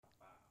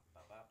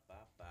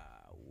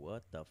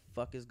What the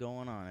fuck is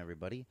going on,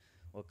 everybody?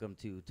 Welcome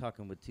to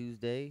Talking with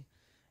Tuesday.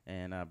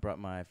 And I brought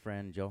my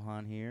friend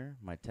Johan here,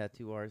 my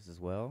tattoo artist as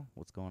well.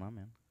 What's going on,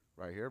 man?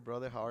 Right here,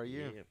 brother. How are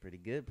you? Yeah, pretty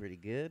good, pretty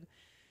good.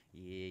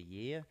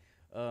 Yeah.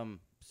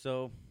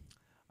 So,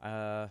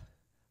 I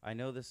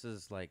know this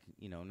is like,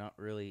 not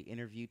really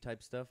interview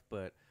type stuff,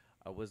 but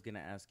I was going to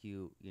ask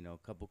you, a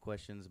couple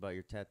questions about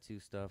your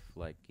tattoo stuff,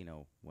 like,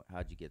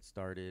 how'd you get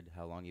started,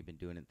 how long you've been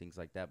doing it, things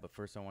like that. But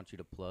first, I want you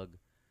to plug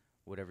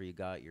whatever you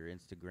got, your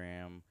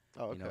Instagram,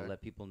 Oh, okay.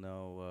 let people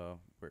know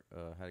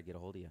how to get a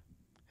hold of you.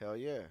 Hell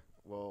yeah.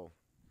 Well,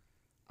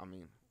 I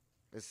mean,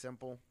 it's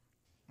simple.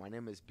 My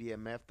name is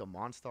BMF Da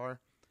MonStar,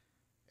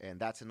 and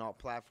that's in all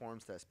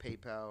platforms. That's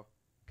PayPal,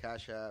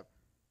 Cash App,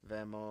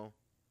 Venmo,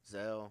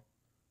 Zelle.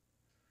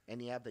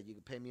 Any app that you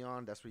can pay me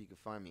on, that's where you can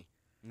find me.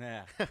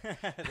 Yeah. There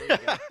you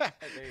go.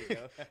 There you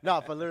go.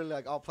 No, but literally,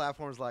 like, all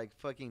platforms, like,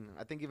 fucking,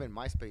 I think even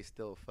MySpace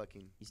still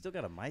fucking. You still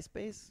got a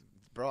MySpace?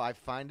 Bro, I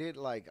find it,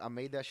 like, I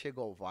made that shit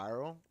go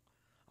viral.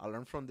 I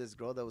learned from this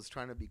girl that was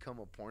trying to become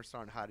a porn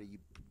star and how do you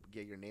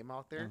get your name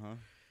out there. Uh-huh.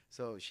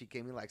 So she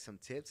gave me, like, some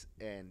tips.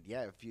 And,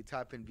 yeah, if you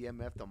type in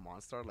BMF Da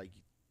MonStar, like,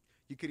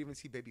 you could even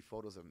see baby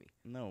photos of me.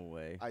 No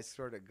way. I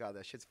swear to God,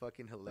 that shit's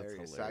fucking hilarious.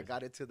 That's So I hilarious.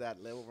 got it to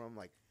that level where I'm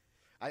like,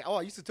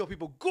 I used to tell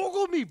people,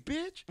 Google me,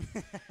 bitch.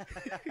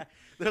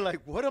 They're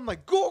like, what? I'm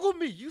like, Google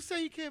me. You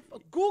say you can't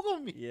Google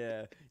me.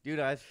 Yeah. Dude,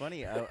 it's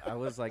funny. I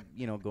was like,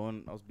 I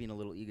was being a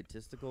little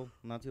egotistical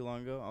not too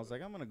long ago. I was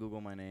like, I'm going to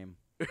Google my name.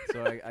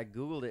 So I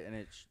Googled it, and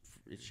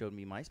it showed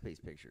me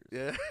MySpace pictures.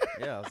 Yeah.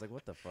 Yeah, I was like,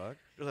 what the fuck?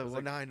 They're like, was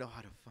well, like- now I know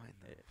how to find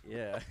them.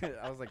 Yeah.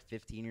 I was like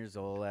 15 years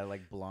old. I had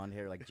like blonde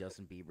hair, like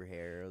Justin Bieber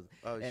hair.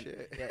 Oh, and,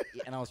 shit. Yeah,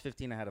 and I was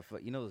 15. I had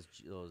those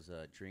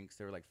drinks.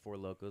 They were like Four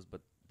Locos,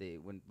 but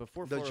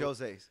before The Four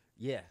Jose's.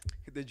 Yeah.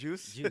 The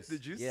juice? Juice. The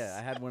juice? Yeah,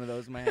 I had one of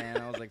those in my hand.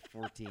 I was like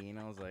 14.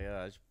 I was like,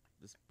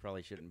 this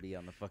probably shouldn't be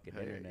on the fucking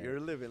Hey, internet.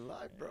 you're living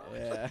life, bro.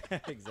 Yeah,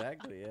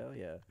 exactly. Hell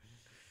yeah.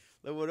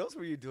 Like, what else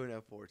were you doing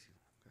at 14?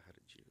 I had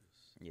a juice.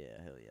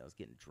 Yeah, hell yeah. I was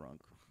getting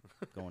drunk,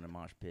 going to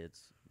mosh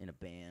pits in a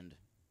band.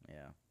 Yeah,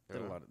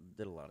 did Yeah.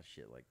 a lot of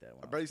shit like that.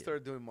 When I I barely was a kid.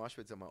 started doing mosh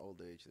pits at my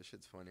old age. This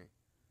shit's funny.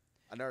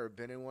 I never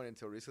been in one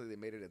until recently. They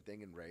made it a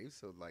thing in raves,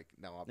 so like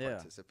now I Yeah.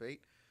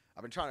 participate.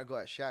 I've been trying to go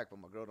at Shaq, but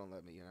my girl don't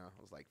let me. I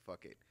was like,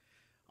 fuck it.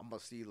 I'm gonna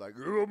see like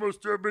I'm gonna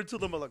step into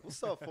them. I'm like,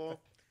 what's up, fool?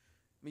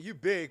 I mean, you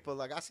big, but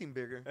like I seem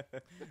bigger.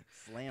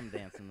 Slam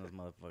dancing those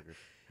motherfuckers.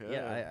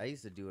 Yeah, I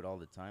used to do it all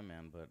the time,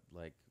 man. But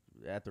like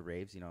at the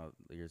raves,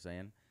 you're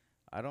saying,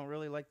 I don't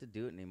really like to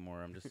do it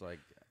anymore. I'm just like,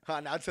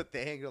 Now it's a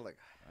thing. You're like,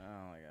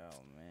 oh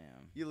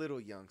man, you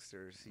little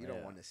youngsters, you don't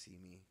Yeah. want to see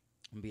me.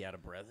 be out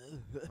of breath.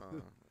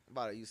 I'm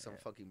about to use some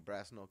fucking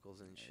brass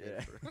knuckles and shit.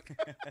 Yeah. For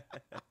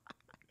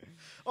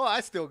oh,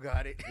 I still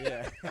got it.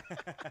 Yeah.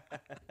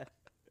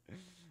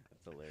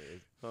 That's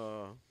hilarious.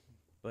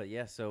 But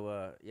yeah,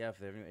 so if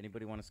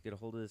anybody wants to get a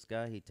hold of this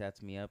guy, he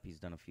tats me up. He's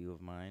done a few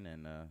of mine,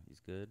 and he's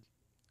good.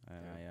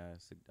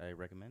 I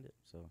recommend it.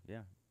 So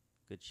yeah,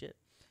 good shit.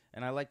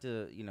 And I like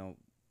to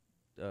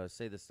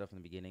say this stuff in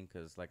the beginning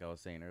because, like I was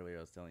saying earlier,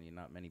 I was telling you,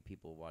 not many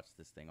people watch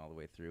this thing all the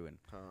way through, and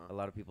a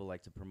lot of people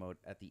like to promote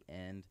at the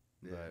end.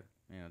 Yeah. But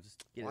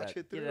just get Watch it get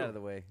it through. out of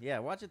the way. Yeah,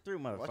 watch it through,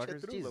 motherfuckers. Watch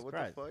it through, Jesus like, what the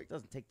Christ, fuck? it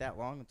doesn't take that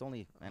long. It's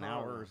only an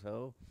hour or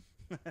so.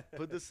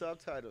 Put the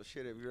subtitles.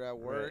 Shit, if you're at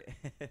work,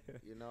 Right.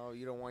 you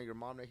don't want your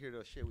mom to hear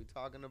the shit we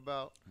talking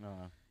about.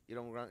 You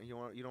don't want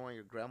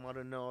your grandma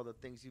to know the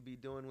things you be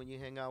doing when you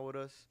hang out with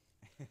us.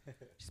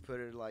 Just put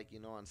it like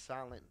on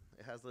silent.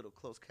 It has little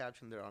closed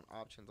caption there on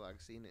options.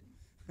 I've seen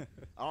it.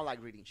 I don't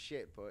like reading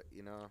shit, but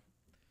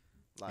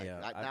like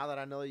Yeah, now that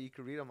I know that you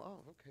can read them, oh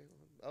okay,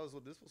 well, that was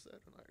what this was said.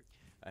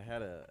 I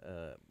had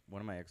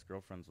one of my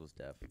ex-girlfriends was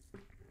deaf,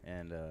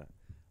 and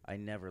I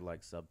never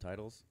liked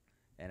subtitles.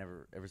 And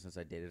ever since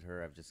I dated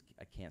her,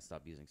 I can't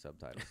stop using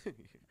subtitles.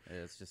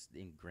 It's just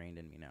ingrained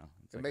in me now.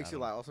 It's It makes I you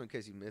don't- like also in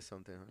case you miss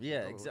something. Huh?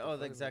 Yeah, what the fuck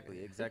is exactly,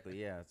 that?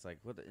 exactly. Yeah, it's like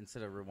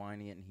instead of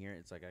rewinding it and hearing,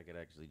 it's like I could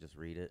actually just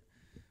read it.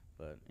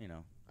 But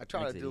I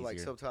try makes to it do like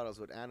easier. subtitles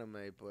with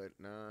anime, but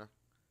nah.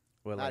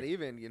 well, Not like,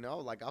 even,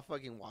 like I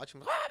fucking watch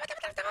them.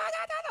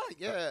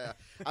 Yeah,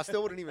 I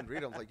still wouldn't even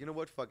read them. Like, you know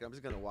what? Fuck it. I'm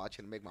just gonna watch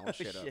it and make my own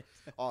shit up. shit.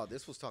 Oh,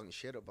 this was talking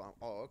shit about.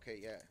 Oh, okay,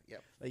 yeah.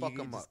 Like, Fuck you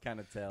can him up. just kind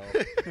of tell.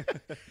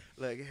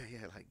 Like,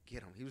 yeah, like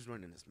get him. He was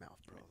running his mouth,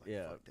 bro. Like,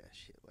 Yeah. fuck that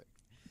shit. Like,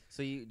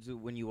 So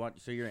when you watch,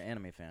 so you're an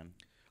anime fan?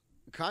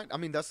 I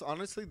mean, that's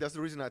honestly that's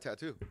the reason I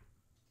tattoo.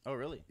 Oh,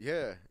 really?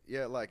 Yeah.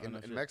 Like Oh, no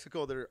in shit.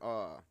 Mexico, there,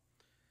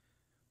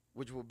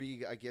 which will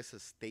be, I guess, a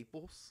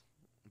Staples,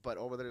 but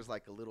over there's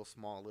like a little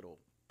small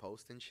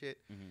post and shit.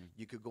 Mm-hmm.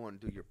 You could go and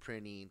do your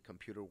printing,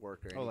 computer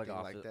work, or anything Oh, like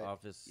like that.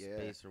 office Yeah.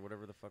 space or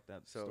whatever the fuck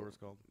that So- store is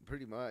called.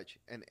 Pretty much.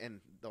 And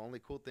the only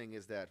cool thing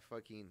is that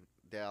fucking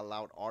they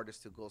allowed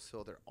artists to go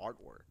sell their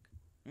artwork.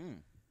 Mm.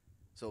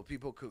 So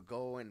people could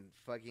go and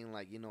fucking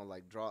like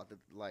draw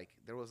like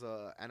there was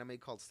a anime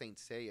called Saint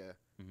Seiya.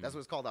 Mhm. That's what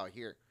it's called out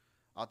here.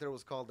 Out there it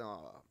was called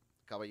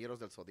Caballeros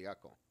del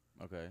Zodiaco.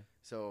 Okay.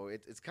 So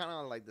it's kind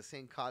of like the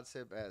same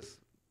concept as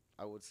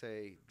I would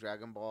say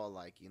Dragon Ball,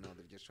 like, you know,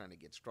 they're just trying to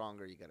get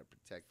stronger. You got to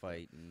protect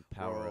fight and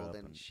power up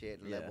and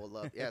shit and yeah. level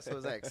up. Yeah, so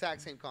it's the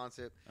exact same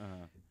concept.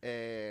 Uh-huh.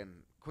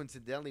 And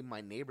coincidentally,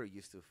 my neighbor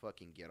used to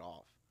fucking get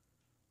off.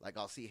 Like,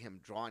 I'll see him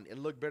drawing. It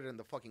looked better than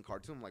the fucking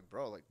cartoon. I'm like,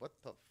 bro, like, what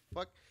the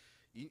fuck?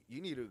 You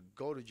need to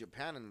go to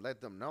Japan and let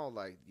them know,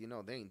 like, you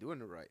know, they ain't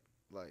doing it right.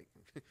 Like,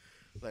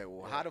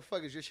 well, how the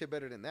fuck is your shit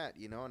better than that?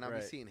 You know, and I'll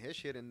be seeing his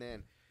shit, and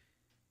then,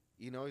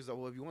 you know, he's like,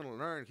 well, if you want to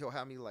learn, he'll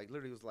have me, like,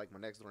 literally was like my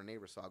next door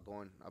neighbor. So I'll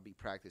go and I'll be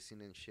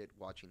practicing and shit,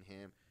 watching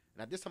him.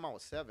 And at this time I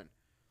was 7.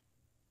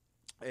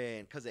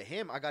 And because of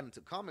him, I got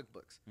into comic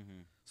books.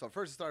 Mm-hmm. So at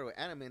first it started with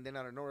anime, and then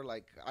out of nowhere,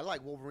 like, I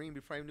like Wolverine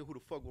before I even knew who the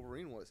fuck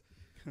Wolverine was.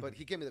 But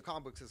he gave me the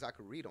comic books so I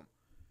could read them.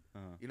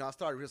 You know, I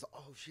started realizing,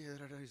 oh, shit.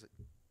 He's like,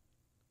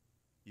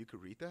 you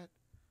could read that?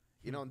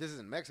 You know, and this is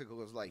in Mexico.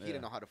 It was like, he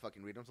didn't know how to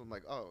fucking read them. So I'm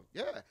like, oh,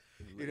 yeah.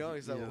 You know,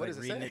 he's like, well, what is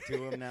it reading it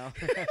to him now?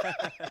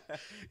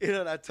 You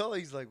know, and I told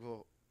him, he's like,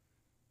 well,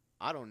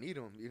 I don't need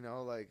them. You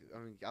know, like, I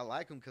mean, I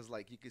like them because,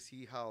 like, you can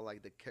see how,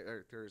 like, the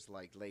characters,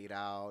 like, laid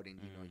out and,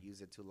 you know,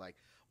 use it to, like,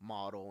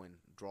 model and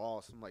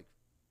draw. So I'm like,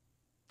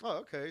 oh,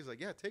 okay. He's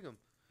like, yeah, take them.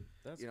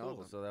 That's you cool.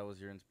 know, so that was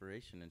your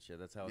inspiration and shit.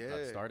 That's how it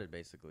got started,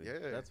 basically.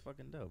 Yeah. That's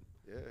fucking dope.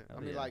 Yeah. I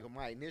mean, like,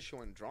 my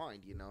initial in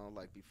drawing, you know,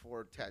 like,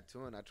 before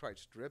tattooing, I tried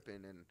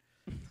stripping and,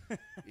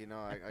 you know,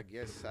 I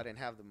guess I didn't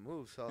have the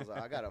moves, so I was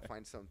like, I gotta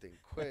find something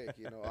quick.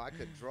 You know, I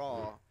could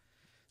draw,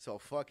 so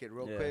fuck it,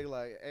 real quick.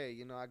 Like, hey,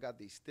 you know, I got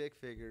these stick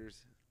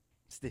figures.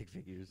 Stick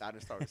figures. I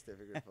didn't start with stick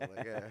figures, but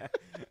like,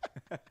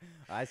 yeah.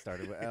 I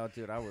started with,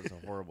 dude, I was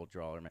a horrible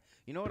drawer, man.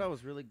 You know what I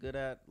was really good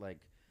at? Like,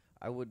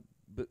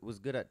 was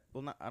good at.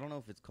 Well, not. I don't know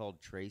if it's called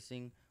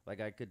tracing.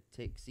 Like, I could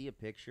see a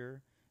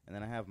picture, and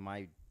then I have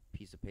my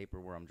piece of paper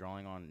where I'm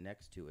drawing on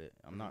next to it.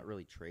 I'm not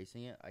really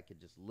tracing it. I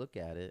could just look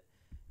at it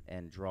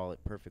and draw it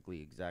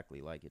perfectly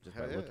exactly like it just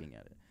by looking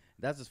at it.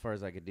 That's as far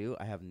as I could do.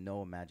 I have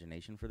no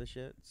imagination for the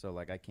shit. So,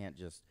 like, I can't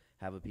just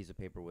have a piece of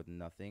paper with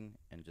nothing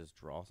and just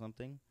draw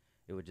something.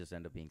 It would just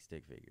end up being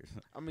stick figures.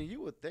 I mean, you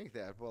would think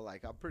that, but,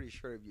 like, I'm pretty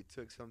sure if you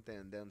took something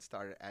and then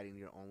started adding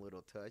your own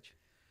little touch.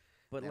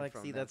 But, like,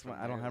 see, that's why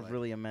I don't have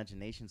really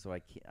imagination, so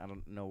I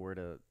don't know where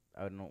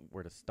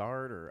to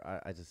start, or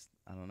I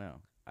don't know.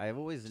 I've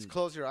always just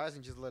close your eyes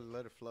and just let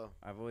it flow.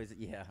 I've always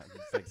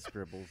just like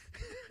scribbles.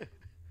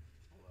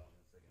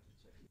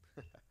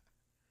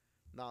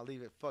 Nah,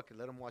 leave it. Fuck it.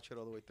 Let them watch it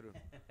all the way through.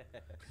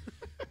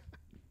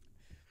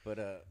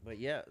 But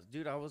yeah,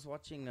 dude, I was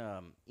watching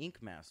Ink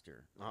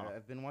Master.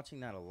 I've been watching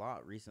that a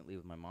lot recently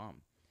with my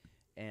mom,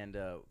 and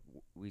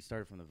we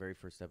started from the very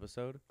first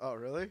episode. Oh,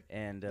 really?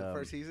 And the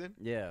first season?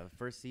 Yeah,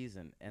 first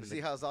season. And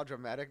see how it's all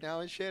dramatic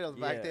now and shit?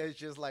 Back then, it's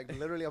just like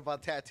literally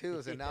about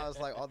tattoos, and now it's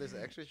like all this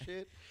extra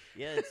shit.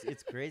 Yeah,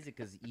 it's crazy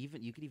because you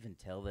could even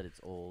tell that it's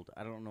old.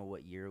 I don't know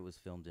what year it was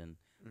filmed in.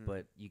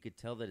 But you could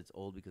tell that it's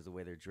old because of the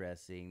way they're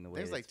dressing, the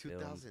way it's like filmed.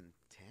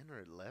 2010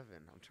 or 11.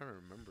 I'm trying to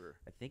remember.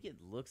 I think it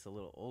looks a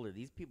little older.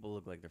 These people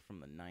look like they're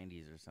from the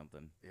 90s or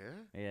something. Yeah?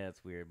 Yeah,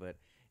 it's weird. But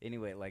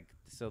anyway, like,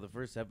 so the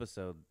first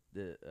episode,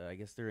 I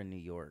guess they're in New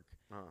York.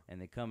 And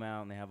they come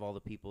out and they have all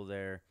the people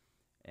there.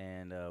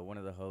 And one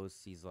of the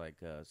hosts, he's like,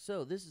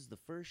 so this is the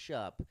first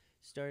shop.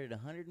 Started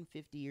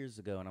 150 years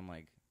ago. And I'm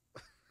like,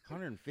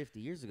 150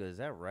 years ago, is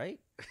that right?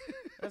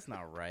 That's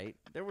not right.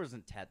 There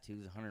wasn't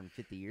tattoos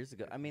 150 years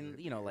ago. I mean,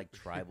 you know, like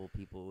tribal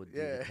people would do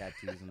the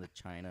tattoos in the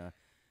China,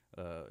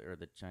 or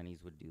the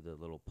Chinese would do the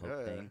little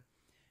poke thing.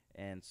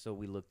 And so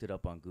we looked it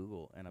up on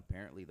Google, and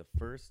apparently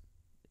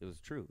it was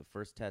true. The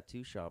first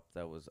tattoo shop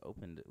that was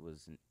opened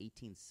was in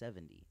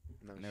 1870.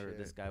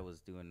 This guy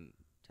was doing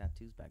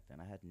tattoos back then.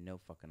 I had no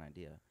fucking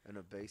idea. In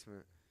a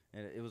basement.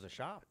 And it was a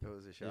shop. It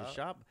was a shop? It was a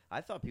shop.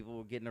 I thought people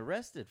were getting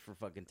arrested for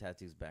fucking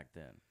tattoos back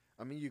then.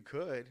 I mean, you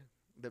could.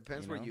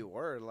 Depends where you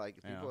were.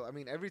 Like, people, I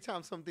mean, every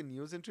time something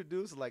new is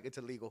introduced, like, it's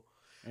illegal.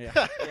 Yeah,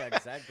 yeah,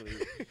 exactly.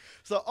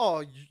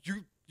 So,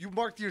 you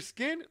marked your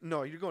skin?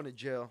 No, you're going to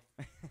jail.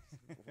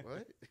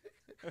 What?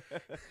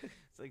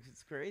 It's like,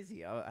 it's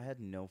crazy. I had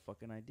no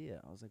fucking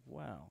idea. I was like,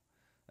 wow,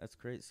 that's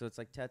crazy. So it's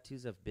like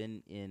tattoos have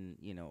been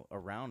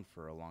around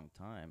for a long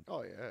time.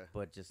 Oh, yeah.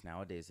 But just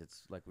nowadays,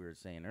 it's like we were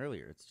saying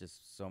earlier, it's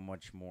just so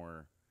much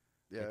more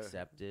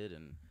accepted,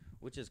 and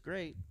which is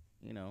great.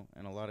 You know,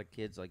 and a lot of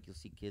kids, like, you'll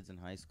see kids in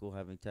high school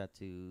having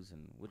tattoos,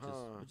 and which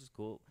is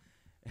cool.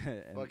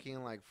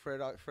 Fucking like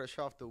fresh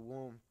off the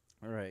womb.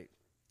 Right.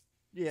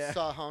 Yeah.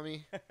 Saw,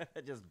 homie.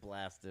 Just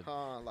blasted.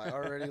 Like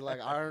already, like,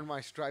 I earned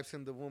my stripes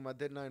in the womb. I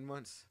did 9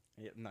 months.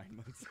 Yeah, 9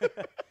 months.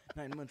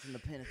 9 months in the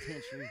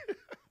penitentiary.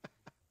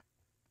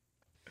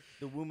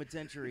 The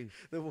womb-atentiary.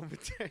 The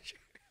womb-atentiary.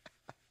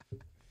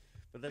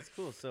 But that's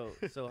cool. So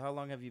how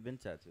long have you been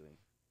tattooing?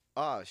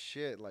 Oh,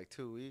 shit, like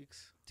 2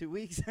 weeks. 2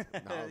 weeks?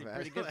 No, man.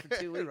 Pretty good for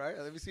 2 weeks. Right?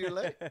 Let me see your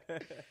leg.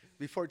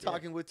 Before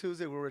talking with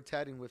Tuesday, we were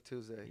tatting with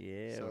Tuesday.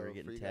 Yeah, so we're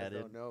getting for you tatted.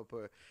 guys don't know,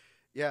 but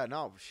yeah,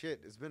 no,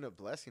 shit. It's been a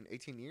blessing.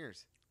 18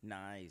 years.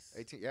 Nice.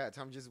 18. Yeah,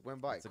 time just went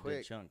by quick. A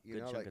good chunk.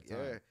 Good chunk of time.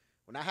 Yeah.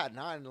 When I had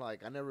 9,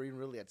 like, I never even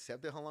really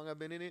accepted how long I've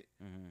been in it.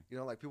 Mm-hmm. You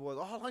know, like, people were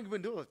like, oh, how long you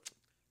been doing it?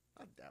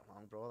 Not that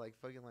long, bro. Like,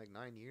 fucking, like,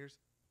 9 years.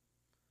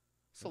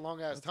 It's a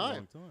long ass That's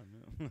time. a long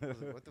time. I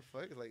was like, what the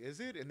fuck? Like, is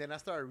it? And then I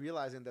started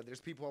realizing that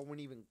there's people I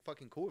wasn't even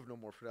fucking cool with no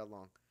more for that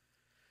long.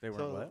 They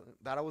weren't what?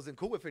 That I wasn't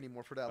cool with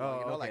anymore for that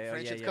long. You know, like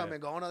friendships come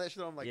and go and all that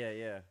shit. I'm like,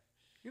 yeah.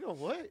 You know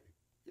what?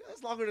 Yeah,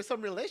 that's longer than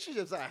some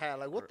relationships I had.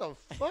 Like, what the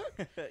fuck?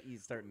 You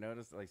start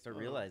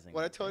realizing.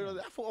 What I told you,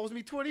 that owes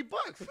me $20.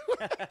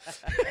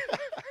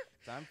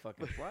 Time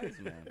fucking flies,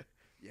 man.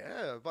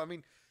 Yeah, but I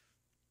mean,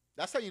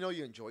 that's how you know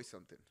you enjoy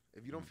something.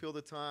 If you don't feel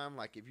the time,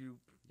 like if you're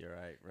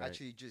right.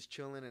 actually just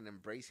chilling and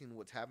embracing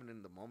what's happening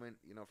in the moment,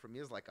 you know, for me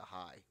it's like a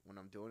high when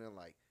I'm doing it.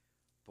 Like,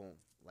 boom,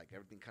 like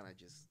everything kind of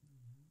just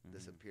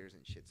disappears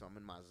and shit. So I'm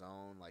in my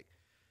zone. Like,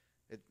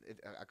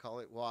 I call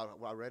it. Well,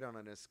 I read on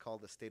it. It's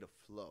called the state of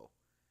flow.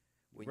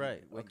 When right.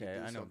 You, when okay. You do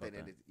I know something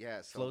about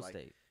that. So flow like,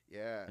 state.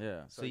 Yeah.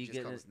 Yeah. So you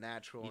just comes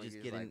natural. You just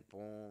and get like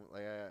boom.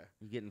 Like, yeah.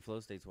 You get in flow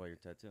states while you're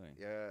tattooing.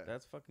 Yeah.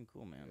 That's fucking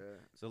cool, man. Yeah.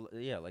 So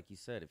yeah, like you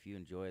said, if you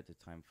enjoy it, the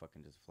time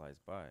fucking just flies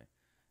by,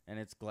 and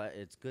it's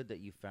good that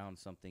you found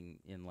something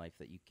in life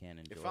that you can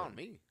enjoy. It found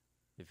me.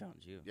 It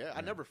found you. Yeah.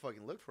 I never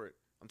fucking looked for it.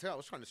 I'm telling you, I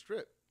was trying to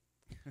strip.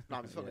 No,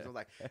 I'm just fucking Yeah.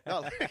 like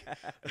no.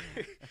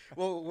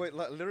 Well, wait,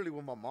 literally,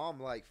 when my mom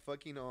like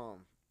fucking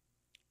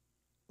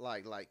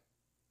like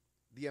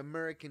the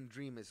American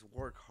dream is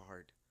work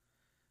hard,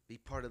 be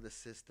part of the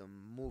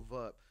system, move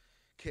up,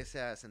 kiss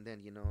ass, and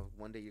then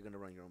one day you're gonna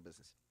run your own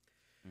business.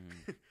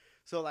 Mm-hmm.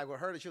 So like with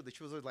her, she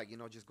was always like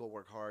just go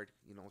work hard,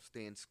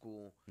 stay in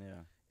school.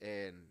 Yeah.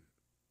 And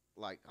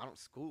like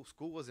school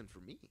wasn't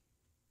for me.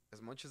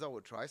 As much as I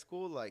would try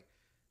school, like.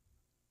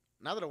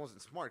 Not that I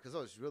wasn't smart, because I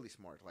was really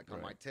smart. Like,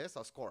 on my test,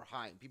 I'll score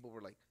high, and people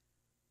were like,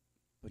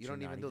 but you don't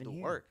even do the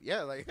work.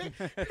 Yeah, like, what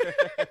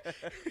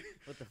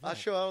the fuck? I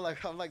show up,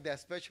 like, I'm like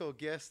that special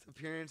guest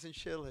appearance and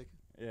shit. Like,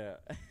 yeah.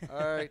 All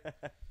right.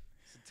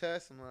 It's a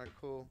test. I'm like,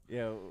 cool.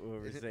 Yeah, what we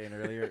were saying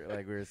earlier,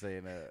 like we were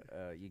saying,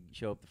 you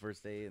show up the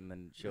first day and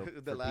then show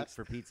up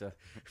for pizza.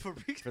 For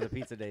the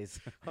pizza days.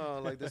 Oh,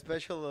 like the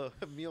special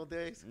meal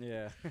days?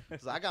 Yeah.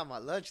 So I got my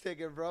lunch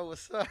ticket, bro.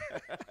 What's up?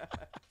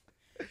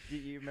 Do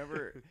you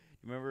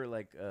remember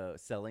like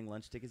selling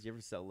lunch tickets? You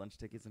ever sell lunch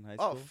tickets in high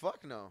school? Oh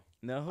fuck no.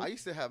 No. I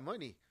used to have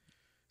money.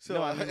 So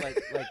no, I mean like.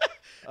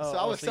 So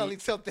I was selling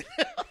something.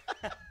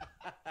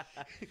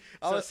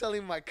 I was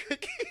selling my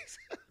cookies.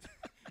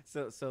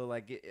 So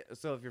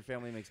if your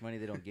family makes money,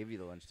 they don't give you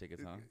the lunch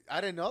tickets, huh? I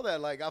didn't know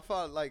that. Like I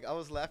thought, like I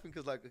was laughing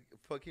because like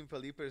fucking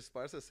Felipe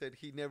Esparza said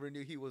he never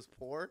knew he was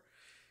poor.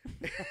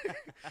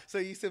 So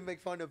he used to make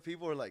fun of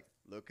people who were like,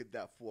 look at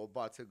that fool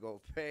about to go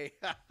pay.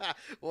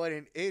 What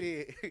an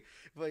idiot.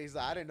 But he's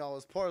like, I didn't know I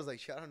was poor. I was like,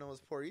 shit, I don't know I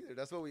was poor either.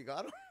 That's what we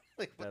got him.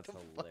 Like, that's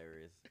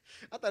hilarious.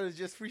 I thought it was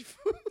just free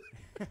food.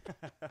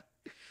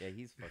 Yeah,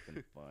 he's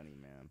fucking funny,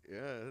 man.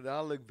 Yeah, then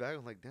I look back,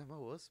 I'm like, damn, I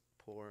was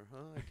poor,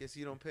 huh? I guess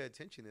you don't pay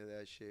attention to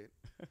that shit.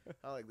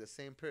 I like the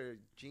same pair of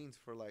jeans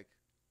for like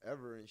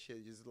ever and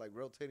shit, just like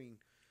rotating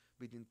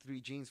between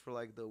 3 jeans for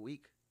like the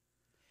week.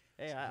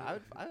 Hey,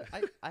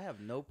 I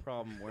have no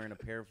problem wearing a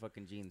pair of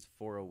fucking jeans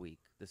for a week.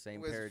 The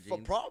same pair of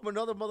jeans. Problem,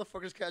 other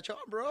motherfuckers catch on,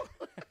 bro.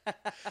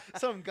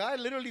 Some guy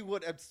literally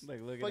would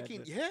like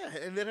fucking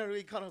and then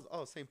everybody kind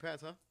of same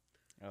pants, huh?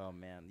 Oh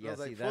man, yeah. I was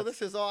like, well,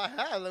 this is all I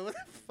had. Like, what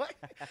the fuck?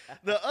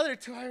 The other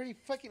two,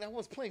 I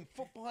was playing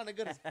football and I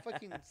got a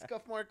fucking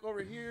scuff mark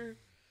over here.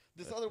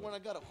 This other one, I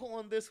got a hole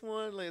on this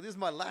one. Like, this is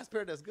my last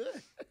pair. That's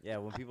good. Yeah,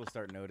 when people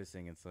start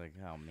noticing, it's like,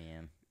 oh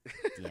man,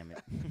 damn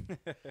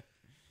it.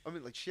 I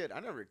mean, like, shit,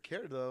 I never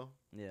cared, though.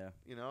 Yeah.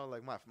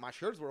 Like, my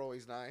shirts were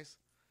always nice.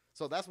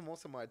 So that's where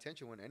most of my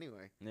attention went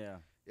anyway. Yeah.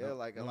 Yeah, no,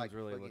 like, no I like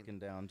really fucking, looking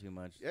down too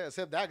much. Yeah,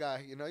 except that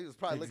guy. He was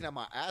probably looking at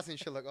my ass and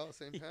shit like, oh,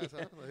 same pants,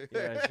 huh? Like,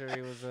 yeah, sure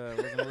he was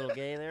wasn't a little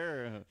gay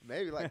there? Or?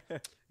 Maybe, like,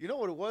 you know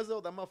what it was,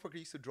 though? That motherfucker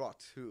used to draw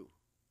two.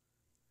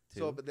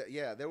 So, but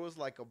there was,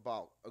 like,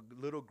 about a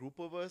little group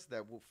of us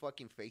that would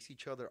fucking face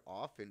each other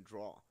off and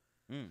draw.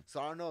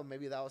 So I don't know,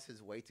 maybe that was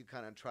his way to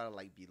kind of try to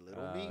like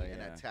belittle me and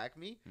attack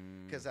me,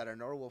 because I don't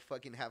know, we'll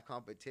fucking have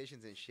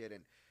competitions and shit,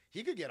 and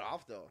he could get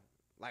off though.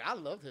 Like I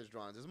loved his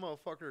drawings. This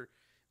motherfucker,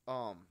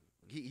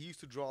 he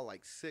used to draw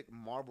like sick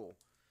marble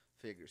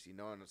figures,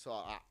 and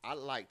so I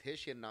liked his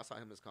shit, and I saw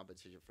him as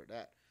competition for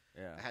that.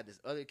 Yeah. I had this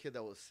other kid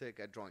that was sick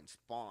at drawing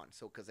Spawn,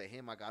 so because of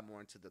him, I got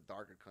more into the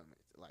darker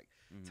comics, like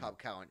Top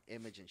Cow and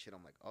Image and shit.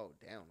 I'm like, oh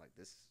damn, like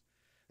this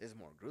is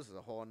more gruesome,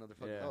 a whole another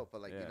fucking hope,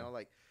 but like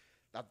like.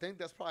 I think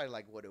that's probably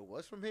like what it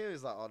was from him.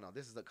 It's like, oh no,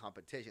 this is a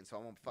competition, so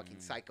I'm gonna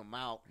fucking psych him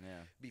out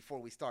before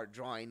we start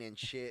drawing and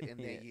shit, and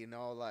then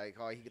like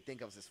all he could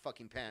think of is his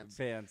fucking pants.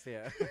 Pants,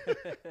 yeah.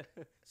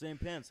 Same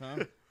pants,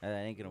 huh?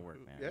 That ain't gonna work,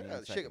 man.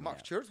 Yeah, shit. My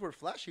shirts were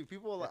flashy.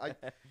 People, like,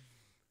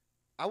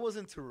 I was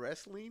into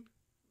wrestling,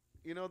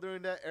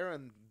 during that era,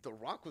 and The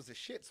Rock was the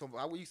shit. So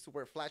I used to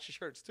wear flashy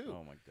shirts too.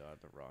 Oh my god,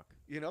 The Rock.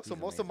 So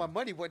most of my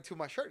money went to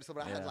my shirts. So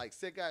I had like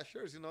sick ass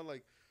shirts,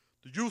 like.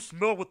 Do you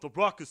smell what The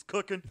Rock is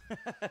cooking?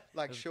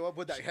 Like show up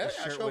with that hair,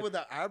 show up with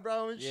that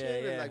eyebrow and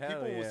shit, and like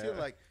people will see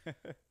like,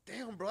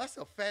 damn, bro, that's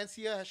a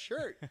fancy ass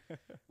shirt.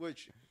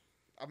 Which,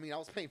 I mean, I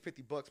was paying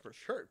 $50 per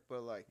shirt,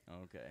 but like,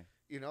 okay,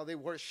 they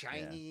were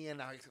shiny,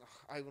 and I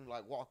would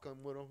like walk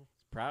on with them.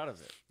 Proud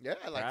of it. Yeah,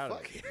 like Proud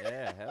fuck of it. it.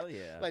 Yeah, hell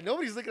yeah. Like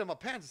nobody's looking at my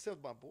pants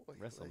except my boy.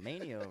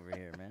 WrestleMania over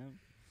here, man.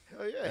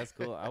 Hell yeah. That's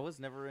cool. I was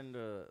never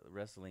into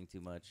wrestling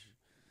too much.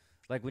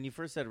 Like when you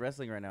first said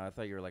wrestling right now, I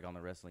thought you were like on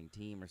the wrestling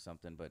team or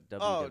something. But WWE.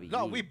 Oh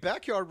no, we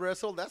backyard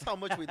wrestled. That's how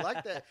much we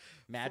like that.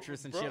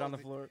 Mattress and Bro, shit on the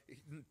floor.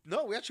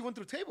 No, we actually went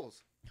through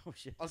tables. Oh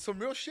shit. On some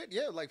real shit.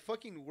 Yeah, like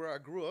fucking where I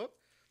grew up,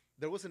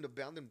 there was an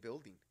abandoned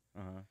building.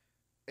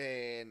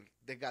 And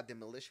they got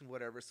demolition,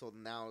 whatever. So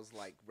now it's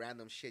like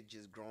random shit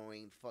just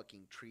growing,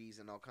 fucking trees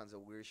and all kinds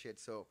of weird shit.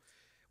 So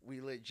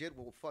we legit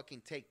will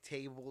fucking take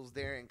tables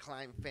there and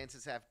climb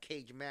fences, have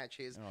cage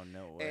matches. Oh,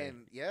 no way.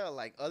 And yeah,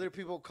 like other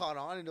people caught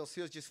on and they'll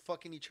see us just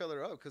fucking each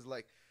other up because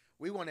like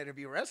we wanted to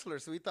be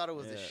wrestlers, so we thought it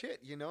was the shit,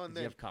 you know. And Did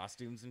then you have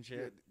costumes and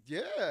shit.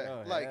 Yeah,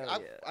 Oh, like hell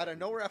out of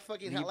nowhere, I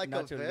fucking had like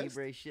a Nacho vest.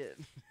 Libre shit.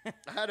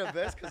 I had a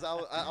vest because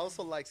I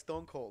also like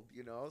Stone Cold,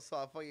 you know. So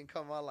I fucking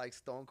come out like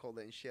Stone Cold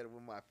and shit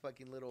with my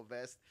fucking little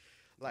vest,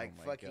 like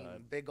Oh my fucking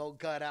God. big old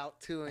gut out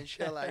too and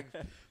shit. Like,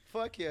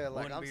 fuck yeah,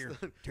 like One I'm beer,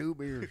 still, 2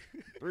 beers,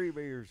 3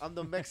 beers. I'm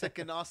the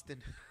Mexican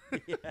Austin.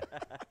 Yeah.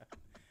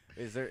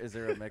 Is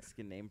there a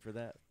Mexican name for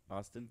that?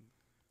 Austin?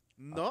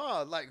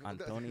 No, like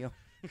Antonio?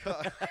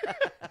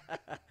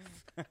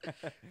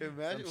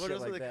 Imagine Some what shit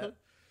else like they that. call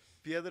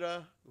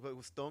Piedra? What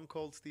was Stone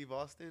Cold Steve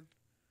Austin?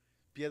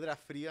 Piedra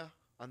Fria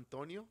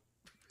Antonio.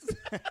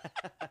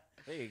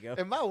 There you go.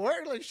 Am I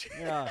wearing like shit?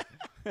 Yeah.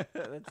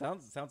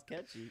 That sounds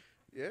catchy.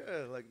 Yeah,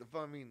 like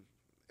I mean,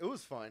 it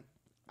was fun.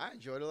 I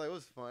enjoyed it. Like, it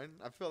was fun.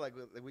 I feel like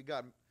we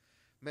got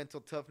mental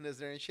toughness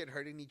there and shit,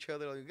 hurting each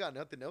other. Like, we got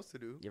nothing else to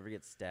do. You ever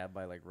get stabbed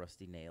by like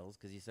rusty nails?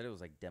 Because you said it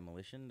was like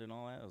demolitioned and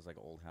all that. It was like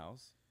old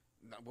house.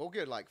 No, we'll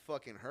get like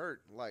fucking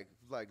hurt. Like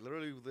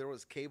literally, there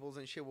was cables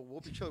and shit. We'll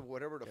whoop each other,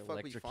 whatever the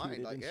fuck we find.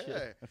 Electrocuted Like, and yeah,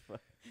 shit.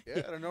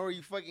 yeah. I don't know where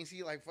you fucking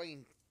see like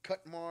fucking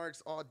cut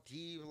marks, all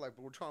deep. Like,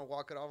 we're trying to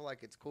walk it off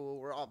like it's cool.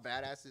 We're all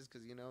badasses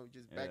because you know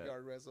just Yeah.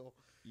 backyard wrestle.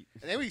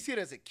 And then we see it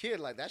as a kid,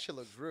 like that shit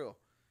looks real.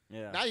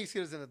 Yeah. Now you see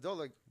it as an adult,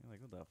 like. You're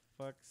like, what the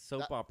fuck?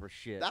 Soap opera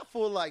shit. That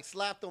fool like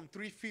slapped him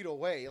 3 feet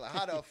away. Like,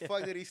 how the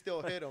fuck did he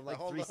still hit him? like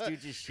Hold Three on.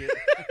 Stooges shit.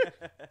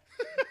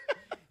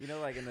 You know,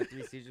 like in the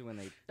Three Stooges when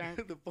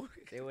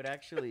they would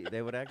actually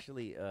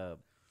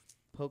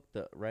poke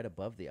the right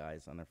above the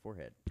eyes on their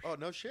forehead. Oh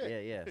no shit. Yeah,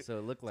 yeah. So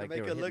it looked like to make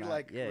they were it look hitting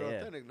like out. Yeah, real yeah.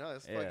 authentic. No,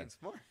 it's Yeah. fucking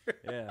smart.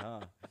 Yeah, huh?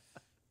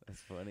 That's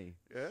funny.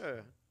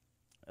 Yeah.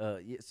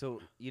 Yeah,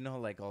 so you know,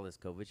 like all this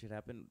COVID shit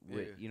happened.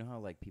 Yeah. You know how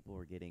like people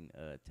were getting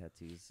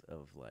tattoos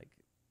of like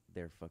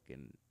their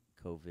fucking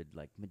COVID,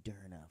 like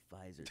Moderna,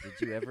 Pfizer.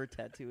 Did you ever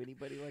tattoo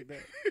anybody like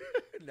that?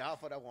 Nah,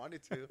 but I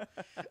wanted to.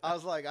 I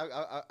was like,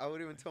 I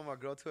would even tell my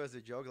girl too as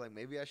a joke, like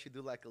maybe I should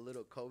do like a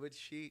little COVID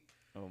sheet.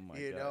 Oh my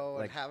You god! know,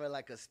 like, and have it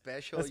like a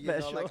special. A You know,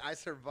 special? like I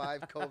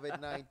survived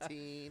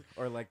COVID-19.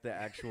 or like the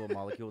actual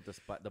molecule with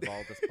the ball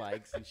with the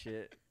spikes and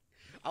shit.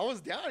 I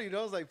was down, you know.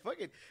 I was like, fuck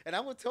it. And I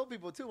would tell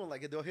people too when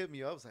like they'll hit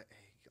me up. I was like,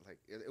 hey, like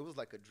it was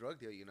like a drug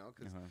deal, you know,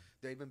 because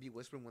they even be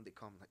whispering when they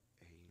come, like,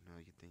 hey, you know,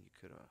 you think you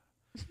could,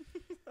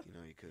 you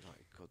know, you could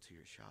like go to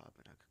your shop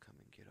and I could come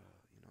and get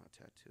a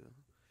tattoo.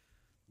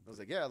 I was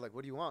like, yeah, like,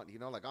 what do you want? You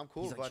know, like, I'm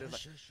cool He's about like, it.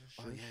 Like, shush,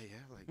 oh yeah,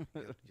 like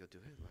you'll do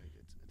it. Like,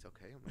 it's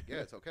okay. I'm like, yeah,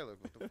 it's okay. Like,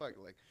 what the fuck?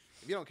 Like,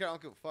 if you don't care, I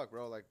don't give a fuck,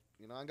 bro. Like,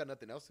 you know, I ain't got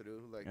nothing else to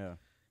do. Like, Yeah.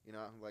 you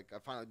know, like I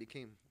finally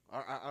became.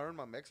 I earned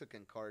my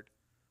Mexican card.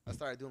 I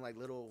started doing like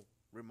little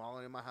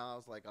remodeling in my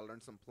house. Like, I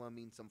learned some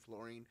plumbing, some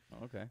flooring,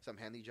 Okay. some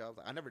handy jobs.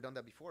 I never done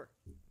that before.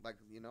 Like,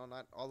 you know,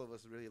 not all of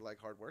us really like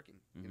hardworking.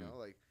 You know,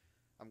 like,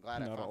 I'm glad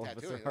Not I all found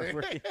of us are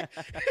tattooing. hardworking.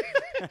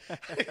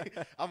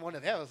 I'm one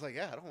of them. I was like,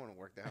 yeah, I don't want to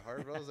work that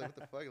hard, bro. I was like, what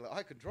the fuck? Like,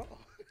 I could draw.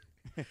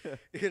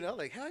 You know,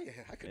 like, hell yeah,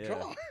 I could Yeah.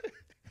 draw.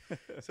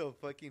 So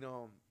fucking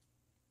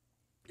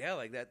yeah,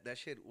 like that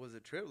shit was a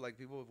trip. Like,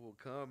 people will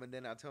come and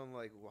then I tell them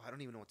like, well, I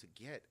don't even know what to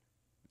get.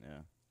 Yeah.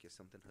 Get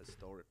something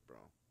historic, bro.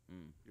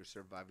 Mm. You're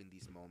surviving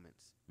these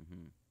moments.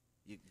 Mm-hmm.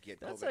 You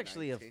get That's COVID-19.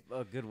 actually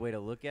a good way to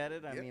look at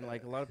it. I mean, Yeah.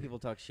 like a lot of people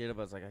talk shit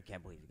about. It's like I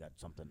can't believe you got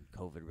something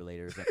COVID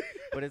related, or something.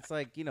 But it's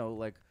like, you know,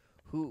 like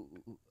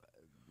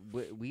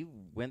we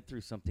went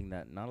through something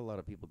that not a lot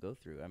of people go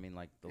through. I mean,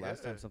 like the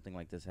last time Yeah. something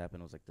like this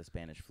happened was like the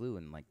Spanish flu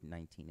in like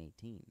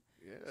 1918.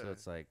 Yeah. So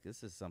it's like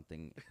this is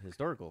something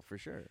historical for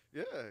sure.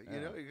 Yeah,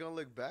 you know, Yeah. you're gonna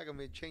look back. I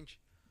mean, it changed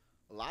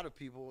a lot of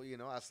people. You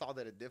know, I saw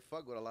that it did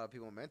fuck with a lot of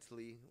people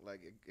mentally.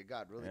 Like, it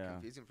got really Yeah.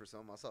 confusing for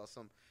some. I saw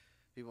some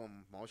people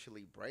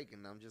emotionally break,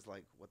 and I'm just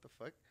like, what the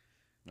fuck?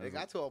 There's It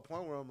got to a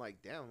point where I'm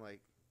like, damn, like,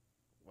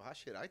 well, how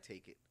should I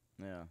take it?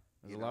 Yeah,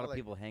 there's You a know, lot of like-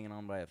 people hanging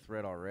on by a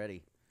thread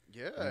already.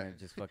 Yeah. And it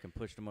just fucking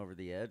pushed them over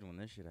the edge when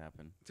this shit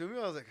happened. To me,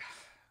 I was like,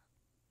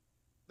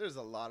 there's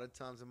a lot of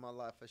times in my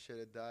life I should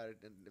have died,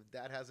 and if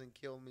that hasn't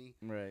killed me,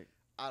 Right.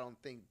 I don't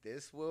think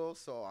this will.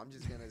 So I'm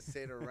just gonna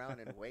sit around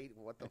and wait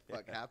what the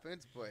fuck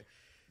happens. But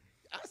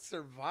I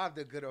survived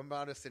a good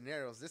amount of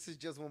scenarios. This is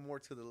just one more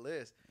to the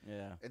list.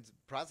 Yeah. And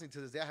surprisingly,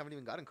 to this day, I haven't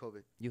even gotten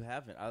COVID. You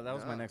haven't. That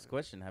was my No. next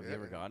question. Have you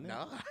ever gotten it?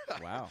 No.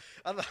 Wow.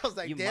 I was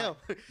like, You damn,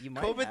 You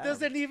might COVID have.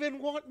 doesn't even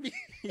want me.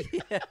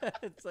 Yeah.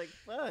 It's like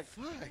fuck.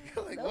 Fuck.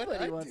 Like, what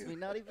Nobody I wants do? me.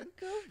 Not even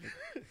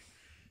COVID.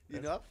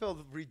 You know, I felt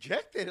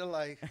rejected.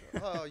 Like,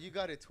 oh, you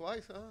got it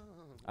twice? Oh,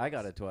 I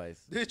got it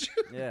twice. did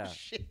you? Yeah.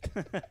 Shit.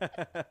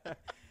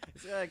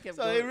 So I kept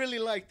So going. they really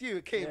liked you.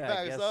 It came Yeah, I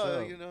back. guess So,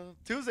 so. you know,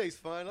 Tuesday's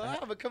fine.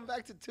 But come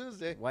back to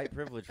Tuesday. White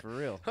privilege for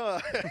real.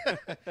 I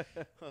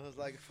was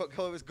like, fuck,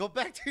 go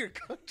back to your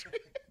country.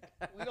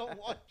 We don't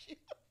want you.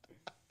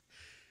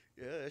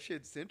 Yeah, that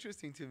shit's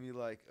interesting to me.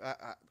 Like,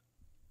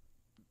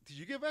 did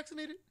you get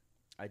vaccinated?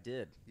 I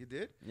did. You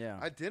did? Yeah.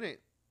 I didn't.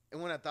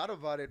 And when I thought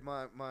about it,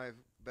 my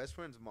best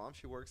friend's mom,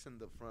 she works in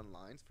the front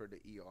lines for the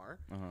ER.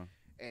 Uh-huh.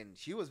 And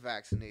she was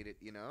vaccinated,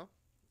 you know.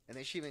 And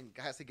then she even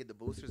has to get the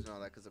boosters and all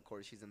that because, of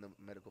course, she's in the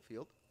medical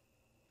field.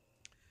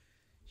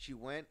 She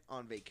went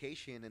on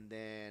vacation, and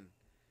then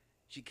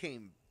she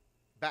came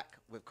back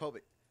with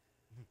COVID.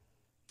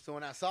 So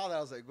when I saw that,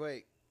 I was like,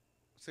 wait,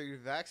 so you're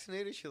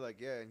vaccinated? She's like,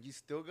 yeah. And you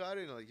still got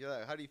it? And I'm like,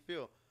 yeah. How do you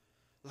feel?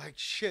 Like,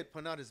 shit,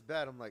 but not as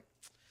bad. I'm like,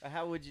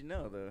 how would you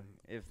know, though?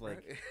 If,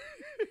 like,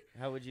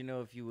 how would you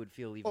know if you would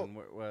feel even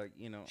more, well,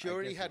 you know. She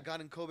already had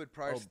gotten COVID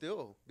prior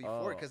still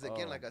before. Because,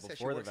 again, like I said,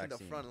 she works in the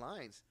front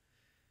lines.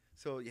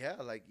 So, yeah,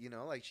 like, you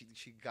know, like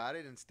she got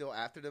it, and still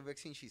after the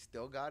vaccine, she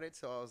still got it.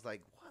 So I was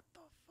like, what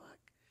the fuck?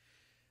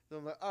 So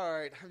I'm like, all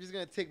right, I'm just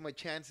going to take my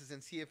chances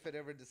and see if it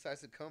ever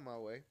decides to come my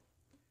way.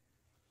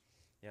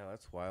 Yeah,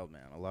 that's wild,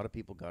 man. A lot of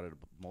people got it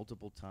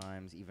multiple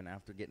times, even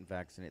after getting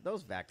vaccinated.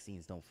 Those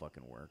vaccines don't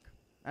fucking work.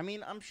 I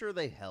mean, I'm sure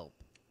they help.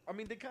 I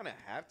mean, they kind of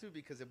have to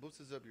because it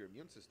boosts up your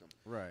immune system.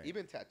 Right.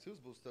 Even tattoos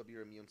boost up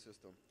your immune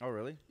system. Oh,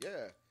 really?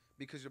 Yeah,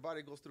 because your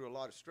body goes through a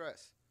lot of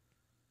stress.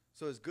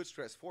 So it's good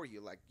stress for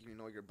you. Like, you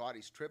know, your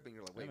body's tripping.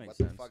 You're like, wait, what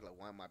the fuck? Like,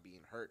 why am I being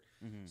hurt?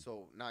 Mm-hmm.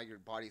 So now your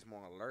body's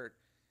more alert.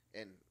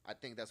 And I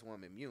think that's why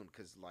I'm immune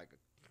because, like,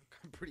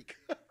 I'm pretty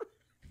good.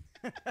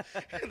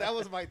 That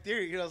was my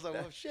theory. You know, I was like,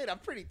 well, shit, I'm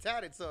pretty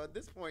tatted. So at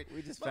this point,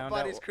 my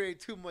body's creating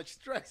too much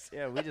stress.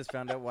 Yeah, we just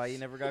found out why you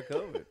never got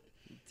COVID.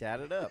 You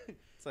tatted up.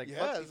 It's like,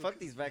 fuck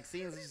these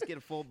vaccines. Just get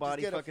a full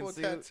body fucking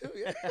suit. Tattoo,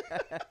 yeah.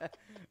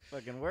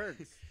 Fucking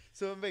works.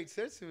 So it made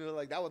sense to me.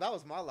 Like, that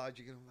was my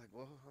logic. And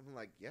I'm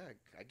like, yeah,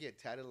 I get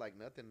tatted like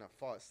nothing. And I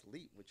fall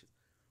asleep, which is.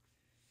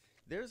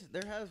 There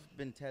has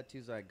been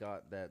tattoos I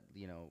got that,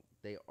 you know,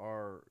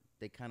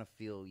 they kind of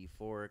feel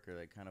euphoric or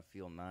they kind of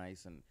feel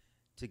nice and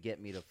to get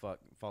me to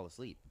fall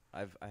asleep.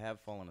 I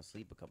have fallen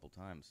asleep a couple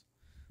times.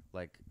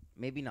 Like,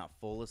 maybe not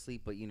full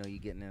asleep, but, you know, you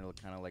get into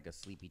kind of like a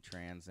sleepy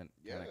trance and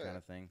kind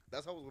of thing.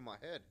 That's how it was in my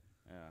head.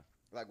 Yeah.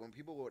 Like, when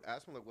people would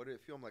ask me, like, what did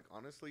it feel? I'm like,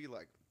 honestly,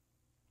 like,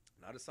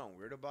 not to sound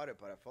weird about it,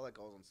 but I felt like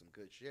I was on some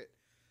good shit.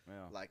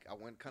 Yeah. Like, I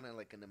went kind of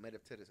like in a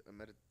meditative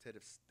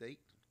state.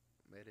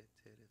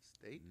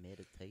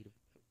 Meditative.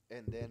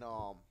 And then,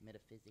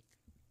 metaphysic.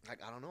 Like,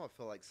 I don't know, I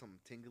felt like some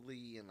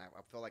tingly, and I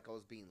felt like I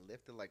was being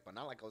lifted, like, but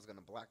not like I was going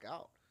to black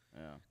out.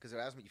 Yeah. Because they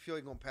asked me, you feel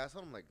like you're going to pass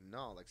out? I'm like,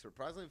 no. Like,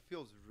 surprisingly, it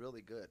feels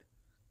really good.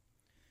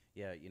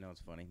 Yeah, you know,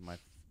 it's funny. My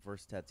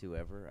first tattoo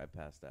ever, I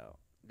passed out.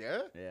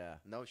 Yeah? Yeah.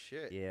 No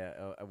shit. Yeah,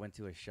 I went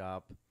to a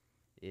shop.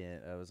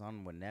 I was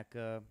on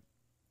Winnetka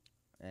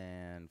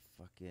and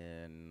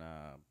fucking,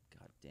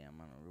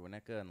 goddamn, I don't know,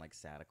 Winnetka and, like,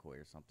 Saticoy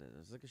or something. It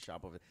was like a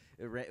shop over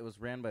there. It was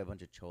ran by a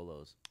bunch of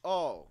cholos.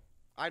 Oh.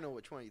 I know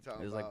which one you're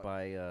talking about. It was like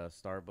by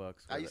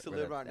Starbucks. I used to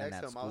live right next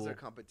to him. I was their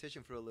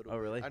competition for a little bit. Oh,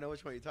 really? I know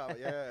which one you're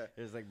talking about. Yeah.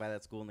 It was like by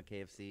that school and the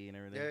KFC and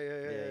everything.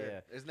 Yeah.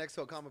 It's next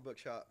to a comic book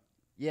shop.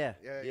 Yeah,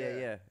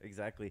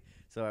 exactly.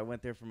 So I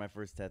went there for my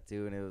first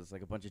tattoo, and it was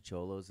like a bunch of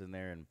cholos in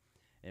there, and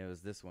it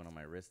was this one on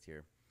my wrist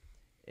here.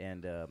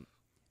 And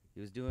he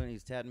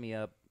was tatting me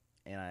up,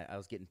 and I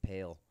was getting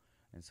pale.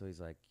 And so he's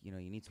like, you know,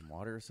 you need some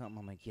water or something?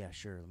 I'm like, yeah,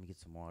 sure, let me get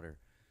some water.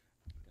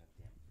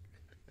 Goddamn.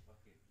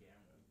 Fucking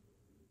camera.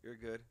 You're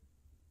good.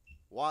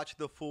 Watch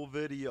the full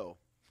video.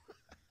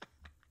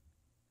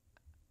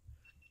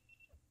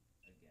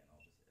 Again, I'll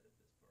just edit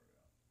this part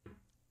out.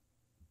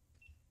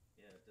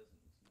 Yeah, it's never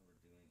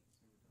done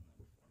that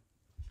before.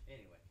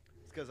 Anyway.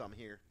 It's because I'm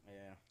here.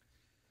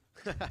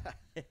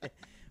 Yeah.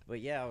 But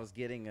yeah, I was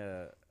getting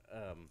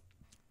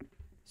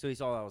so he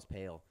saw I was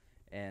pale,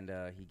 and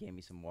he gave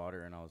me some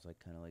water, and I was like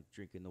kind of like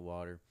drinking the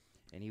water,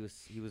 and he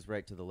was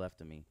right to the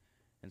left of me.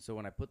 And so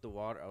when I put the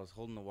water, I was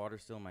holding the water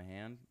still in my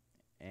hand.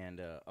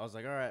 And I was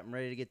like, all right, I'm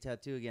ready to get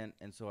tattooed again.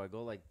 And so I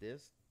go like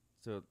this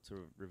to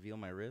reveal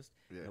my wrist.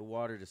 Yeah. The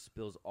water just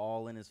spills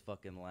all in his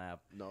fucking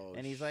lap. No.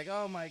 And he's like,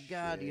 oh, my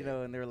God, you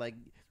know. And they're like,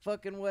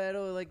 fucking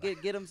wedo, like,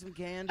 get him some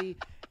candy.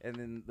 And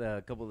then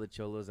a couple of the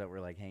cholos that were,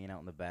 like, hanging out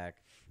in the back,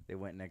 they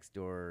went next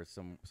door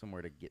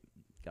somewhere to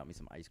got me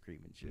some ice cream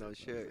and shit. No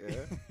shit,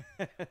 yeah.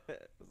 I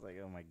was like,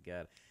 oh, my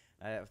God.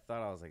 I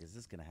thought, I was like, is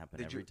this going to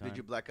happen every time? Did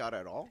you black out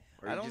at all?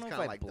 Or I don't know if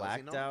I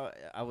blacked out.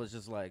 I was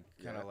just like,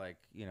 kind of like,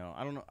 you know,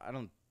 I don't know. I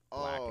don't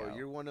black out.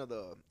 You're one of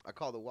I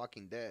call the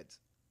Walking Deads.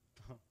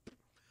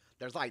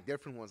 There's like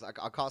different ones. I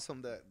call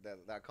some that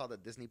I call the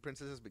Disney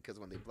princesses because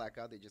when they black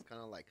out, they just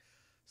kind of like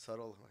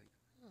subtle, like.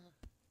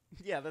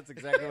 Yeah, that's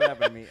exactly what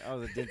happened to me. I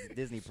was a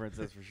Disney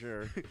princess for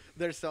sure.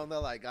 There's some that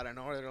like, I don't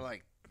know, they're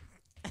like.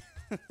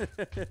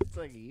 It's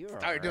like, you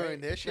start doing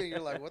this shit, you're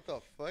like, what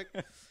the fuck?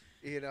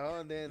 You know,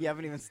 and then you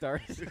haven't even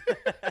started.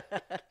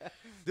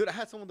 Dude, I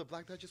had someone that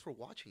blacked out just for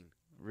watching.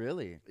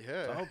 Really?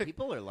 Yeah. Oh,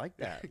 people are like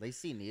that. They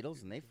see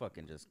needles and they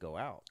fucking just go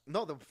out.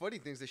 No, the funny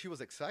thing is that she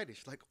was excited.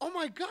 She's like, "Oh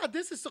my god,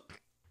 this is so."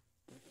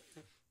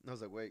 And I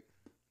was like, "Wait,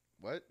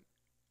 what?"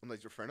 I'm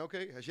like, "Your friend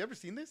okay? Has she ever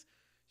seen this?"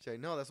 She's like,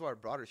 "No, that's why I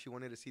brought her. She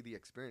wanted to see the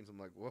experience." I'm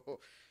like, "Whoa,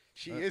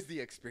 she is the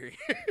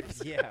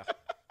experience." Yeah.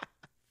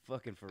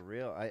 Fucking for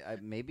real. I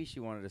maybe she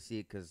wanted to see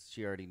it because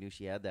she already knew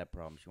she had that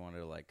problem. She wanted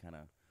to like kind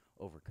of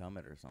overcome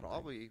it or something.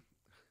 Probably.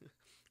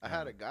 I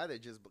had a guy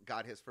that just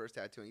got his first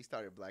tattoo and he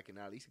started blacking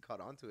out. At least he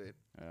caught on to it.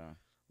 Yeah.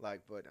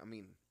 Like, but I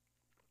mean,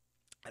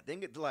 I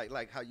think it's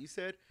like how you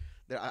said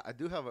that. I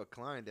do have a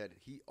client that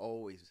he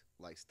always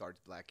like starts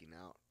blacking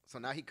out. So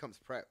now he comes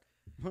prepped.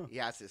 He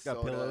has his Got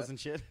soda, pillows and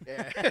shit.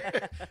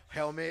 yeah.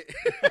 Helmet.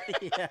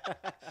 Yeah.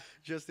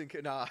 Just in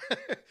case. Nah.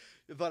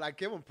 But I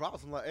give him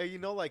props. I'm like, hey,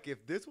 like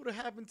if this would have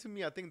happened to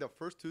me, I think the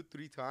first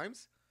 2-3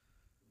 times,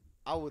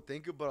 I would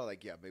think about it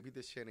like, yeah, maybe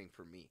this shit ain't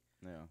for me.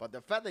 Yeah. But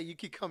the fact that you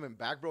keep coming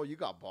back, bro, you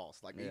got balls.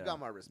 Like, you got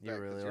my respect.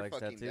 You really you're like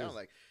fucking tattoos. down.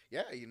 Like,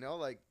 yeah,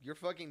 like, you're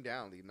fucking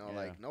down,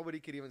 like, nobody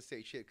could even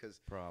say shit because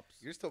Props.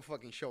 you're still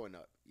fucking showing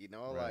up,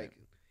 Right. Like,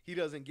 he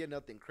doesn't get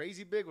nothing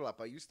crazy big,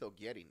 but you're still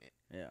getting it.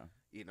 Yeah.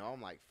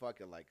 I'm like,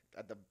 fuck it. Like,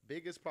 at the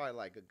biggest, probably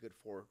like a good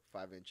 4 or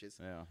 5 inches.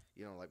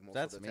 Yeah. Like most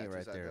That's of the me tattoos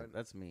right I've there. done.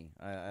 That's me.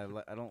 I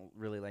don't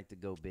really like to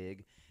go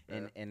big,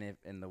 and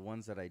the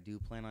ones that I do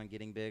plan on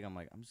getting big, I'm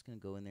like, I'm just gonna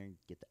go in there and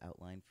get the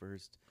outline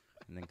first,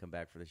 and then come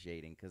back for the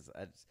shading. Cause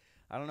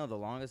I don't know. The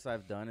longest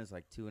I've done is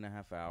like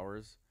 2.5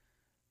 hours,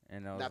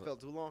 and I was That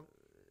felt too long.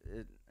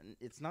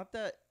 It's not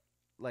that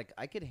like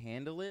I could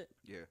handle it.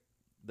 Yeah.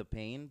 The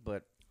pain,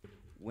 but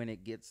when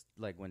it gets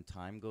like when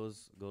time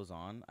goes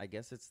on, I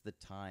guess it's the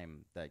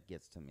time that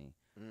gets to me.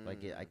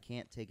 Like I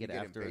can't take it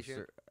after a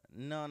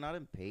no, not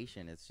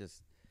impatient. It's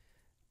just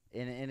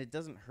and it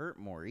doesn't hurt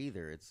more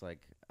either. It's like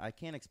I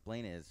can't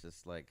explain it. It's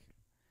just like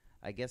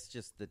I guess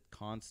just the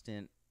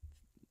constant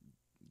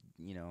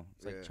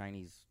it's like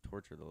Chinese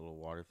torture, the little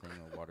water thing,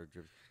 the water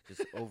drip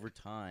just over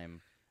time,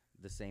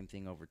 the same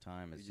thing over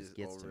time. It just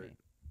gets to me.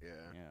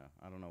 Yeah.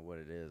 I don't know what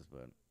it is,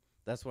 but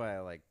that's why I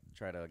like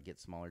try to get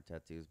smaller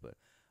tattoos, but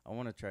I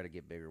want to try to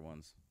get bigger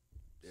ones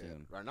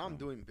soon. Right now I'm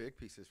doing big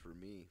pieces for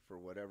me for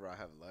whatever I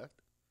have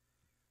left.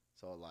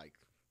 So like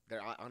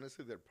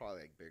honestly they're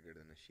probably like bigger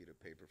than a sheet of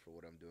paper for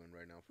what I'm doing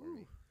right now for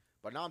me.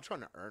 But now I'm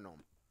trying to earn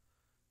them.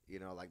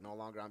 Like no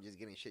longer I'm just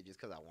getting shit just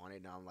because I want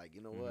it. Now I'm like,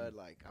 what?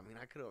 Like, I mean,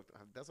 I could have.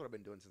 That's what I've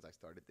been doing since I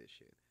started this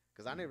shit.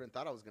 Because I never even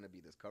thought I was gonna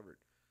be this covered.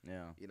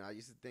 Yeah. I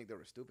used to think they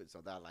were stupid.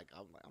 So that like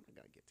I'm not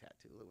gonna get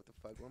tattooed. What the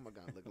fuck? What am I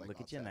gonna look like?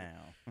 Look at you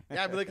now.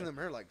 Yeah, I'd be looking in the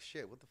mirror like,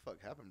 shit. What the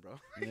fuck happened, bro?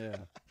 Yeah.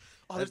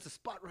 Oh, there's the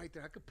spot right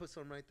there. I could put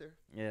some right there.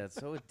 Yeah, it's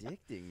so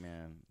addicting,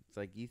 man. It's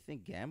like you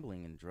think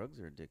gambling and drugs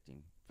are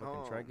addicting.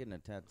 Fucking try getting a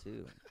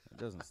tattoo. It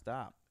doesn't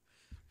stop.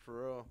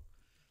 For real.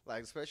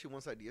 Like, especially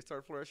once ideas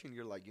start flourishing,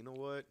 you're like, you know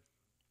what?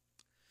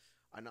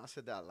 I know I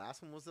said that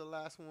last one was the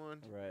last one.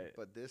 Right.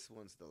 But this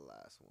one's the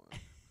last one.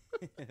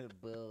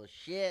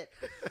 Bullshit.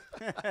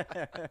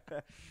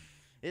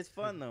 It's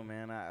fun, though,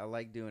 man. I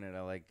like doing it.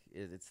 I like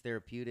it's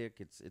therapeutic.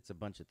 It's a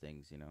bunch of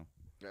things,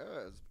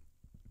 Yeah.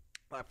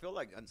 I feel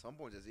like at some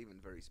points it's even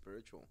very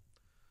spiritual.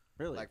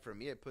 Really? Like, for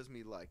me, it puts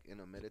me, like, in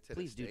a meditative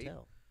Please state. do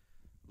tell.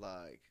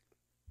 Like,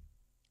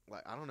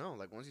 I don't know.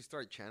 Like, once you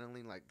start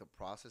channeling, like, the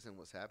process and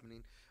what's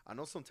happening. I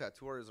know some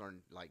tattooers are,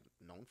 like,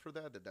 known for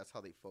that's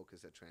how they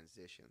focus at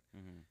transition.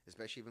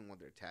 Especially even when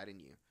they're tatting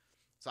you.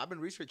 So I've been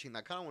researching.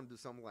 I kind of want to do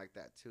something like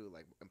that, too.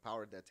 Like,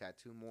 empower that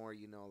tattoo more,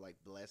 like,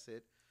 bless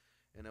it.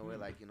 In a way,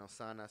 like,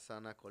 sana,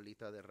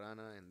 colita de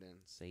rana, and then...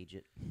 Sage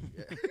it.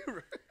 Yeah.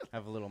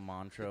 Have a little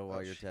mantra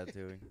while you're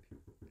tattooing.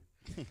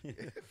 Yeah,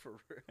 for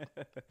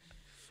real.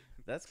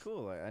 That's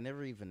cool. I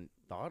never even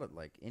thought of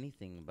like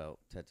anything about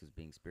tattoos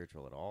being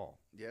spiritual at all.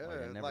 Yeah,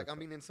 I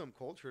mean, in some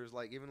cultures,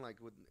 like even like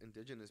with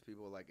indigenous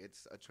people, like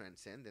it's a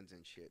transcendence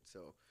and shit.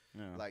 So,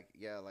 like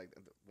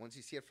once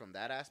you see it from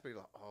that aspect,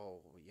 like,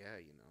 oh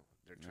yeah,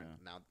 they're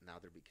now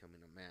they're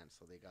becoming a man,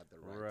 so they got the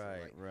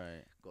right to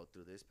like go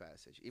through this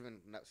passage. Even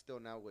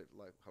now with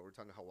like how we're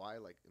talking Hawaii,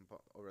 like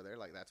over there,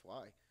 like that's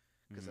why,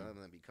 because some of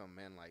them become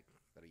men like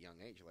at a young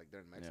age, like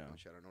they're in Mexico and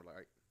shit. I know, like. All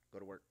right, go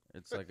to work.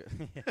 It's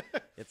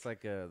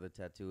like the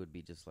tattoo would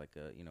be just like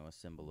a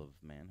symbol of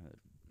manhood.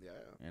 Yeah.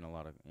 In a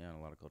lot of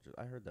cultures.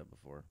 I heard that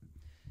before.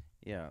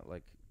 Yeah,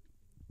 like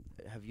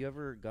have you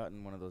ever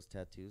gotten one of those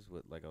tattoos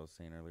with like I was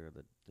saying earlier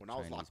the when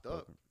Chinese I was locked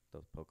up,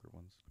 those poker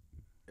ones?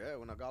 Yeah,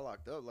 when I got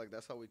locked up, like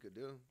that's all we could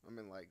do. I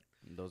mean, like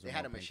those they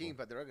had a machine,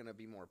 but they're gonna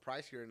be more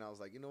pricier. And I was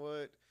like, you know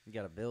what? You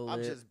gotta build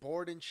I'm just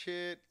bored and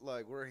shit.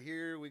 Like we're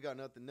here, we got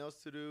nothing else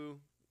to do.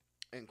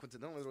 And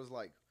coincidentally, there was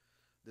like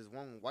this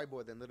one white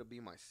boy that ended up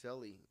being my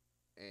cellie,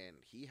 and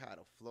he had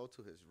a flow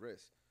to his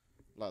wrist.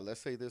 Like, let's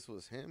say this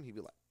was him, he'd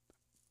be like,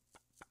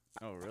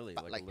 oh, really?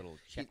 Like a little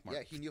check mark.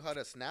 Yeah, he knew how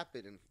to snap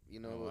it, and,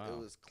 wow. It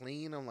was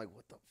clean. I'm like,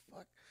 what the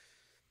fuck?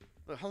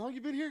 But how long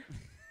you been here?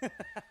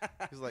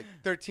 He's like,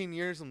 13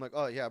 years. I'm like,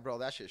 oh, yeah, bro,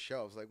 that shit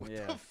shows. Like, what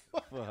the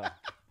fuck?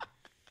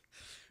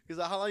 He's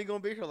like, how long you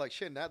gonna be here? Like,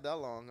 shit, not that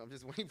long. I'm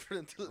just waiting for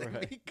them to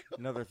let me go.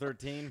 Another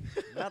 13.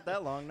 Not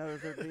that long. Another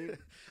 13.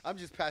 I'm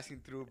just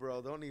passing through,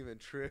 bro. Don't even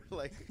trip.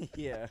 Like,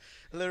 yeah.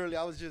 Literally,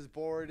 I was just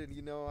bored,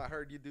 and I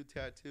heard you do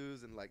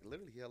tattoos, and like,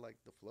 literally, he had like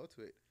the flow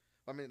to it.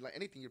 I mean, like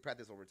anything you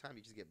practice over time,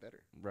 you just get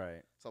better.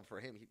 Right. So for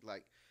him,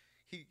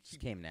 he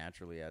just came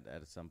naturally at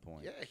some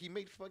point. Yeah, he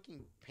made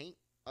fucking paint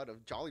out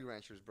of Jolly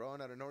Ranchers, bro.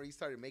 And out of nowhere, he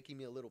started making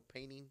me a little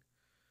painting.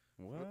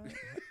 What?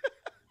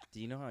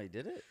 Do you know how he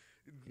did it?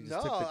 No,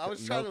 I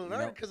was trying to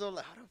learn because I was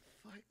like, how the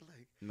fuck,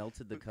 like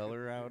melted the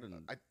color out, and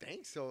I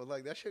think so.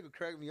 Like that shit would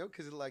crack me up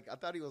because like I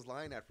thought he was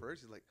lying at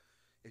first. He's like,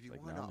 if you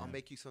want, I'll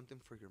make you something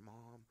for your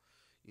mom.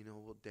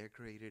 We'll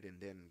decorate it, and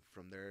then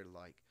from there,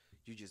 like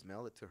you just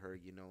mail it to her,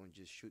 and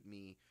just shoot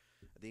me.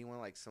 I think he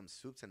wanted like some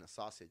soups and a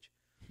sausage.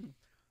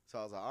 So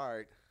I was like, all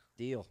right,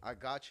 deal. I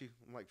got you.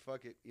 I'm like,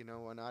 fuck it,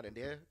 why not? And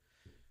then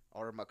I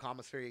ordered my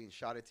commissary and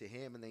shot it to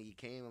him, and then he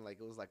came and like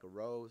it was like a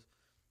rose.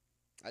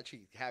 I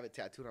actually have it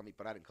tattooed on me,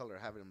 but I didn't color it.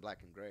 I have it in black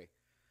and gray.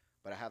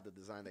 But I have the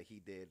design that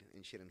he did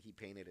and shit, and he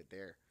painted it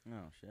there.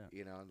 Oh,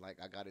 shit. And like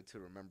I got it to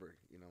remember,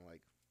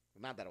 like,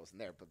 not that I wasn't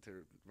there, but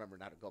to remember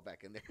not to go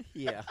back in there.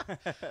 Yeah.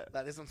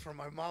 Like, this one's for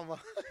my mama.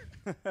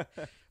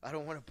 I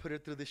don't want to put her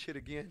through this shit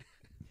again.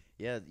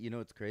 Yeah,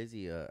 it's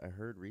crazy. I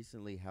heard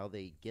recently how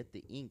they get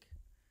the ink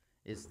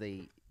is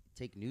they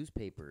take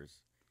newspapers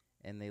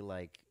and they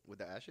like... With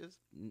the ashes?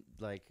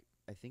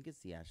 I think it's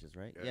the ashes,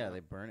 right? Yeah,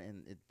 they burn it,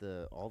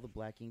 and all the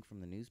black ink from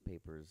the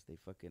newspapers, they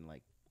fucking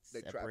like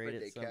they separate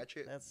trap it, they catch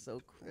it. That's so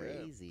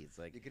crazy. Yeah. It's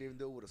like you could even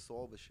do it with a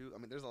saw of a shoe. I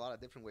mean, there's a lot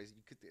of different ways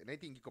you could.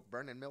 Anything you could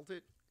burn and melt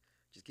it,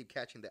 just keep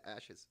catching the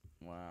ashes.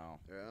 Wow.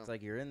 Yeah. It's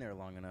like you're in there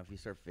long enough, you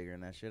start figuring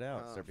that shit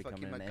out. Start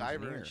becoming an MacGyver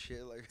engineer and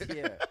shit. Like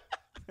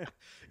yeah.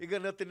 You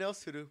got nothing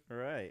else to do.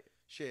 Right.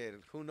 Shit.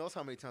 Who knows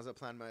how many times I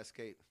planned my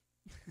escape?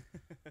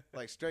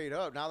 Like straight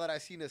up. Now that I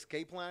seen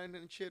Escape Plan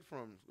and shit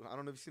from, I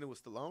don't know if you've seen it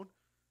with Stallone.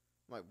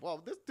 I'm like,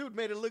 whoa, this dude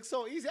made it look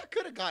so easy. I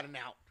could have gotten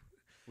out.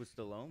 With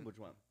Stallone? Which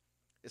one?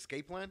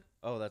 Escape Plan.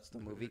 Oh, that's the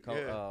movie called.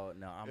 Yeah. Oh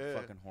no, I'm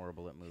fucking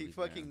horrible at movies. He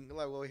fucking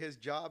his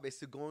job is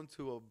to go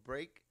into a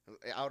break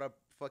out of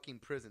fucking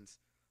prisons,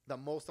 the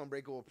most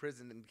unbreakable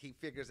prison, and he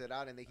figures it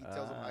out, and then he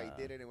tells him how he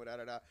did it and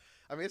whatever.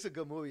 I mean, it's a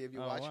good movie if you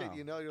watch it.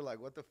 You're like,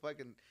 what the fuck,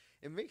 and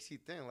it makes you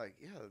think like,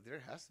 yeah,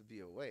 there has to be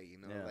a way.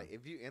 Like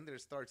if you in there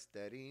start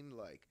studying,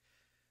 like,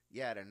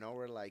 yeah, out of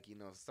nowhere, like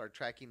start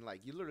tracking,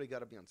 like you literally got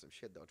to be on some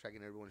shit though,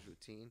 tracking everyone's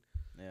routine.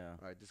 Yeah.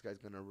 All right, this guy's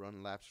gonna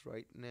run laps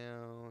right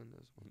now, and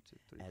there's 1, 2,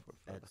 3,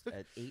 4, 5.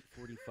 At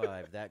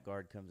 8:45, that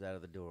guard comes out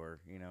of the door.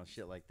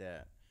 Shit like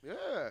that.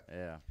 Yeah.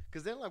 Yeah.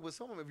 Because then, like with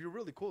someone, if you're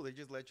really cool, they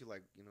just let you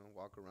like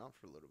walk around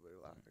for a little bit.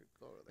 Like,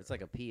 go over there. It's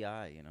like a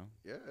PI,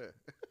 Yeah.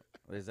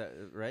 Is that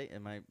right?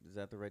 Is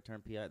that the right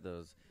term? PI?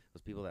 Those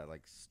people that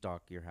like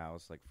stalk your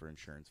house like for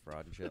insurance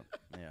fraud and shit.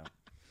 Yeah.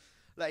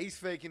 Like he's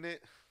faking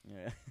it.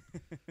 Yeah.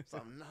 So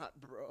I'm not,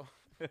 bro.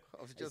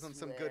 I was just on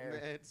some good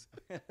meds.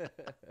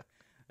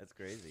 That's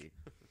crazy.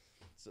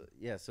 So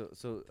yeah, so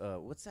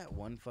what's that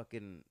one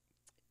fucking?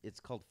 It's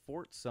called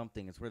Fort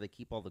something. It's where they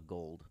keep all the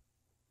gold.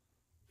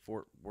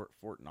 Fort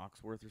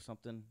Knoxworth or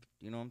something.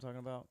 Do you know what I'm talking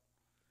about?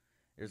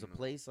 There's a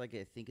place like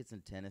I think it's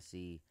in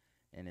Tennessee,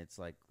 and it's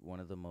like one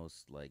of the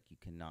most like you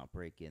cannot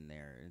break in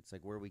there. It's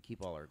like where we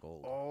keep all our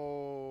gold.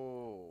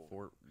 Oh,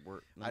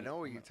 I know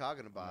what you're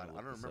talking about.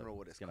 I don't remember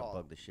what it's called. It's gonna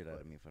bug the shit out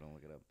of me if I don't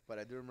look it up. But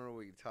I do remember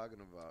what you're talking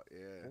about.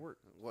 Yeah, Fort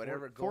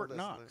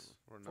Knox.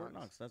 Fort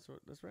Knox. That's right.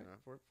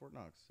 Yeah. Fort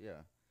Knox.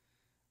 Yeah.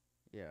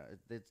 Yeah,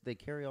 they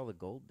carry all the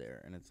gold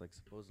there, and it's like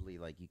supposedly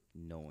like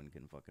no one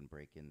can fucking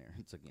break in there.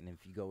 It's like, and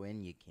if you go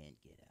in, you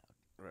can't get out.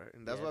 Right,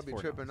 and that's why I be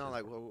tripping on.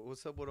 Like, well,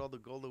 what's up with all the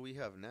gold that we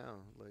have now?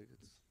 Like,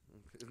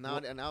 it's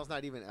not, and now it's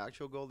not even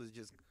actual gold; it's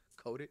just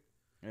coated.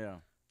 Yeah,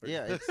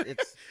 yeah,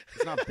 it's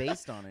not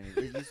based on it.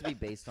 It used to be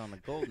based on the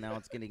gold. Now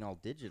it's getting all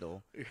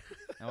digital.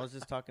 I was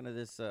just talking to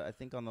this, I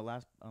think on the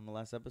last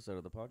episode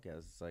of the podcast.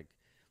 It's like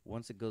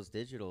once it goes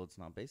digital, it's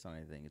not based on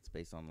anything. It's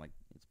based on like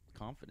it's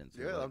confidence.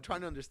 Yeah, I'm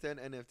trying to understand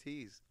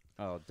NFTs.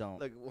 Oh, don't.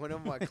 Like one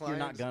of my clients. You're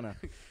not gonna.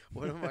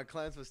 One of my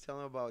clients was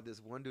telling about this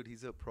one dude.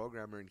 He's a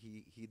programmer and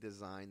he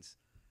designs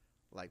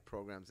like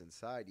programs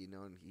inside,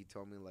 and he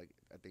told me like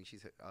I think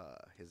she's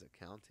his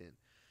accountant,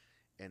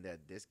 and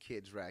that this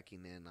kid's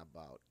racking in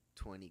about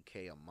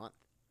 $20K a month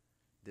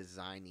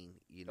designing.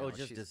 Oh,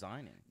 just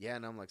designing. Yeah,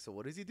 and I'm like, so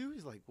what does he do?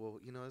 He's like, well,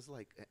 it's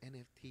like an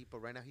NFT, but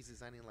right now he's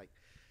designing like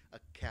a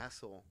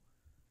castle.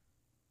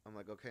 I'm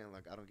like, okay. I'm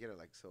like, I don't get it.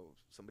 Like, so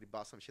somebody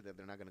bought some shit that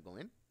they're not gonna go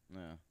in.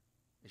 Yeah.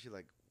 And she's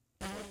like,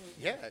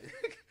 yeah.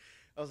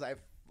 I was like,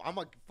 I'm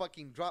gonna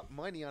fucking drop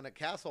money on a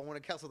castle. I want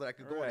a castle that I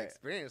could go and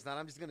experience. Not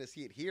I'm just gonna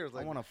see it here.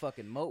 Like, I want a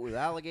fucking moat with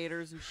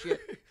alligators and shit.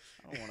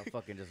 I don't want to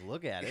fucking just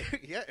look at it.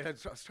 Yeah, and I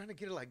was trying to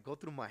get it like go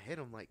through my head.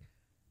 I'm like,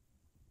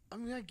 I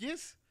mean, I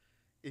guess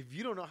if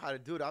you don't know how to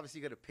do it,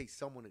 obviously you got to pay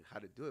someone how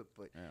to do it.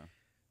 But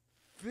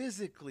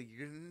physically,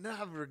 you're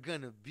never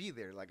gonna be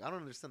there. Like, I don't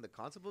understand the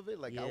concept of it.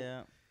 Like,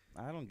 yeah.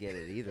 I don't get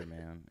it either,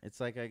 man. It's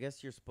like I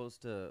guess you're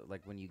supposed to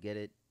like when you get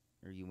it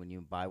or when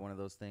you buy one of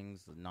those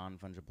things, the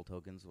non-fungible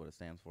tokens, what it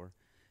stands for.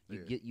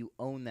 You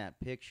own that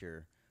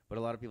picture, But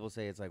a lot of people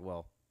say it's like,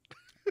 well,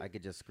 I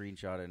could just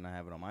screenshot it and I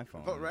have it on my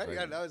phone. But right, Like,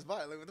 yeah, that was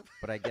fine. Like, what the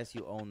but I guess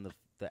you own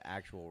the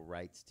actual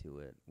rights to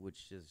it,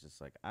 which is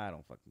just like, I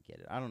don't fucking get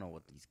it. I don't know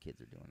what these kids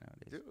are doing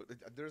nowadays. Dude,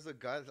 there's a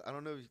guy. I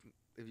don't know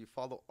if you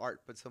follow art,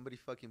 but somebody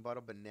fucking bought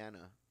a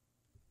banana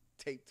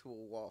taped to a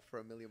wall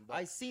for $1 million.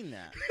 I seen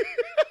that.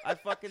 I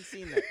fucking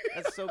seen that.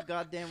 That's so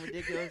goddamn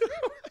ridiculous.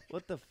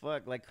 What the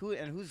fuck? Like,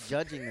 who's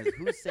judging this?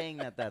 Who's saying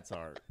that that's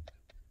art?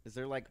 Is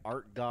there like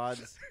art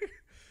gods?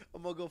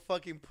 I'm gonna go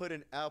fucking put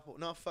an apple.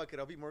 No, fuck it.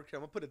 I'll be more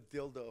careful. I'm gonna put a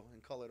dildo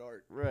and call it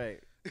art. Right.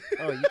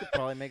 Oh, you could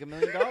probably make $1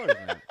 million,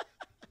 man.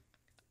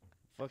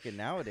 Fucking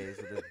nowadays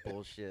with this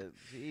bullshit.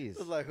 Jeez. I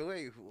was like,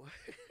 wait. What?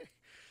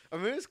 I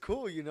mean, it's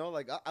cool, you know.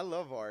 Like, I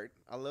love art.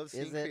 I love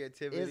seeing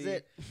creativity. Is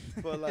it?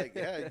 But like,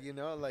 yeah, you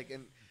know, like,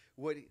 and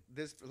what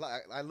this,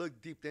 like, I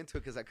looked deep into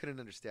it because I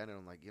couldn't understand it.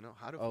 I'm like, you know,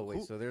 how do? Oh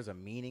wait, so there's a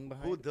meaning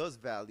behind who it? does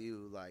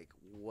value like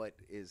what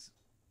is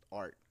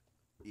art?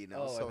 You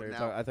know, Oh,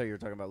 so I thought you were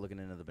talking about looking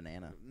into the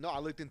banana. No, I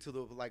looked into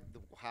the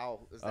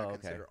how is that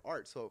considered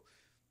art? So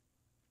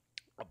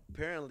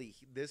apparently,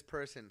 this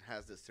person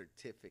has the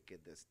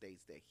certificate that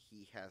states that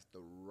he has the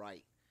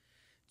right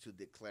to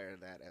declare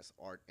that as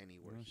art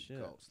anywhere he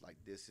goes. Like,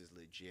 this is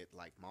legit,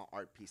 like my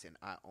art piece, and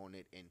I own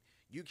it, and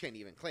you can't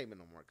even claim it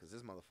no more because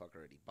this motherfucker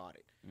already bought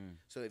it.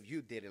 So if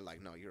you did it,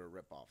 like, no, you're a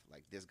ripoff.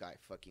 Like, this guy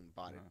fucking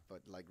bought it,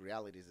 but like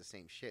reality is the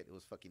same shit. It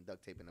was fucking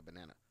duct tape and a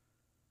banana.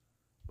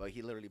 But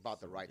he literally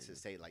bought the rights to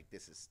say, like,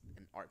 this is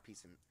an art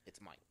piece and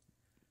it's mine.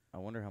 I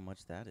wonder how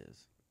much that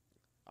is.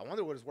 I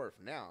wonder what it's worth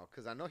now,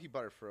 because I know he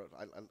bought it for,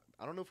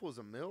 I don't know if it was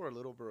 $1 million or a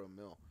little over $1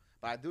 million.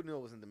 But I do know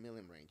it was in the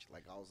million range.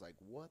 Like, I was like,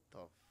 what the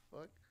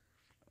fuck?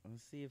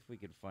 Let's see if we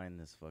can find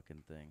this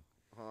fucking thing.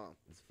 Huh.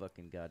 This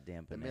fucking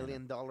goddamn The banana.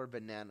 $1 million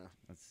banana.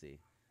 Let's see.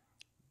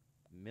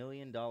 $1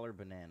 million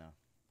banana.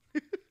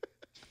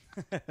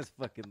 That's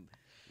fucking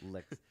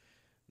Lex.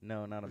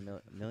 No, not $1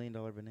 million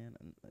banana.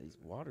 These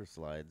water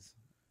slides.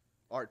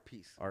 Art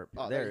piece. Art.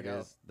 Oh, there it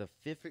is. The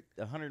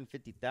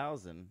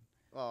 150,000.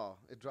 Oh,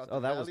 it dropped. Oh,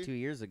 that was 2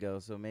 years ago,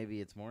 so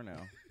maybe it's more now.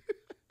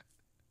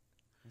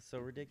 It's so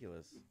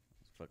ridiculous.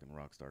 It's fucking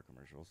Rockstar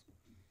commercials.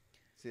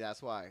 See,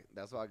 that's why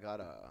I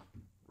got a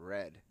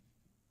Red.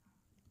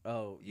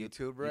 Oh,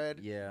 YouTube Red?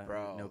 Yeah,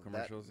 bro. No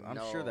commercials. I'm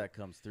no. sure that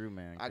comes through,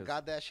 man. I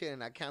got that shit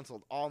and I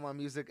canceled all my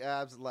music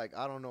apps. Like,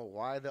 I don't know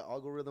why the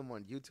algorithm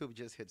on YouTube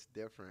just hits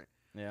different.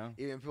 Yeah.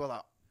 Even people are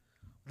like,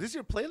 this is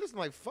your playlist? I'm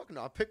like, fuck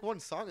no. I pick one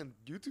song and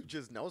YouTube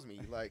just knows me.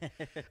 Like,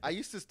 I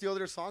used to steal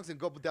their songs and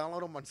go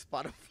download them on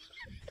Spotify.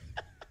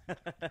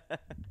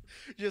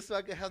 Just so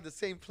I could have the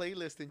same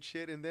playlist and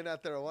shit. And then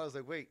after a while, I was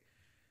like, wait,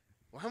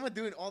 why am I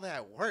doing all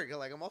that work?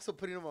 Like, I'm also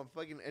putting them on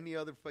fucking any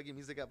other fucking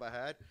music app I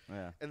had.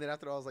 Yeah. And then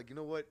after I was like, you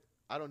know what?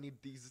 I don't need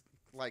these.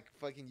 Like,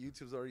 fucking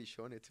YouTube's already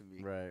showing it to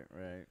me. Right,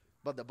 right.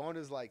 But the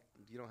bonus, like,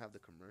 you don't have the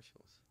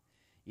commercials.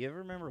 You ever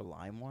remember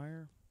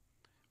LimeWire?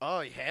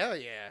 Oh, hell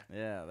yeah.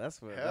 Yeah,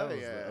 that's what Hell that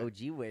was yeah. the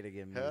OG way to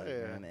get music, Hell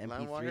yeah. man.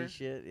 MP3 LimeWire?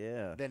 shit,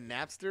 yeah. Then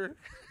Napster.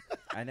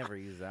 I never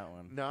used that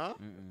one. No?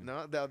 Mm-mm.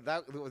 No,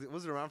 that it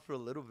was around for a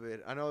little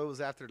bit. I know it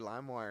was after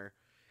LimeWire.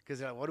 Because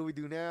they're like, what do we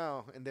do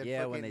now? And then Yeah,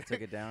 fucking when they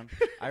took it down.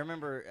 I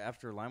remember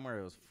after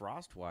LimeWire, it was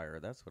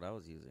FrostWire. That's what I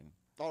was using.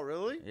 Oh,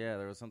 really? Yeah,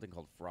 there was something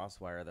called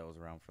FrostWire that was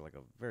around for like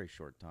a very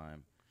short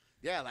time.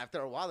 Yeah, after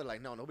a while, they're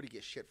like, no, nobody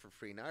gets shit for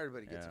free. Now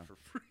everybody gets it for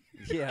free.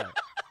 Yeah.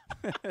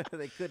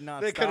 They could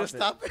not They couldn't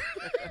stop stop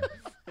it.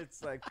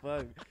 It's like,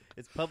 fuck.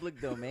 It's public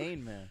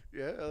domain, man.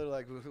 Yeah, they're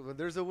like, when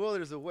there's a will,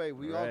 there's a way.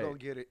 We all Right. gonna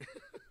get it.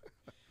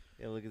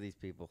 Yeah, look at these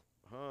people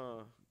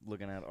Huh.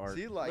 looking at art.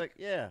 See, like-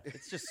 yeah,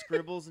 it's just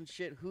scribbles and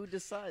shit. Who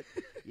decides?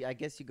 Yeah, I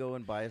guess you go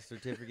and buy a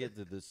certificate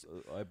to this.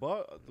 I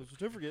bought the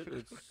certificate.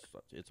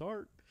 It's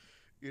art.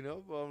 You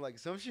know, but I'm like,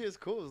 some shit is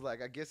cool. It's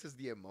like, I guess it's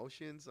the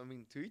emotions. I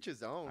mean, to each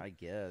his own. I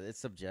guess it's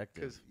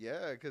subjective.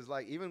 Cause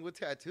like, even with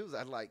tattoos,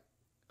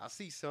 I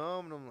see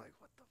some and I'm like,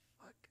 what the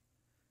fuck?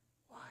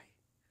 Why?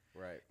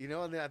 Right. You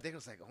know, and then I think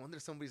it's like, I wonder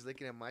if somebody's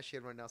looking at my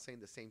shit right now saying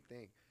the same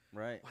thing.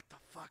 Right. What the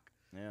fuck?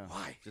 Yeah.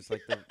 Why? Just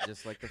like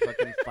the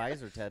fucking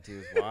Pfizer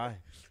tattoos. Why?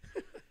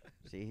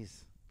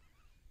 Jeez.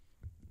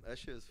 That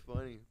shit is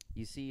funny.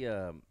 You see,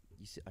 I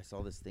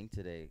saw this thing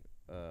today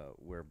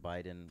where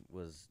Biden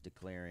was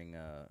declaring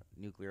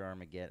nuclear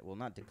Armageddon. Well,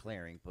 not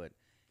declaring, but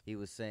he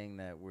was saying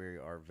that we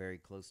are very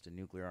close to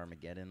nuclear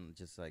Armageddon,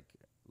 just like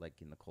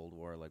in the Cold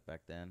War, like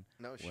back then.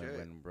 No shit.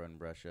 When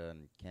Russia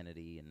and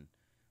Kennedy and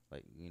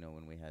like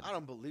when we had. I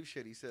don't believe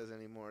shit he says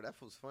anymore. That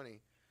was funny.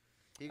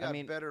 He got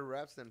better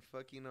raps than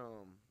fucking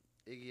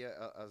Iggy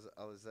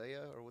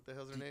Azalea or what the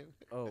hell's her name?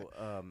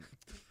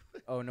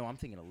 Oh no, I'm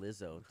thinking of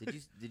Lizzo.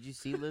 Did you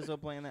see Lizzo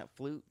playing that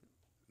flute?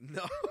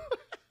 No.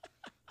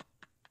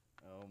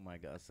 Oh my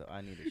God! So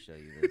I need to show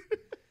you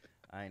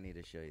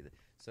this.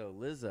 So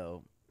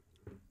Lizzo,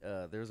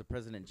 there was a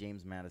President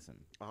James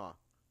Madison. Uh-huh.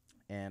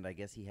 And I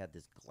guess he had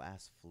this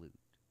glass flute,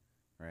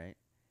 right?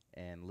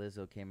 And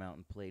Lizzo came out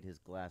and played his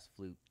glass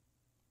flute.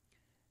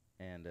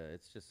 And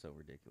it's just so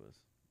ridiculous.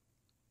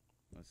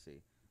 Let's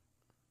see.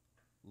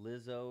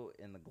 Lizzo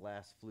and the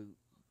glass flute,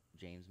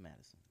 James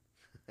Madison.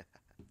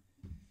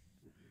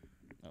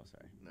 Oh,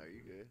 sorry. No,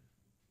 you good.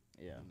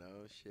 Yeah.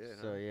 No shit.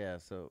 So huh? yeah.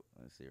 So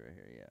let's see right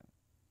here. Yeah.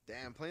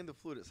 Damn, playing the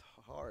flute is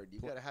hard. You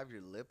gotta have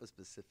your lip a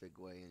specific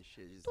way and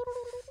shit. Just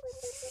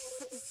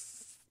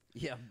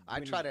Yeah. I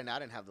tried it and I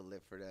didn't have the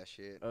lip for that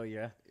shit. Oh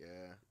yeah.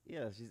 Yeah.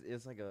 Yeah.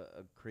 It's like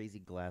a crazy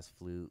glass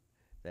flute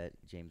that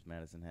James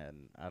Madison had,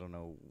 and I don't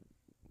know,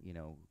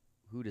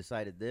 who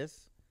decided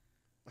this.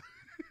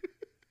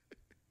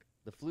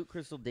 The flute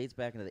crystal dates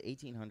back into the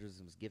 1800s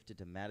and was gifted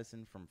to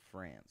Madison from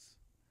France.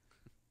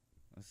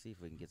 Let's see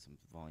if we can get some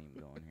volume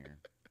going here.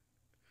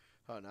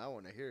 Oh, now I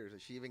want to hear her.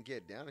 Does she even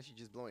get down or is she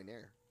just blowing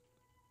air?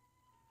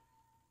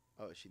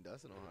 Oh, she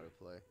doesn't know how to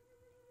play.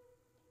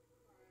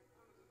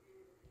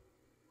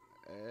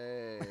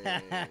 Hey.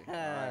 All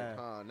right,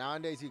 huh?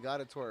 Nowadays, you got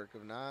to twerk.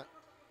 If not,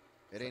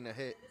 it ain't a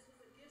hit.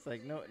 It's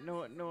like no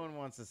one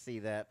wants to see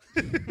that.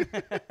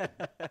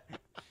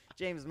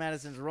 James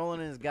Madison's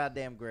rolling in his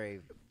goddamn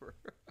grave.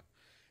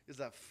 Is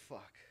that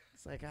fuck?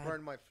 It's like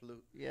burn my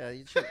flute. Yeah,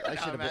 I should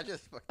have been.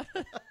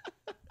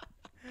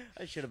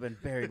 I should have been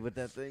buried with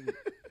that thing.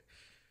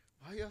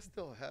 Why y'all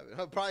still have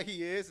it? Probably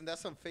he is, and that's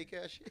some fake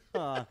ass shit.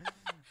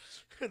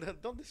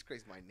 Don't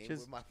disgrace my name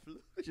with my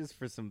flute. Just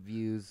for some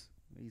views,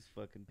 these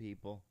fucking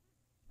people.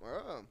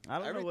 I don't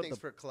know everything's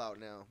for clout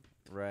now.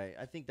 Right.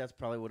 I think that's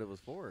probably what it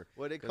was for.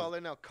 What do they call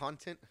it now?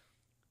 Content.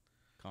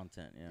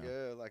 Content. Yeah.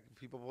 Yeah, like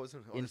people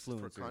wasn't influencers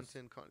for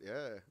content.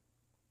 Yeah.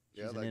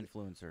 She's an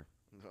influencer.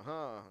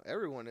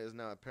 Everyone is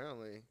now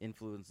apparently.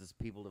 Influences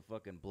people to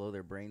fucking blow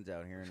their brains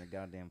out here in a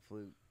goddamn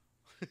flute.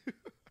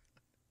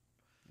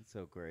 It's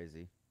so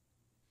crazy.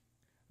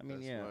 I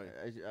mean,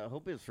 I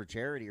hope it's for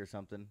charity or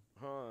something.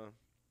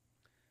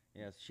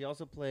 Yes, she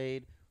also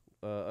played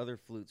other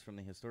flutes from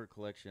the historic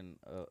collection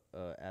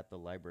at the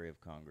Library of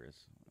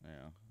Congress.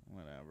 Yeah,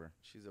 whatever.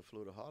 She's a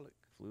flutaholic.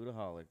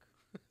 Flutaholic.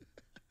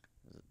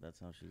 That's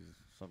how she's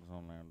something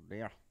on there.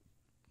 Yeah.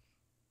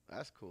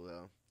 That's cool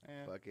though.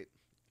 Yeah. Fuck it.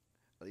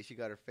 At least she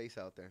got her face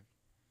out there.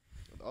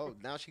 Oh,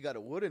 now she got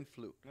a wooden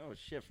flute. Oh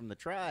shit, from the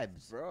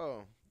tribes,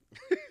 bro.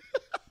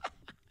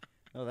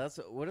 Oh,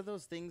 what are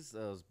those things?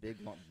 Those big.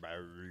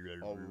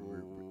 Oh,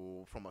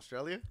 from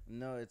Australia?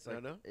 No, it's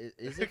like. No?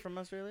 Is it from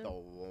Australia?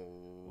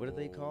 What are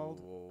they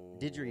called?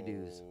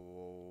 Didgeridoos.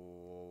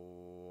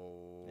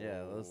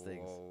 Yeah, those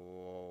things.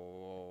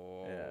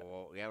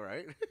 Yeah,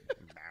 right.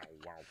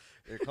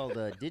 They're called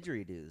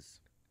didgeridoos.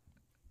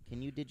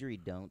 Can you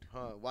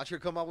didgeridoo? Watch her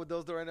come out with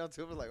those right now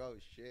too. We're like, oh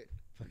shit.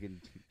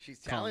 Fucking. She's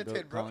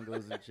talented, bro.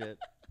 Congos and shit.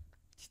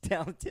 She's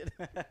talented.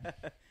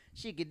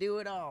 She could do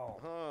it all.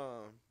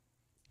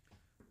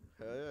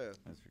 Hell yeah.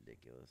 That's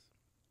ridiculous.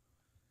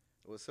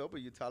 What's up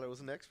with you, Tyler?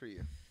 What's next for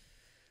you?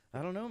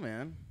 I don't know,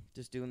 man.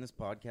 Just doing this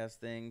podcast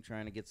thing,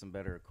 trying to get some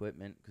better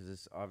equipment, because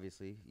this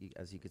obviously,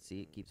 as you can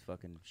see, it keeps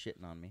fucking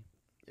shitting on me.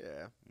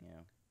 Yeah.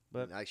 Yeah.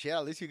 But like, yeah,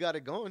 at least you got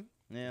it going.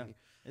 Yeah.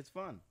 It's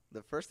fun.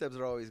 The first steps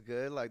are always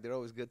good. Like, they're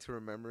always good to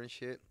remember and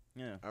shit.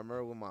 Yeah. I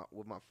remember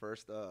with my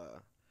first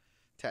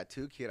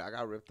tattoo kit, I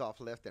got ripped off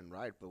left and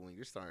right. But when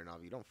you're starting off,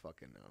 you don't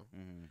fucking know.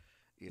 Mm-hmm.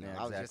 You know,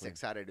 I was just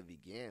excited to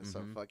begin. Mm-hmm.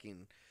 So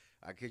fucking,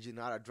 I kid you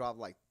not, I dropped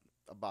like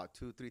about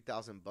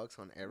 $2,000-3,000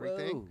 on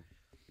everything. Whoa.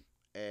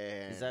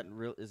 And is that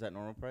real? Is that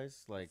normal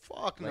price? Like,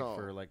 fuck like no.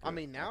 For like I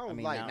mean now,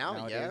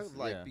 yeah,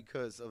 like yeah.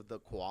 Because of the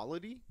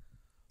quality.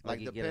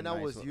 Like the pen I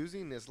was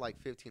using is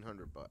like $1,500.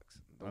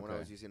 The one I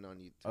was using on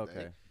you today.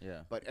 Okay.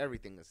 Yeah. But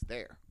everything is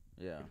there.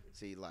 Yeah.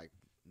 See, like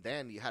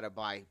then you had to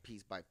buy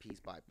piece by piece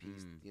by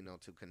piece, you know,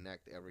 to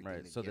connect everything.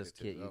 Right. So this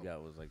kit you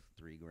got was like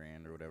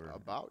 $3,000 or whatever.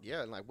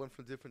 And like went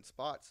from different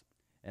spots.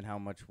 And how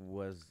much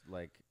was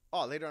like?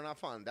 Oh, later on I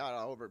found out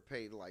I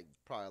overpaid like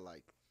probably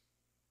like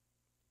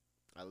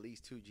at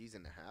least $2.5 Gs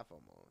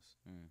almost.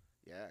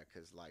 Yeah,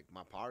 because like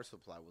my power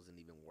supply wasn't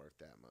even worth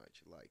that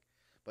much. Like,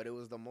 but it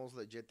was the most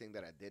legit thing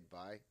that I did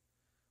buy,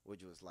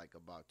 which was like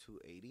about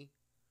 $280,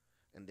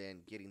 and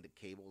then getting the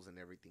cables and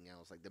everything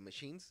else. Like the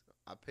machines,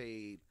 I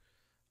paid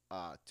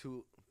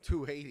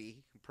 $280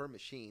 per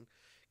machine.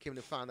 Came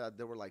to find out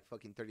they were like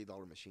fucking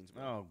 $30 machines.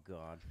 Bro. Oh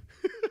God.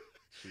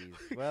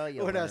 Jeez. Well,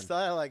 when I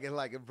saw it,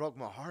 it broke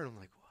my heart. I'm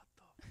like, what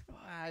the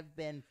fuck? I've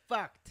been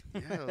fucked.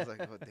 Yeah, I was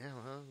like, oh damn,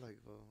 huh? Like,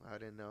 well, I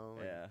didn't know.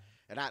 Yeah.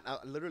 And I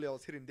literally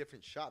was hitting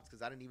different shops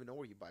because I didn't even know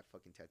where you buy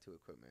fucking tattoo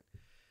equipment.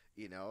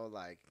 You know,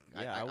 like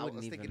I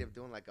was thinking of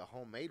doing like a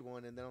homemade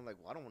one, and then I'm like,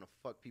 well, I don't want to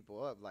fuck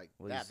people up like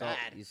that bad.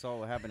 You saw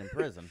what happened in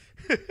prison.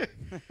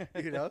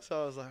 You know,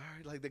 so I was like, all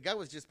right, like the guy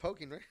was just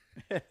poking, right?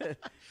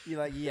 You're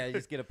like, yeah, you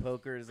just get a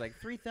poker. It's like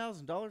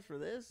 $3,000 for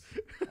this.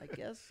 I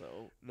guess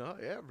so. No,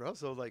 yeah, bro.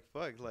 So like,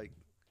 fuck, like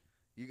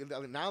you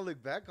can now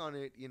look back on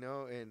it, you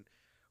know, and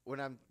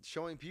when I'm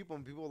showing people,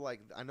 and people like,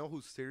 I know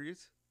who's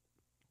serious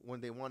when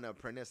they want to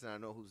apprentice, and I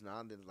know who's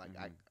not. Then like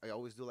I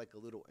always do like a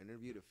little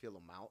interview to feel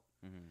them out,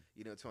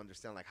 you know, to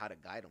understand like how to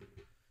guide them.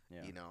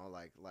 Yeah. You know,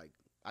 like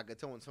I could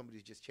tell when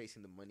somebody's just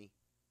chasing the money.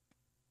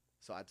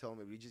 So I tell them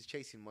if you're just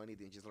chasing money,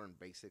 then just learn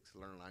basics,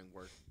 learn line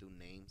work, do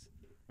names.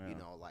 Yeah. You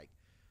know, like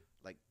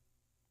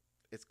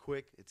it's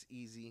quick, it's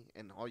easy,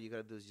 and all you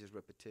gotta do is just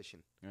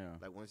repetition. Yeah.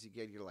 Like once you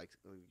get your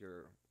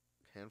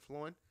hand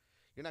flowing,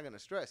 you're not gonna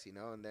stress, you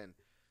know, and then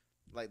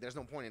like, there's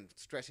no point in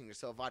stressing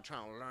yourself out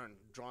trying to learn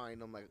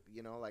drawing. I'm like,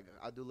 you know, like,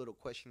 I'll do little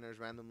questionnaires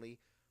randomly.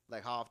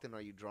 Like, how often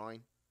are you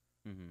drawing?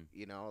 Mm-hmm.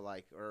 You know,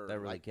 like, or that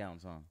really like,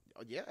 counts,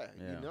 huh? yeah,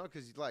 you know,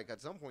 because, like,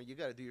 at some point, you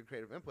got to do your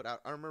creative input.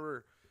 I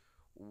remember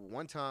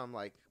one time,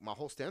 like, my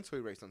whole stencil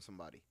erased on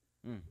somebody.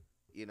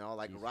 You know,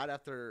 like, right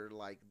after,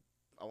 like,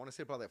 I want to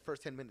say probably the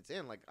first 10 minutes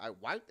in, like, I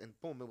wiped and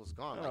boom, it was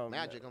gone. Like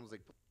magic. I was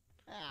like,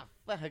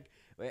 fuck.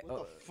 Wait,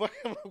 what the fuck?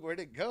 Where'd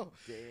it go?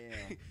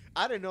 Damn.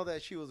 I didn't know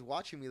that she was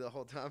watching me the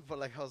whole time, but,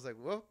 like, I was like,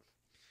 well,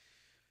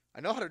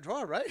 I know how to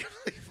draw, right?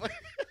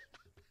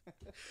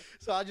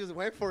 So I just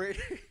went for it.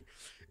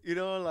 You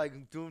know,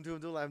 like, doom,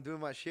 I'm doing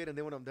my shit, and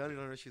then when I'm done, you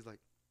know, she's like,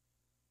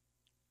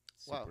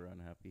 wow. Super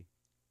unhappy.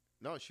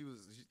 No, she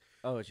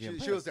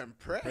was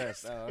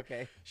impressed. Oh,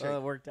 okay. She Well,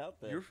 like, it worked out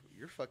then.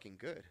 You're fucking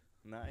good.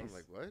 Nice. I was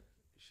like, what?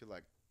 She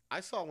like, I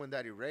saw when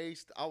that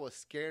erased. I was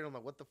scared. I'm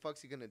like, what the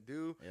fuck's he gonna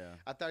do? Yeah.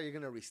 I thought you were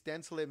gonna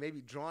re-stencil it,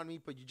 maybe draw on me,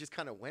 but you just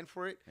kind of went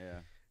for it. Yeah.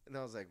 And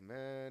I was like,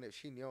 man, if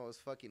she knew I was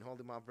fucking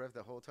holding my breath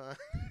the whole time.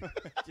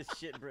 Just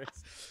shit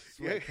breaths.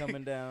 Sweat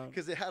coming down.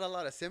 Because it had a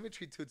lot of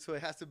symmetry to it, so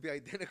it has to be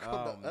identical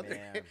Oh, to the other.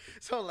 man.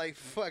 So I'm like,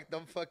 fuck,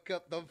 don't fuck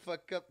up, don't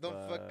fuck up,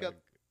 don't fuck up.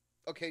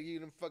 Okay, you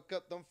didn't fuck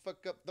up, don't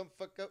fuck up, don't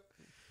fuck up.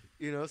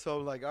 You know, so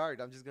I'm like, all right,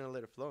 I'm just going to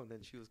let it flow. And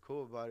then she was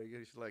cool about it.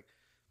 She's like,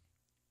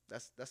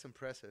 that's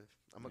impressive.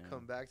 I'm going to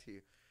come back to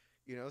you.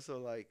 You know, so,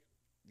 like,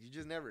 you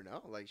just never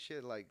know. Like,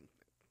 shit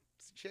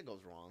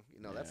goes wrong.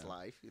 You know, that's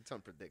life. It's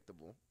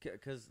unpredictable.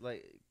 Because,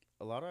 like,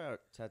 a lot of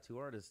tattoo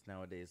artists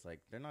nowadays, like,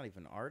 they're not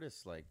even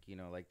artists. Like, you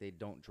know, like, they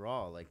don't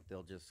draw. Like,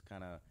 they'll just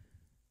kind of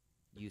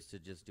used to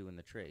just doing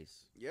the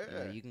trace. Yeah. You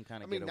know, you can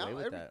kind of get away with that. I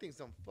mean, now everything's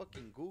on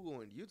fucking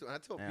Google and YouTube. And I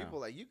tell people,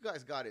 like, you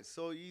guys got it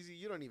so easy,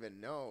 you don't even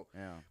know.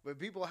 Yeah. But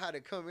people had to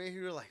come in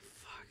here like,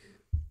 fuck.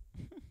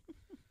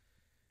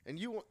 And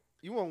you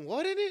want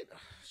what in it? Oh,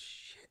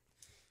 shit.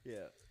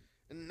 Yeah.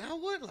 And now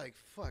what? Like,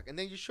 fuck. And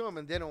then you show them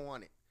and they don't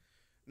want it.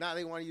 Now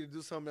they want you to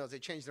do something else. They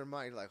change their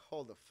mind. Like,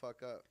 hold the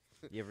fuck up.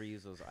 You ever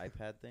use those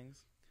iPad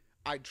things?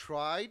 I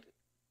tried,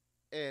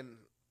 and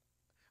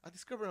I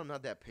discovered I'm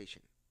not that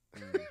patient.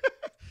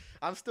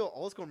 I'm still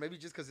old school, maybe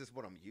just because it's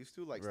what I'm used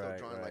to, like still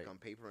drawing like on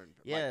paper and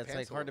it's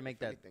like hard to make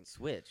that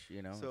switch,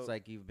 you know? So, it's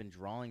like you've been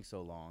drawing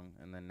so long,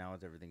 and then now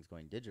everything's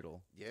going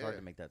digital. Yeah. It's hard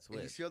to make that switch.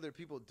 And you see other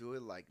people do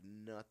it like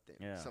nothing.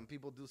 Yeah. Some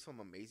people do some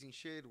amazing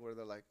shit where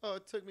they're like, oh,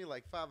 it took me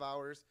like 5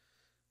 hours.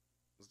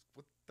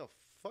 What the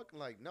fuck?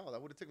 Like, no,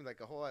 that would have taken me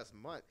like a whole ass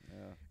month. Yeah.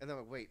 And then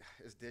I'm like, wait,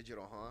 it's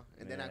digital, huh?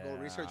 And then I go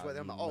research with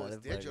them. Like, oh, it's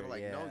digital.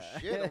 Like, no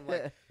shit. I'm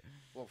like,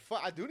 well,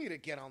 fuck, I do need to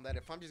get on that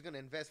if I'm just gonna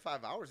invest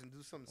 5 hours and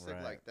do something sick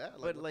like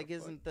that. Like, but like,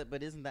 isn't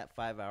that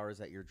 5 hours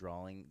that you're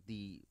drawing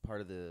the part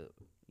of the,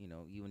 you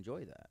know, you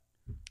enjoy that?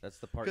 That's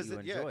the part you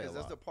enjoy. Yeah, because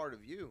that's the part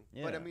of you.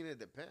 Yeah. But I mean, it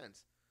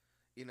depends.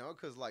 You know,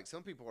 because like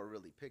some people are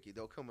really picky.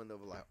 They'll come and they'll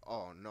be like,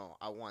 oh no,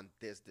 I want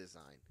this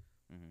design.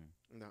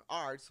 Mm-hmm.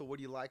 All right, so what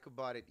do you like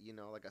about it? You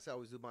know, like I said, I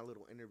always do my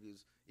little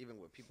interviews, even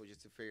with people,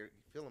 just to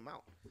feel them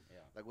out. Yeah.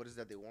 Like, what is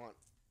that they want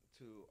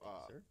to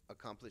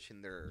accomplish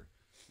in their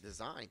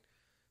design?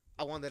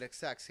 I want that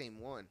exact same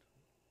one.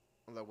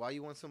 I'm like, why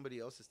you want somebody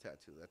else's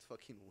tattoo? That's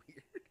fucking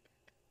weird.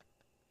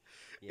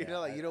 You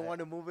know, like you don't want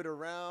to move it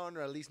around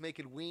or at least make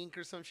it wink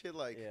or some shit.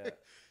 Like,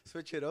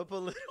 switch it up a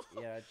little.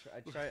 Yeah,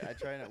 I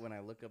try not, when I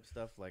look up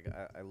stuff, like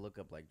I look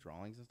up like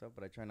drawings and stuff,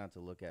 but I try not to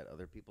look at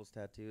other people's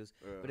tattoos.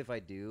 But if I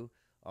do,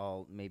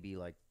 I'll maybe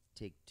like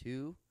take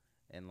two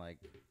and like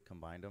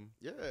combine them.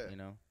 Yeah. You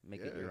know,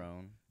 make it your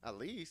own. At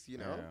least, you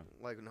know,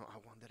 like, no, I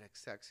want that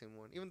exact same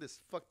one. Even this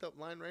fucked up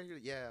line right here.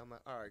 Yeah, I'm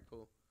like, all right,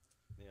 cool.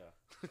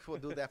 Yeah. We'll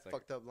do that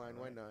fucked up line.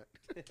 Why not?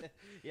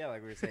 Yeah,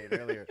 like we were saying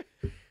earlier.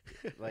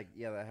 Like,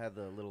 yeah, I had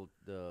the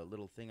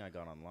little thing I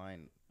got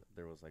online.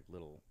 There was like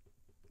little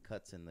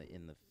cuts in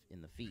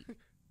the feet.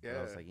 Yeah.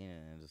 I was like,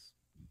 just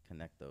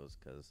connect those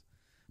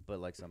but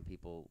like some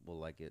people will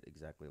like it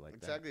exactly like that.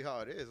 Exactly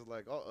how it is.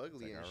 Like all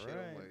ugly and shit.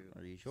 I'm like,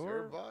 are you sure?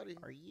 Your body.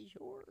 Are you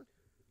sure?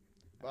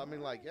 But I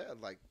mean, like, yeah,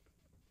 like,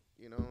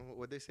 you know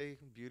what they say,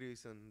 beauty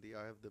is in the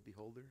eye of the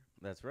beholder.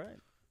 That's right.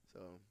 So.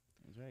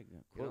 That's right.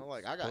 You know,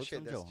 like I got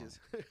shit that's just,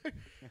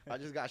 I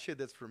just got shit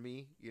that's for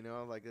me. You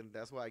know, like, and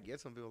that's why I get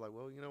some people like,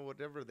 well, you know,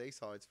 whatever they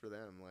saw, it's for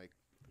them. Like,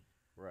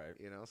 right.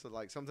 You know, so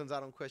like sometimes I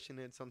don't question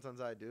it,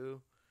 sometimes I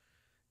do.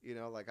 You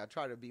know, like I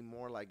try to be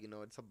more like, you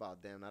know, it's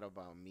about them, not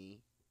about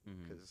me.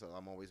 Because so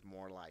I'm always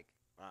more like,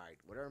 all right,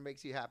 whatever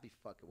makes you happy,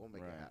 fuck it, we'll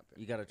make it happen.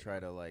 You got to try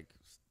to like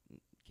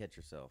catch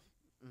yourself.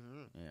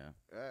 Yeah.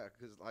 Yeah,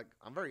 because like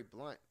I'm very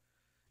blunt.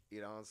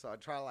 You know, so I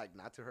try like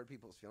not to hurt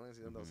people's feelings,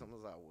 even though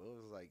sometimes I will.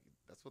 It's like,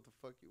 that's what the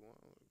fuck you want.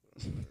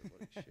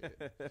 What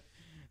shit.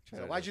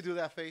 So why'd you do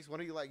that face? When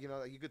are you like, you know,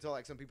 like, you could tell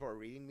like some people are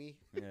reading me.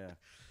 Yeah.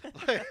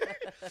 Like,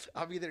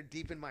 I'll be there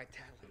deep in my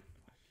talent.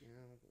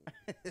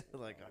 You know,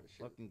 like I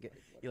fucking get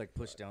you like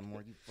push down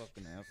more, you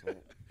fucking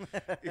asshole.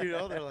 You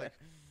know, they're like,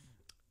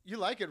 you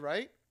like it,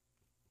 right?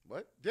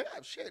 What? Yeah,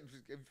 shit.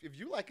 If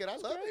you like it, I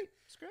love it.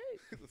 It's great.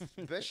 It's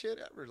the best shit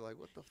ever. Like,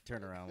 what the?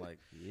 Turn around like,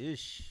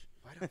 yeesh.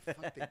 Why the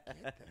fuck they get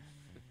that?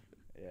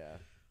 Yeah.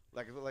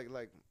 Like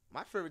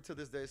my favorite to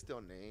this day is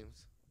still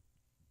names.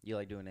 You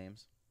like doing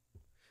names?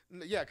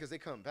 Yeah, because they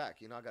come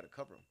back. You know, I got to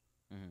cover them.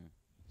 Mm-hmm.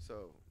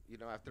 So, you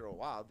know, after a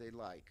while, they're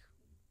like,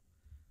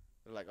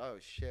 oh,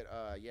 shit,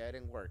 yeah, it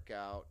didn't work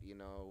out. You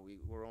know, we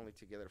were only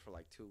together for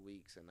like 2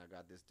 weeks, and I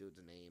got this dude's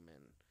name,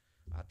 and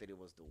I think it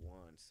was the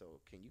one. So,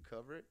 can you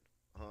cover it?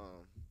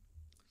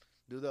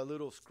 Do that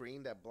little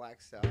screen that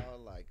blacks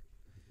out, like,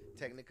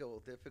 technical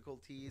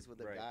difficulties with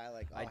the guy,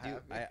 like, I do.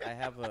 I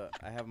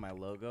have my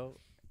logo,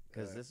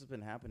 because this has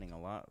been happening a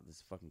lot with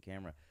this fucking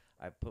camera.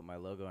 I put my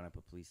logo and I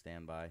put please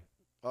stand by.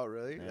 Oh,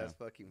 really? Yeah. That's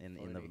fucking in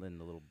funny.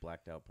 the little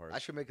blacked out part. I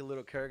should make a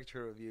little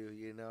caricature of you,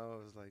 you know?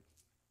 It was like,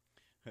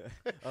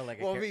 oh,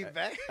 like we'll be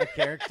back. A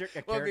character.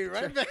 We'll be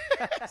right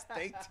back.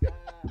 Stay tuned.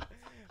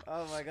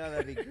 Oh my god,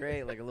 that'd be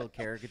great! Like a little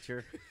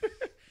caricature.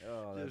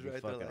 Oh, that'd be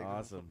fucking like,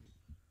 awesome.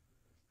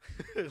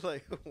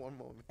 Like 1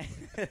 moment.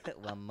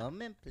 1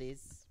 moment,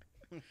 please.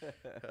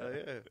 Hell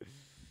yeah.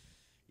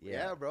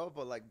 Yeah, bro.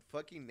 But like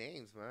fucking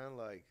names, man.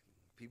 Like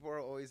people are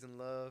always in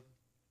love.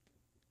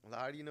 Well,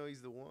 how do you know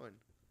he's the one?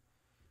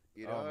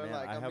 You know, oh man,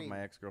 like I have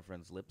my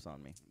ex-girlfriend's lips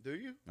on me. Do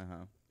you?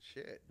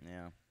 Shit.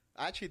 Yeah.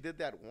 I actually did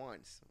that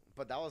once,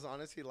 but that was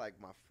honestly like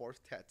my 4th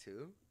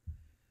tattoo,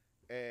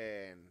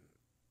 and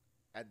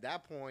at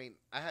that point,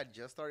 I had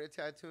just started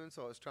tattooing,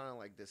 so I was trying to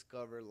like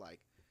discover like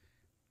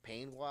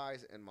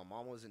pain-wise, and my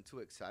mom wasn't too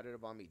excited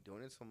about me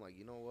doing it, so I'm like,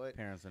 you know what?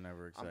 Parents are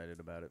never excited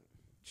about it.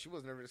 She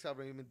was never excited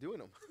about even doing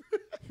them.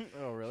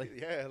 Oh, really?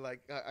 Yeah, like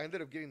I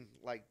ended up getting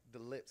like the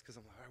lips because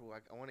I'm like, all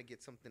right, well, I want to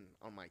get something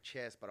on my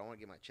chest, but I want to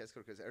get my chest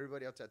covered because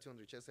everybody else tattooed on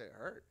their chest said it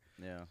hurt.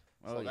 Yeah.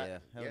 So Oh, yeah.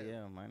 Hell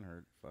yeah. Mine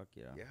hurt. Fuck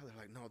yeah. Yeah, they're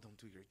like, no, don't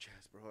do your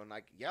chest, bro. And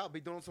like, yeah, I'll be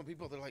doing some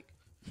people. They're like,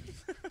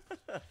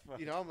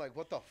 you know, I'm like,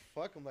 what the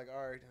fuck? I'm like,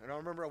 all right. And I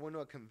remember I went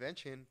to a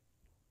convention.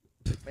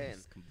 Man,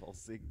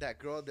 convulsing. That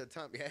girl at the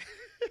time, yeah,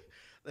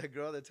 that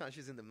girl at the time,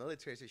 she's in the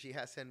military, so she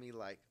had sent me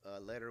like a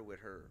letter with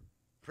her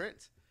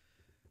prints.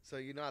 So,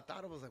 you know, I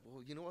thought it was like,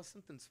 well, you know what,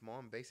 something small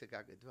and basic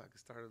I could do. I could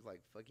start with like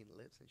fucking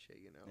lips and shit,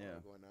 you know,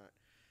 like whatnot.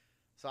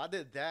 So I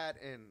did that,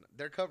 and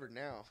they're covered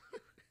now.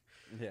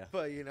 Yeah.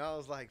 But, you know, I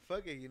was like,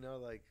 fuck it, you know,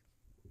 like,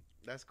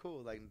 that's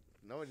cool. Like,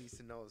 no one needs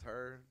to know it's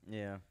her.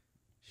 Yeah.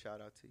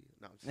 Shout out to you.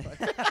 No, I'm just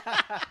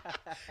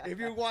like, if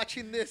you're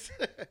watching this,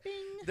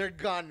 they're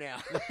gone now.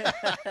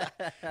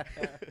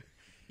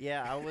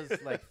 Yeah, I was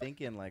like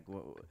thinking, like,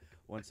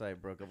 once I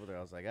broke up with her,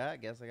 I was like, I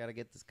guess I got to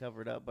get this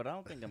covered up, but I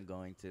don't think I'm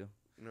going to.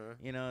 No.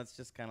 You know, it's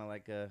just kind of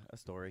like a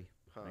story.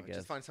 I guess.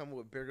 Just find someone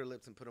with bigger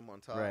lips and put them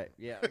on top. Right.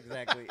 Yeah,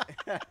 exactly.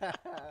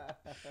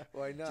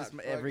 Why not? Just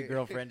every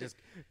girlfriend just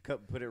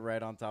put it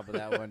right on top of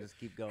that one. Just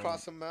keep going.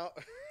 Cross them out.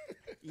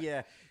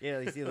 Yeah.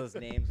 You see those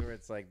names where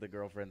it's like the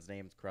girlfriend's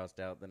name's crossed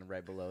out, then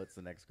right below it's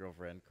the next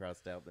girlfriend,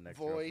 crossed out the next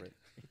Void. Girlfriend.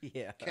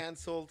 Yeah.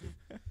 Canceled.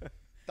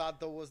 Thought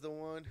that was the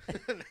one.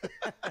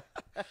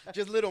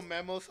 Just little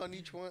memos on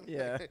each one.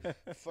 Yeah.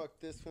 Fuck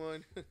this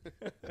one.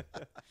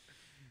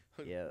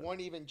 Yeah. One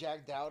even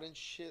jacked out and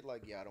shit.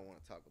 Like, yeah, I don't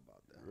want to talk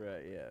about that.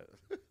 Right,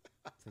 yeah.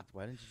 It's like,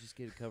 why didn't you just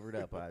get it covered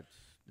up?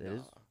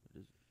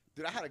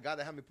 Dude, I had a guy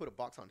that had me put a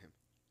box on him.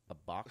 A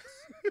box?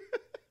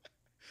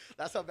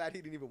 That's how bad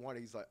he didn't even want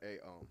it. He's like, hey, you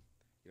know,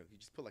 you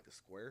just put like a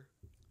square.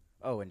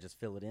 Oh, and just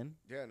fill it in?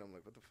 Yeah, and I'm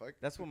like, what the fuck?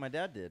 That's what my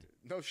dad did.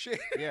 No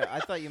shit. Yeah, I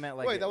thought you meant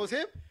like... Wait, that was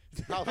him?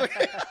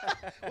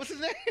 What's his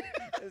name?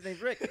 His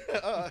name's Rick.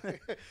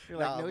 You're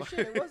like, no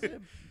shit, it was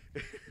him.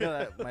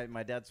 No,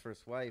 my dad's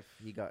first wife,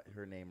 he got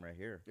her name right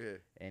here. Yeah.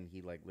 And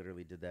he like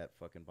literally did that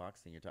fucking box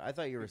thing you're talking. I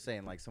thought you were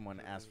saying like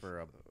someone asked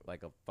for a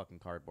fucking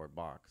cardboard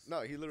box.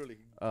 No, he literally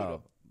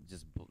like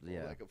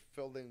a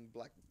filled in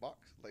black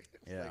box. Like,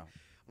 yeah. Like,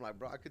 I'm like,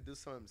 bro, I could do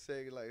something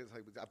sick. Like, it's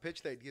like I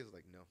pitched the idea. It's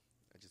like, no,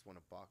 I just want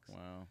a box.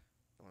 Wow.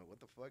 I'm like, what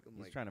the fuck?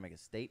 He's trying to make a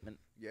statement.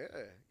 Yeah.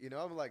 You know,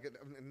 I'm like,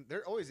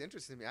 they're always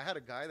interested in me. I had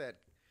a guy that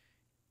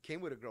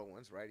came with a girl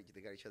once, right?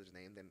 They got each other's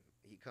name. Then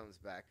he comes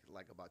back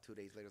like about 2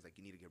 days later. It's like,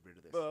 you need to get rid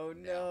of this. Oh,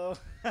 now.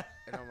 No.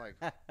 And I'm like,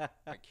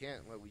 I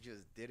can't. Like, we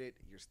just did it.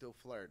 You're still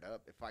flared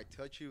up. If I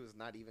touch you, it's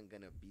not even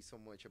going to be so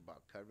much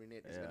about covering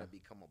it. It's going to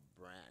become a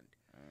brand.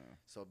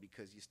 So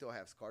because you still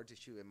have scar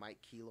tissue, it might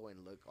kilo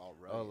and look all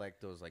rugged. Oh, like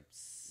those like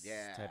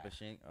type of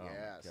shit? Oh,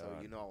 yeah. So,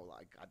 you know,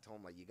 like I told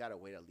him, like, you got to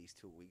wait at least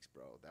 2 weeks,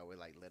 bro. That way,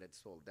 like, let it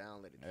swell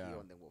down, let it heal,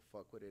 and then we'll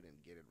fuck with it and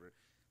get it rid.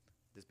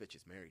 This bitch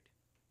is married.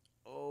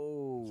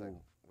 Oh. It's like,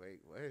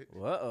 wait.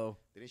 Uh-oh.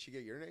 Didn't she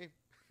get your name?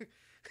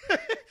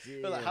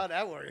 Like, how'd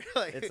that work?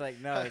 Like, it's like,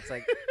 no, it's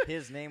like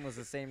his name was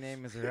the same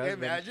name as her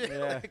husband. Imagine.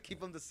 Yeah.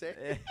 Keep them the same.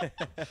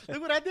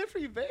 Look what I did for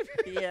you, baby.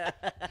 Yeah.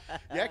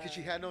 Yeah, because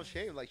she had no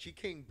shame. Like, she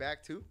came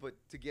back, too, but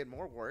to get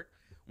more work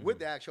with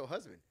the actual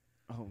husband.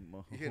 Oh,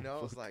 no. You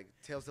know, it's like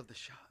tales of the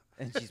shop.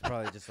 And she's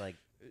probably just like,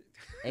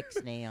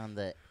 Ixnay on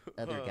the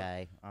other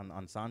guy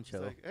on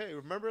Sancho. Like, hey,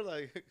 remember,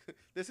 like,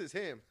 this is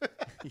him.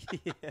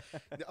 Yeah.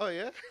 Oh,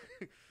 yeah?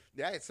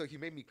 Yeah, so he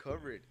made me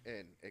cover it,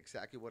 and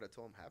exactly what I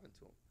told him happened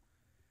to him.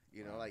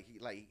 You know, like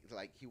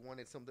he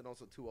wanted something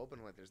also too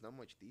open. Like, there's not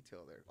much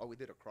detail there. Oh, we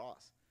did a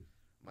cross.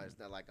 But it's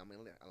not like, I mean,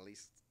 at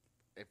least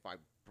if I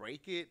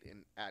break it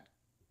and add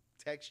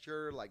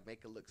texture, like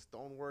make it look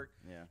stonework.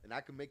 Yeah. And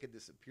I could make it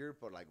disappear,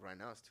 but like right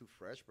now it's too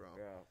fresh, bro.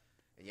 Yeah.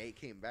 And yeah, he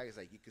came back. It's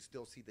like you could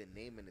still see the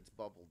name and it's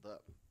bubbled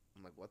up.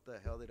 I'm like, what the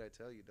hell did I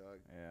tell you, dog?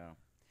 Yeah.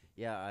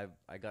 Yeah,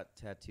 I got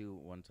tattoo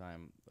one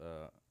time.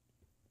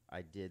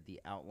 I did the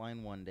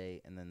outline one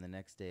day, and then the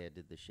next day I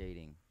did the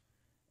shading.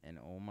 And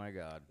oh my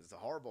God. It's a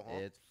horrible, huh?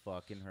 It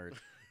fucking hurt.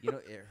 You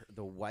know,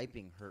 the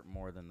wiping hurt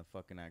more than the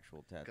fucking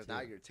actual tattoo. Because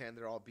now your tan,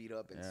 they're all beat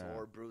up and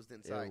sore, bruised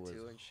inside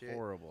too and shit.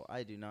 Horrible.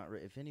 I do not.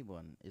 If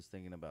anyone is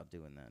thinking about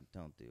doing that,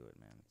 don't do it,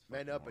 man. It's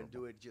Man up horrible. and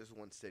do it just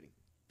one sitting.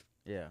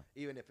 Yeah.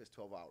 Even if it's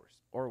 12 hours.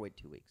 Or wait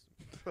 2 weeks.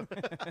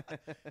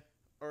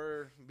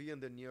 Or be in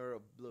the near a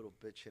little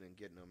bitchin' and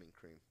get numbing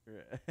cream.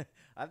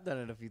 I've done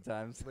it a few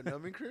times. With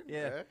numbing cream?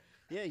 Yeah.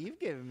 Yeah, you've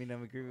given me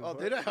numbing cream before. Oh,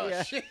 did I? Oh,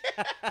 yeah. shit.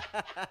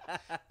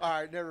 All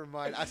right, never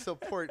mind. I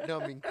support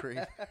numbing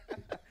cream.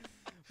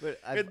 But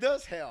it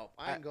does help.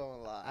 I ain't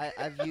gonna lie.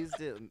 I've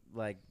used it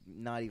like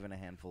not even a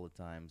handful of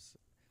times.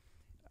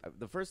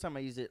 The first time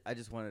I used it, I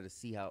just wanted to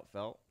see how it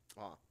felt.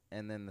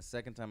 And then the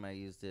second time I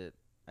used it,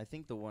 I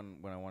think the one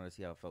when I wanted to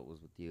see how it felt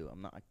was with you.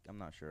 I'm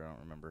not sure. I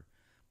don't remember.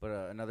 But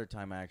another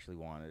time I actually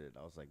wanted it.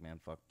 I was like, man,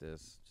 fuck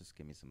this. Just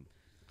give me some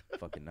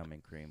fucking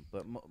numbing cream.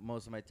 But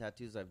most of my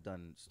tattoos I've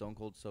done stone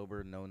cold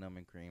sober, no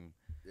numbing cream.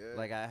 Yeah.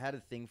 Like I had a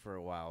thing for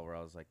a while where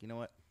I was like, you know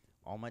what?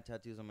 All my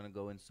tattoos I'm gonna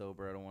go in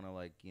sober. I don't want to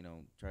like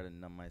try to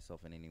numb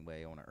myself in any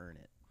way. I want to earn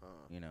it.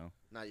 You know.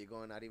 Now you're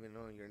going not even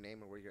knowing your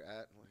name or where you're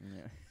at.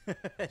 Yeah.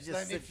 just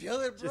let me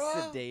feel it, bro.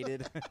 Just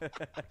sedated.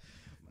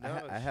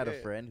 No, I had a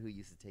friend who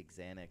used to take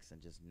Xanax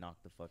and just knock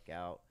the fuck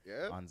out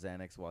on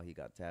Xanax while he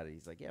got tatted.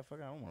 He's like, yeah, fuck,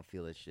 I don't want to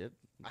feel this shit.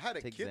 I had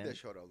a kid Xanax. that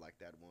showed up like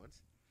that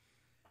once.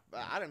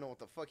 But I didn't know what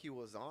the fuck he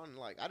was on.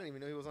 Like, I didn't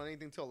even know he was on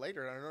anything till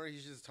later. I know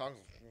he's just talking.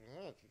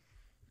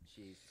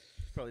 Jeez.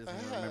 Probably doesn't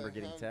even remember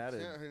getting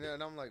tatted. Yeah,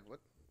 and I'm like, what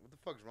the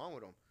fuck's wrong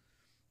with him?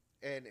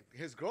 And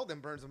his girl then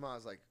burns him out. I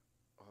was like,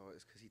 oh,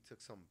 it's because he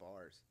took some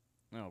bars.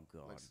 Oh,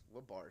 God. Like,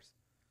 what bars?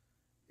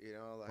 You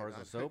know, like bars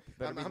of soap?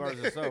 Better be bars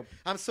of soap.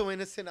 I'm so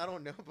innocent, I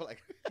don't know, but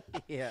like,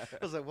 yeah.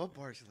 I was like, what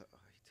bars? She's like, oh,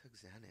 he took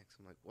Xanax.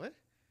 I'm like, what?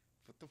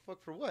 What the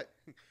fuck for what?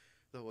 Like,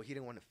 well, he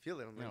didn't want to feel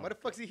it. I'm like, why the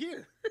fuck's he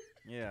here?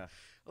 Yeah.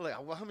 I'm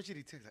like, well, how much did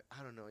he take? Like,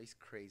 I don't know. He's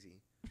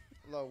crazy.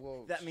 I'm like,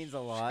 well, that means a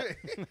lot.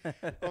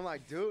 I'm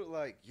like, dude,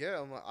 like,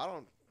 yeah. I'm like, I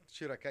don't,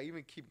 shit, I can't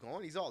even keep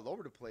going. He's all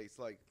over the place.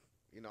 Like,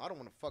 I don't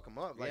want to fuck him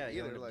up. Like,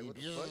 either. Like, what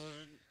the fuck?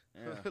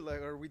 Yeah.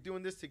 Like, are we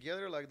doing this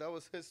together? Like, that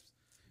was his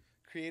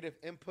creative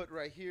input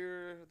right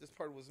here. This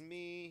part was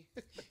me.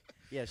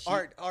 Yeah.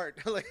 Art.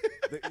 Like,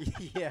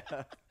 yeah.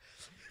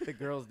 The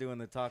girl's doing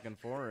the talking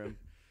for him.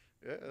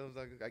 Yeah, it was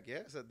like, I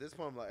guess at this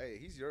point, I'm like, hey,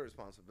 he's your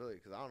responsibility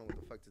because I don't know what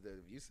the fuck to do.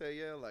 If you say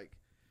yeah, like,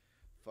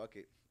 fuck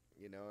it,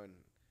 and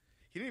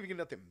he didn't even get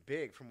nothing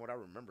big from what I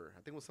remember.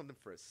 I think it was something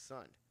for his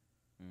son.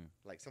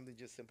 Like something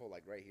just simple,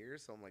 like right here.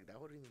 So I'm like,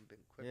 that would have even been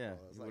quick. Yeah,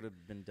 it would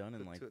have been done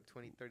in like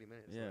 20, 30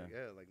 minutes.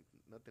 Yeah. Like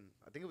nothing.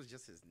 I think it was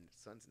just his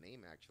son's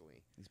name,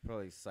 actually. He's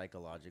probably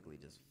psychologically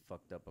just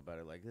fucked up about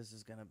it. Like, this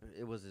is gonna be.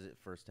 It was his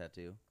first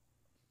tattoo.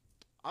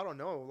 I don't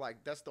know.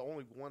 Like, that's the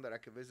only one that I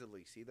could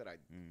visibly see that I,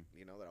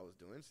 that I was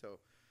doing. So,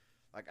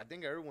 like, I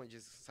think everyone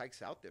just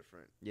psychs out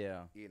different.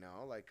 Yeah.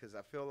 Like, because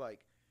I feel like,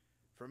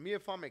 for me,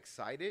 if I'm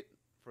excited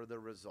for the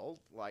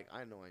result, like,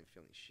 I know I ain't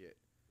feeling shit.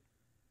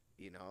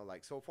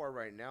 Like, so far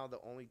right now, the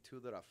only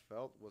two that I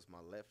felt was my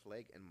left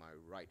leg and my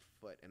right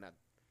foot. And I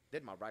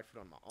did my right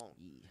foot on my own.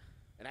 Yeah.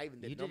 And I even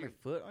did. You did your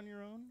foot on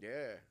your own?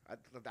 Yeah.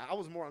 I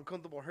was more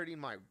uncomfortable hurting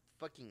my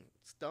fucking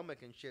stomach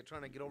and shit,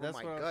 trying to get over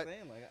my gut. That's what I'm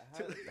saying.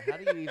 Like, how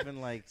do you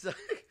even, like,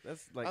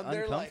 that's, like,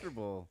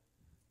 uncomfortable.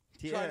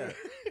 Like, yeah.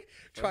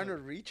 Trying to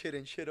reach it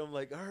and shit. I'm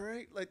like, all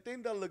right, like,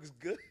 think that looks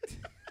good.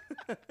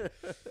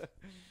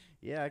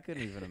 Yeah, I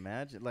couldn't even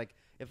imagine. Like,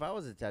 if I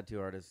was a tattoo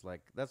artist,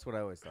 like, that's what I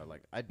always thought.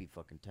 Like, I'd be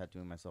fucking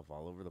tattooing myself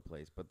all over the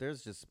place. But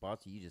there's just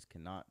spots you just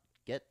cannot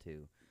get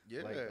to.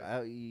 Yeah.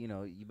 Like,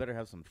 you better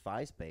have some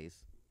thigh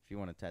space if you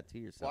want to tattoo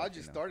yourself. Well, I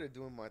just started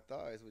doing my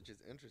thighs, which is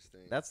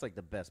interesting. That's, like,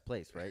 the best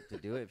place, right, to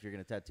do it. If you're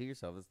going to tattoo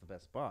yourself, it's the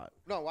best spot.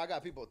 No, I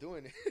got people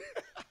doing it.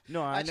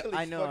 No, I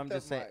know. I'm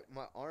just saying.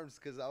 My arms,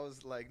 because I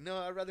was like, no,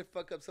 I'd rather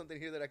fuck up something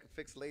here that I could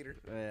fix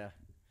later. Yeah.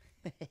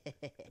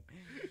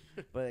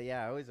 But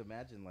yeah, I always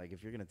imagine, like,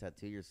 if you're gonna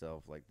tattoo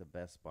yourself, like, the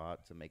best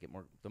spot to make it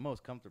the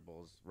most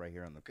comfortable is right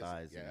here on the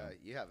thighs. Yeah,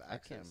 you have access.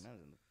 I can't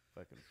imagine the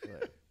fucking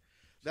foot.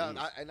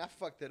 No, and I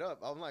fucked it up.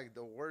 I'm like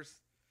the worst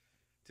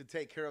to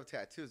take care of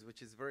tattoos,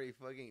 which is very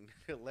fucking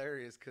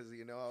hilarious because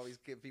I always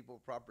give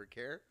people proper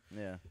care.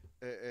 Yeah.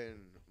 And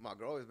my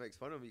girl always makes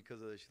fun of me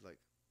because she's like,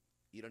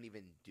 you don't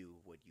even do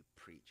what you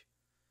preach.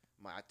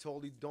 I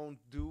totally don't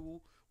do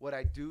what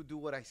I do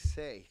what I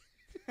say.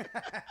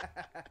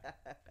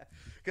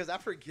 Because I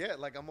forget,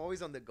 like, I'm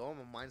always on the go.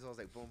 My mind's always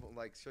like boom, boom.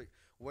 Like, so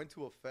went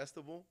to a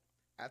festival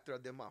after I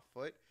did my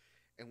foot,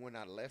 and when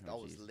I left, I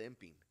was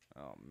limping.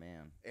 Oh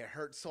man, it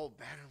hurt so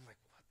bad. I'm like,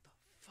 what the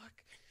fuck?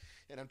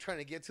 And I'm trying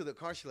to get to the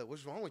car. She's like,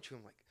 what's wrong with you?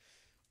 I'm like,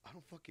 I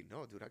don't fucking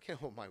know, dude. I can't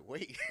hold my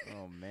weight.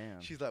 Oh man.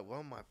 She's like,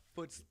 well, my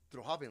foot's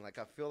throbbing. Like,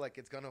 I feel like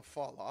it's gonna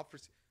fall off.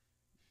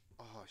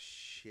 oh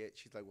shit.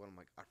 She's like, what? I'm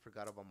like, I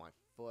forgot about my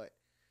foot.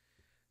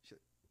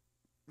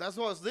 That's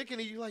what I was looking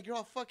at you like. You're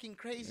all fucking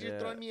crazy. You're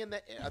throwing me in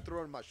the air. I throw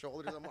her in my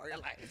shoulders. I'm already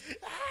like,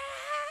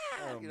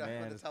 Oh, you know,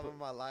 man, from the time of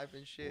my life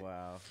and shit.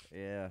 Wow.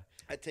 Yeah.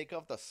 I take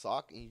off the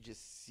sock and you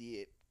just see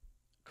it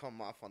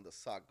come off on the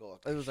sock. Go.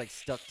 It was like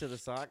stuck to the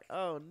sock.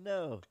 Oh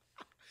no.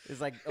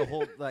 It's like a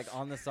whole like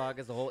on the sock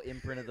is the whole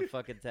imprint of the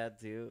fucking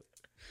tattoo.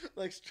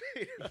 Like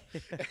straight up.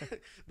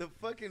 The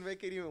fucking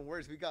make it even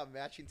worse. We got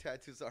matching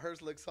tattoos. So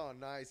hers looks all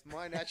nice.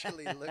 Mine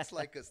actually looks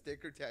like a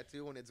sticker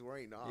tattoo when it's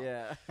wearing off.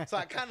 Yeah. So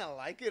I kind of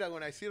like it.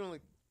 When I see it, I'm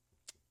like,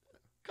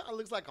 kind of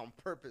looks like on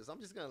purpose. I'm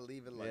just gonna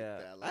leave it like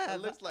that. Like,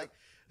 it looks like.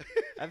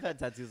 I've had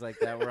tattoos like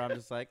that where I'm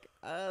just like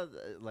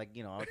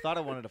you know, I thought I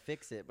wanted to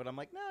fix it, but I'm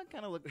like, no, it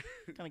kind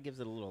of gives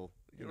it a little.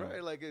 You know.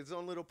 Right, like its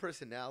own little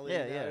personality.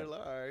 Yeah, yeah. Like,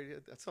 all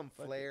right, that's some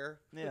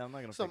flair. Yeah, I'm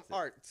not gonna some fix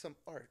art, some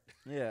art.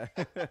 Yeah.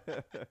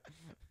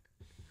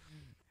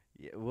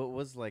 Yeah. What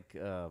was like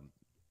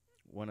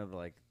one of the,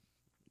 like?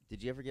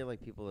 Did you ever get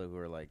like people who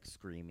were like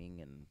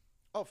screaming and?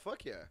 Oh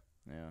fuck yeah.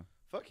 Yeah.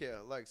 Fuck yeah!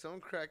 Like someone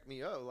cracked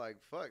me up. Like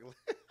fuck.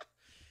 Like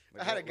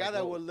I had a guy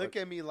that would look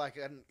like, at me like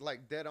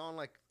dead on,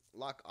 like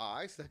lock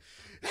eyes.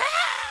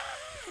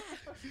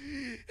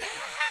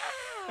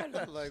 And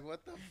I'm like,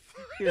 what the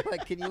fuck? You're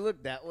like, can you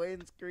look that way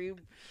and scream?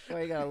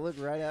 Why you gotta look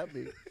right at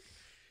me?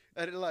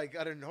 And like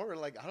I don't know,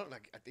 like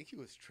I think he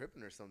was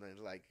tripping or something,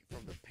 like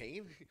from the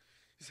pain.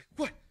 He's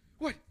like,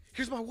 what?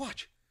 Here's my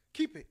watch.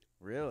 Keep it.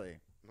 Really?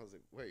 And I was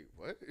like, wait,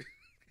 what?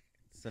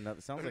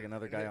 Sounds like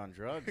another guy on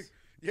drugs.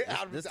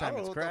 Yeah, this I time don't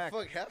it's know crack.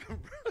 what the fuck happened,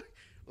 bro.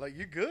 Like,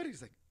 you good?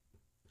 He's like,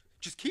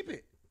 just keep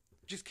it.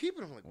 Just keep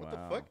it. I'm like, what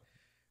Wow. the fuck?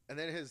 And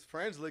then his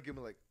friends look at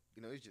me like,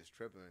 you know, he's just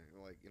tripping.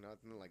 Like, you know, I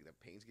think like the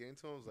pain's getting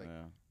to him. I was like,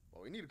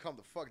 well, we need to calm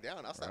the fuck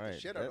down. I'll slap the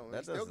shit out of him.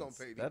 He's still gonna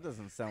pay me. That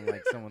doesn't sound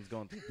like someone's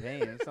going through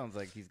pain. It sounds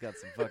like he's got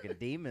some fucking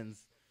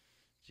demons.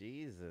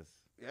 Jesus.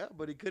 Yeah,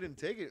 but he couldn't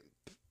take it.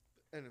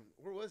 And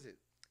where was it?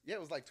 Yeah,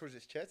 it was like towards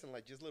his chest and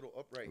like just little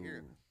up right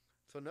here.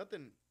 So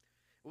nothing.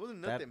 It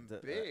wasn't nothing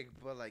big,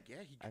 but like,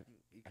 yeah,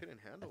 he couldn't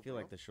handle. I feel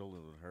like the shoulder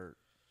would hurt.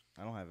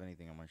 I don't have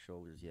anything on my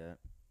shoulders yet.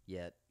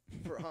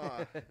 For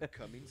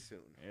coming soon.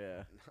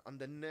 Yeah. On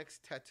the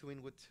next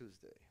Tattooing with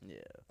Tuesday. Yeah.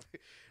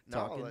 No,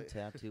 Talking, like,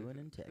 tattooing,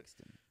 and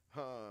texting.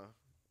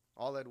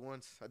 All at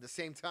once at the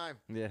same time.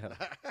 Yeah.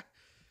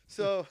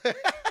 So,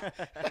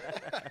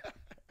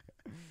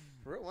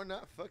 for real, why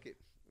not? Fuck it.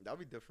 That'll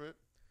be different.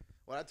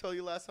 What I told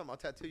you last time, I'll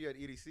tattoo you at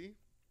EDC.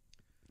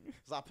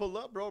 So I pull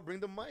up, bro. Bring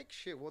the mic.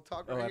 Shit, we'll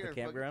talk right here. At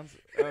the campgrounds?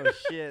 Oh,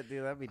 shit,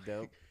 dude. That'd be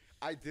dope.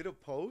 I did a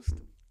post,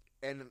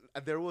 and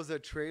there was a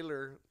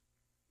trailer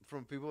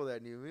from people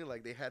that knew me.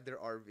 Like, they had their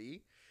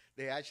RV.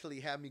 They actually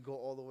had me go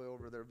all the way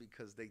over there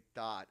because they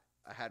thought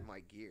I had my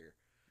gear.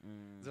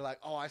 They're like,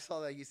 oh, I saw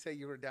that you said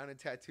you were down in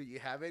tattoo. You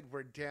have it?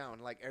 We're down.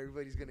 Like,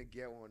 everybody's going to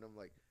get one. I'm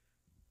like,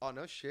 oh,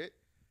 no shit.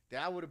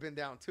 That would have been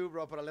down too,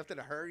 bro, but I left in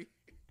a hurry.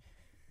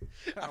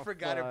 I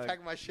forgot to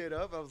pack my shit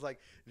up. I was like,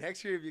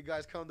 next year if you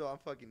guys come, though, I'm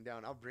fucking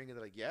down. I'll bring it.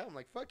 They're like, yeah. I'm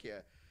like, fuck yeah.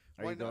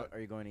 Are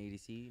you going to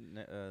EDC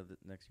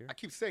next year? I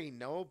keep saying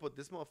no, but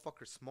this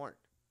motherfucker's smart.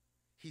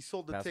 He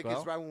sold the Pasquale?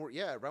 tickets right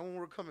when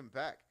we're coming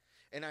back.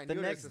 And I the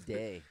knew next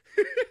day.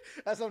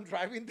 As I'm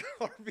driving the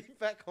RV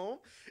back home,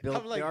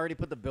 I'm like, they already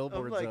put the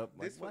billboards like, up.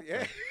 This like, one,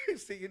 yeah.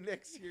 See you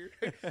next year.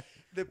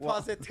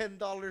 Deposit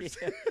 $10.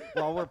 Yeah.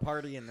 While we're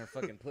partying, they're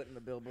fucking putting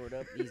the billboard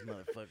up. These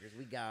motherfuckers,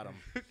 we got them.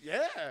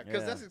 Yeah,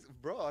 because that's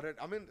bro.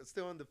 I'm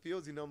still in the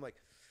fields. You know, I'm like,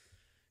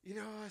 you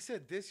know, I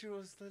said this year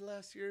was the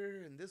last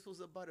year, and this was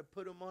about to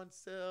put them on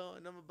sale,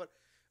 and I'm about.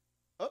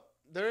 Oh,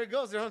 there it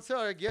goes. They're on sale.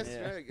 I guess.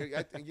 Yeah.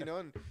 Right? You know,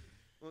 and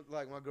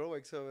like my girl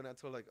wakes up, and I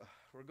told her, like, oh,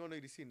 we're going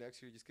to EDC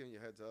next year. Just giving you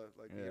a heads up.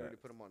 Like, we already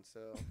put them on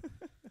sale.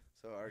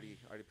 So I already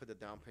put the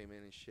down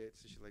payment and shit.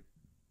 So she's like,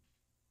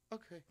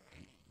 okay.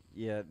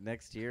 Yeah,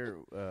 next year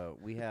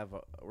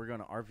we're going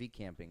to RV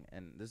camping,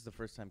 and this is the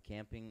first time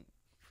camping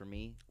for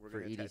me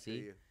for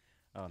EDC.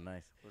 Oh,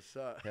 nice. What's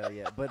up? Hell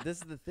yeah! But this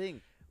is the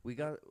thing: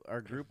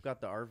 our group got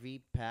the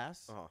RV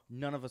pass.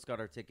 None of us got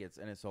our tickets,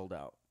 and it sold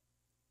out.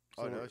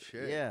 So no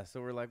shit. Yeah,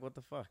 so we're like, what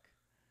the fuck?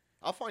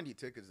 I'll find you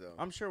tickets though.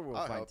 I'm sure we'll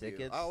find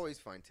tickets. I always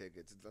find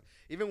tickets.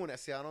 Even when I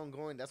say I don't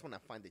go in, that's when I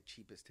find the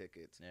cheapest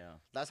tickets. Yeah.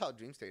 That's how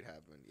Dream State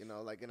happened. You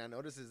know, like, and I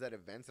notice is at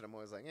events that I'm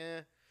always like,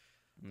 eh.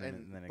 And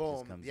then boom, it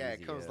just comes yeah,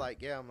 easy, it comes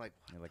like, yeah, I'm like,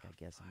 you're like, I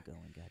guess I'm going,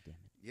 goddamn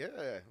it.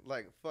 Yeah,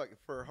 like, fuck,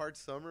 for Hard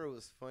Summer, it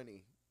was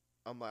funny.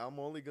 I'm like, I'm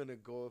only going to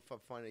go if I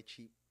find a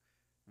cheap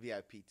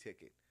VIP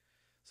ticket.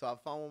 So I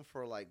found one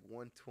for like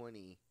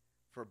 $120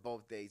 for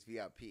both days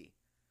VIP.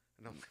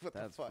 And I'm like, what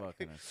That's the fuck?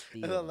 Fucking a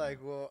steal, and I'm like,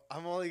 well,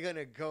 I'm only going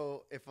to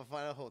go if I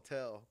find a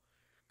hotel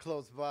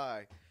close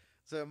by.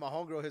 So my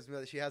homegirl hits me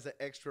up. She has an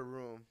extra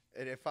room.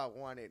 And if I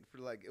want it for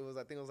like,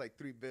 I think it was like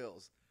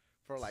 $3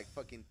 for like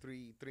fucking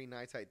three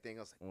nights, I think.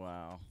 I was like,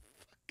 wow.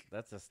 Fuck.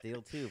 That's a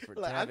steal too. For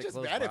like, I'm just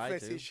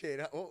manifesting shit.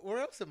 Where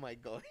else am I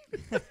going?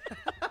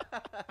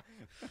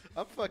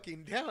 I'm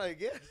fucking down, I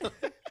guess.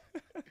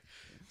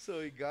 So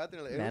he got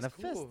there. Like, manifest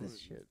it was cool. This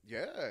shit.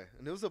 Yeah,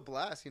 and it was a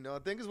blast. You know, the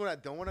thing is, when I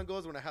don't want to go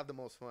is when I have the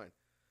most fun.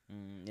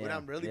 When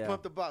I'm really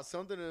pumped about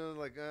something, and I'm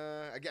like,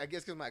 I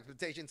guess because my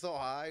expectation's so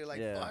high, you're like,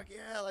 fuck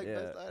yeah, like,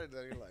 let's start it.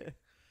 Then you're like,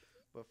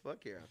 but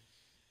fuck yeah.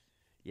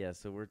 Yeah,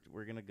 so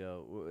we're gonna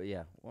go.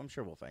 Well, I'm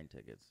sure we'll find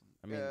tickets.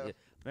 I mean,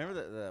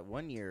 remember that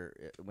one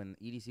year when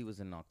EDC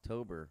was in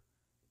October,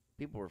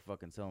 people were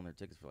fucking selling their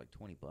tickets for like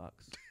 $20.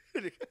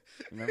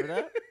 Remember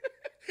that?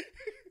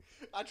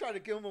 I tried to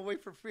give them away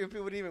for free, and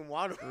people didn't even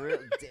want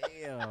them.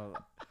 Damn.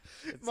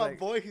 My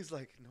boy, he's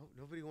like, no,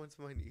 nobody wants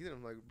mine either.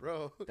 I'm like,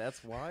 bro,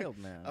 that's wild,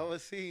 man. I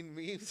was seeing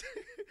memes.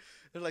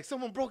 They're like,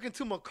 someone broke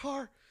into my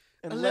car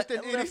and left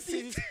an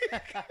EDC.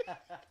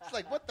 It's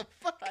like, what the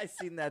fuck? I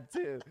seen that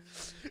too.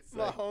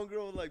 My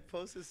homegirl like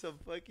posted some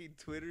fucking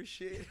Twitter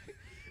shit.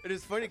 And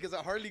it's funny because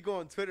I hardly go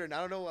on Twitter, and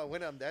I don't know what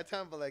went on that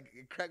time, but like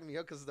it cracked me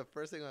up because the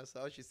first thing I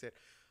saw, she said,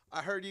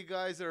 I heard you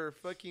guys are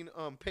fucking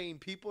paying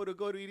people to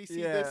go to EDC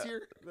this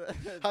year.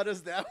 How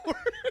does that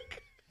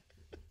work?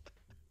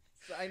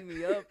 Sign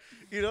me up.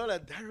 You know,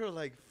 that they were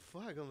like,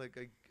 fuck. I'm like,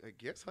 I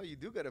guess how you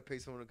do got to pay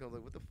someone to come.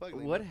 Like, what the fuck?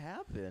 Like, what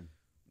happened?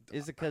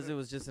 Is it because it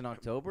was just in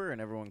October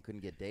and everyone couldn't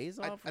get days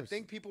off? I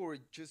think people were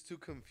just too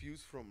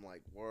confused from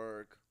like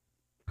work,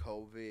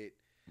 COVID.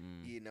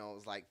 You know, it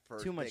was like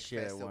first too much big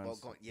shit festival at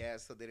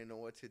once. so they didn't know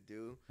what to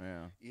do.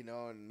 Yeah. You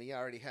know, and me, I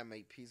already had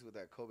made peace with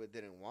that COVID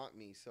didn't want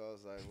me. So I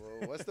was like,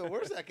 well, what's the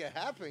worst that could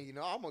happen? You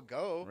know, I'm going to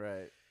go.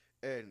 Right.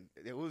 And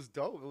it was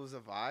dope. It was a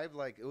vibe.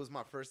 Like, it was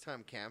my first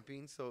time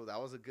camping, so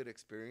that was a good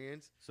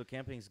experience. So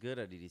camping's good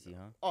at EDC,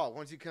 huh? Oh,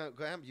 once you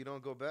camp, you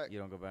don't go back. You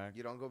don't go back?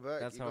 You don't go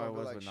back. That's you how I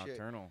was like with shit.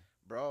 Nocturnal.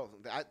 Bro,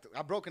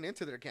 I broken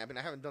into their camping.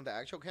 I haven't done the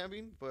actual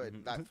camping,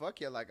 but that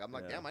fuck yeah, like, I'm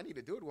like, damn, I need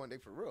to do it one day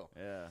for real.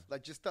 Yeah.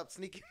 Like, just stop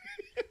sneaking.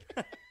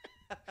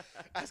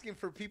 Asking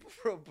for people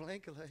for a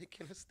blanket, like, hey,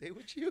 can I stay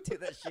with you?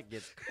 Dude, that shit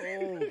gets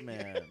cold,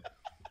 man.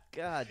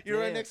 God damn. You're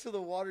right next to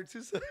the water,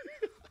 too, so.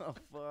 Oh,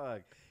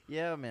 fuck.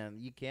 Yeah, man,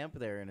 you camp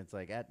there, and it's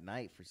like at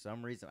night for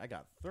some reason. I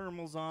got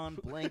thermals on,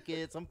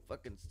 blankets. I'm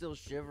fucking still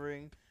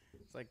shivering.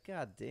 It's like,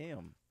 god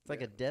damn. It's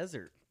like a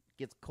desert.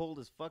 Gets cold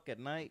as fuck at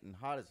night and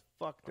hot as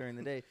fuck during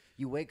the day.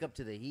 You wake up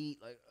to the heat,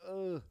 like,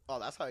 ugh. Oh,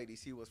 that's how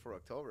ADC was for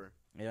October.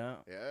 Yeah.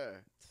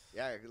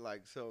 Yeah,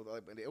 like, so,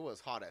 like, it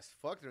was hot as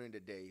fuck during the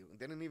day.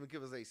 They didn't even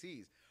give us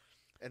ACs.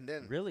 And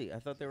then. Really? I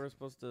thought they were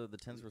supposed to, the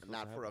tents were supposed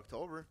to not for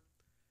October.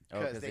 Oh,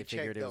 because they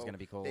figured it was going to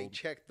be cold. They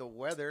checked the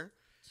weather.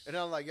 And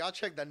I'm like, y'all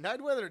check the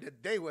night weather or the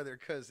day weather?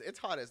 Because it's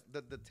hot as,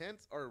 the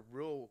tents are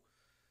real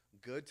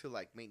good to,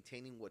 like,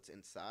 maintaining what's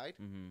inside.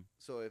 Mm-hmm.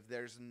 So if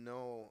there's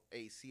no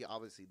AC,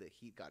 obviously the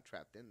heat got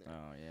trapped in there.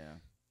 Oh,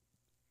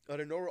 yeah. Out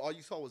of nowhere, all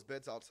you saw was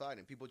beds outside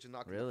and people just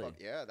knocking the fuck.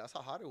 Yeah, that's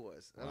how hot it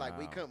was. And like,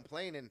 we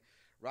complained, and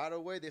right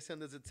away they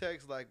send us a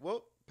text like,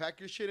 well, pack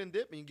your shit and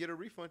dip and you get a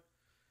refund.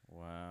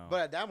 Wow.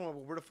 But at that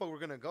moment, where the fuck we're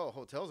going to go?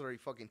 Hotels are already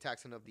fucking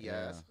taxing up the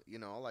ass. You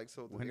know, like,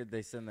 so. When did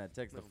they send that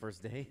text? The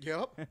first day?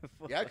 Yep.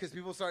 Yeah, because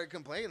people started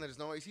complaining there's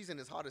no ACs and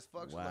it's hot as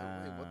fuck. So wow.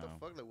 like, hey, what the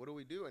fuck? Like, what do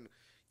we do? And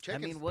I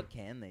mean, what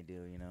can they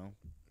do, you know?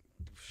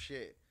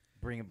 Shit.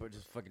 Bring a bunch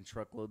of fucking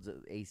truckloads of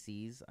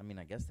ACs? I mean,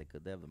 I guess they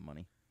could. They have the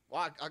money.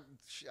 Well,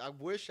 I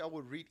wish I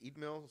would read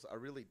emails. I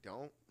really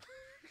don't.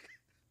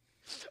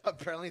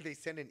 Apparently, they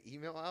send an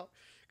email out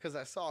because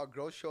I saw a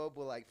girl show up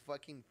with like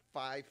fucking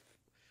five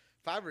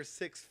or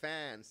six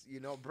fans, you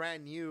know,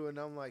 brand new. And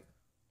I'm like,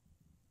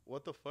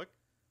 what the fuck?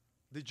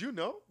 Did you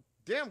know?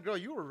 Damn, girl,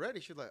 you were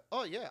ready. She's like,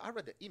 oh, yeah, I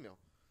read the email.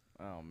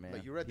 Oh, man.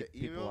 Like, you read the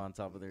email? People on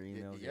top of their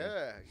emails.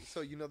 Yeah. So,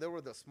 you know, there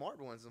were the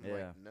smart ones. I'm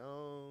like,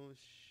 no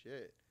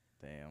shit.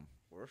 Damn.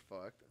 We're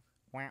fucked.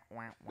 Wah,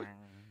 wah, wah.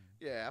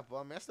 Yeah, but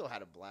I mean, I still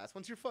had a blast.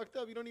 Once you're fucked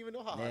up, you don't even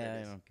know how hot it is.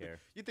 Yeah, I don't care.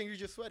 You think you're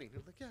just sweating.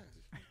 You're like, yeah,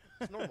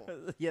 it's normal.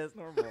 Yeah, it's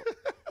normal.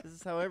 This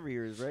is how every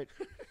year is, right?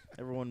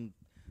 Everyone,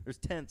 there's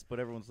tents, but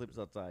everyone sleeps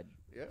outside.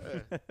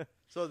 Yeah.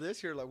 So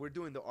this year, like, we're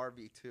doing the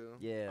RV too.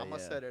 Yeah, I'm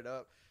going to set it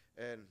up.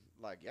 And,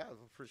 like, yeah,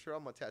 for sure,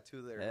 I'm going to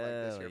tattoo there like,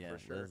 this year for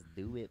sure. Let's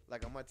do it.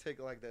 Like, I'm going to take,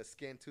 like, the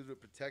skin too to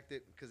protect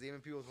it. Because even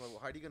people are like, well,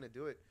 how are you going to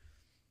do it?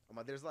 I'm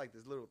like, there's, like,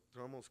 this little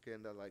thermal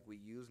skin that, like, we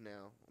use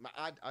now.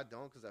 I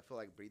don't because I feel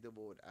like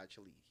breathable would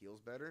actually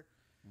heals better.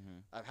 Mm-hmm.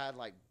 I've had,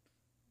 like,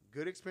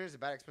 good experience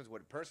and bad experience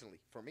with it personally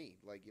for me.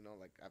 Like, you know,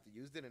 like, I've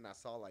used it and I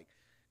saw, like,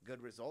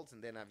 good results.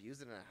 And then I've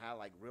used it and I had,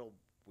 like, real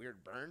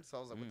weird burns. So I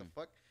was like, what the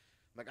fuck?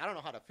 Like, I don't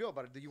know how to feel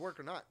about it. Do you work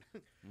or not?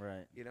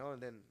 Right. You know,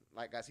 and then,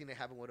 like, I seen it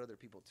happen with other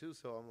people, too.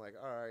 So I'm like,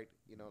 all right,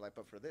 you know, like,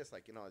 but for this,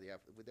 like, you know, yeah,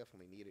 we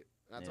definitely need it.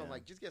 And I told him,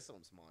 like, just get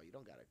something small. You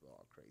don't got to go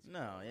all crazy.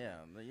 No,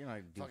 yeah. You're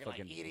not do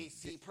fucking like,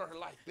 EDC per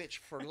life, bitch,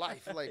 for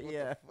life. Like, what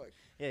the fuck?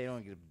 Yeah, you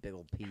don't get a big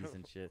old piece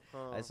and shit.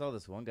 I saw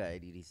this one guy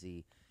at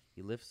EDC.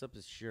 He lifts up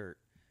his shirt,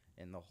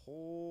 and the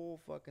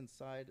whole fucking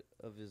side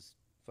of his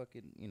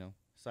fucking, you know,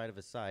 side of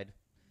his side,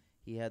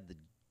 he had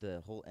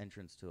the whole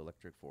entrance to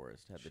Electric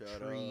Forest. Had the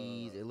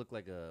trees. Up. It looked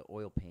like a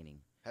oil painting.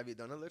 Have you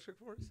done Electric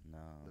Forest? No.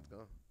 Let's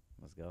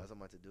go. That's on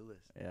my to-do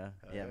list. Yeah.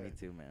 Yeah, me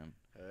too, man.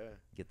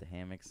 Get the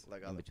hammocks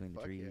like, in between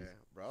the trees. Yeah.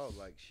 Bro,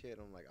 like, shit,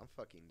 I'm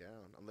fucking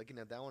down. I'm looking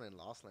at that one in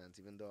Lost Lands,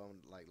 even though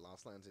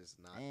Lost Lands is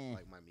not,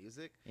 like, my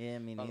music. Yeah,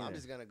 me neither. I'm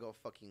just going to go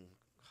fucking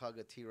hug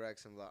a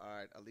T-Rex and be like, all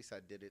right, at least I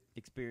did it.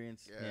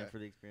 Experience. Yeah, for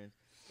the experience.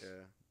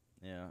 Yeah.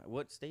 Yeah.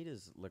 What state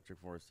is Electric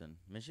Forest in?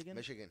 Michigan?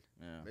 Michigan.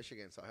 Yeah.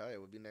 Michigan. So, hell yeah,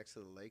 it would be next to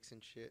the lakes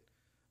and shit.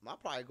 I'll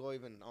probably go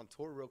even on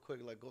tour real quick,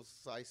 like go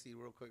sightsee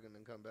real quick and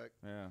then come back.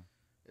 Yeah.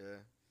 Yeah.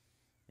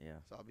 Yeah.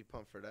 So I'll be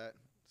pumped for that.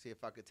 See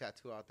if I could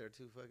tattoo out there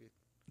too. Fuck it.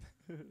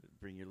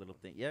 Bring your little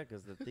thing. Yeah,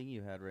 because the thing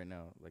you had right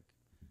now, like,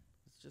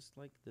 it's just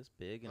like this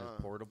big and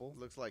it's portable.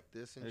 Looks like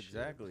this and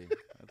exactly.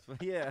 That's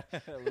what, yeah.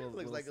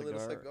 Looks like a little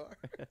cigar.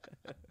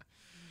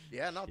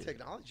 Yeah, no,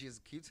 technology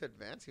keeps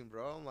advancing,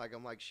 bro.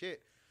 I'm like,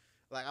 shit.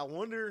 Like, I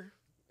wonder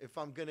if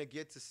I'm gonna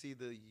get to see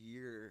the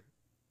year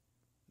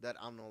that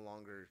I'm no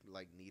longer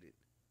like needed.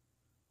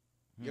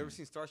 You ever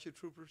seen Starship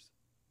Troopers?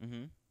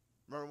 Mm-hmm.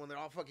 Remember when they're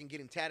all fucking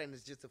getting tatted and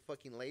it's just a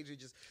fucking laser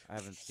just... I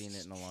haven't seen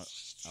it in a long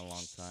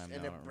time.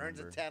 And it burns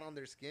a tat on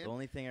their skin? The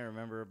only thing I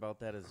remember about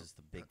that is just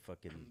the big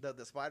fucking...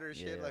 The spider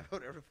shit, like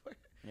whatever.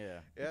 Yeah.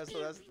 Yeah,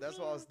 so that's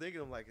what I was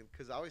thinking. I'm like,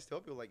 because I always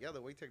tell people, like, yeah,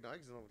 the way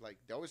technology is, like,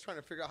 they're always trying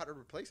to figure out how to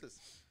replace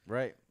us.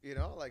 Right. You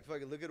know, like,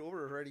 fucking look at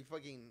Uber already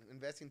fucking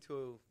investing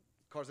to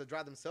cars that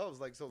drive themselves.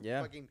 Like, so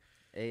fucking...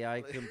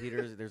 AI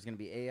computers, there's going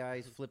to be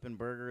AIs flipping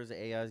burgers,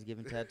 AIs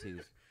giving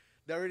tattoos.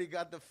 They already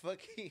got the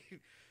fucking...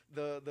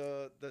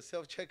 The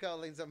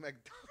self-checkout lanes at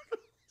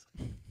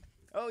McDonald's.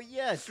 Oh,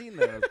 yeah, I've seen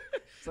those.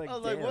 It's like, I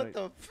was like, what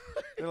the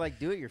fuck? They're like,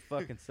 do it your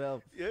fucking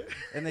self. Yeah.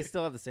 And they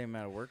still have the same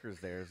amount of workers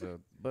there. So,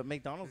 but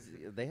McDonald's,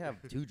 they have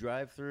 2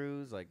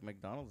 drive-thrus. Like,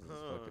 McDonald's is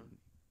fucking,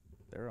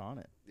 they're on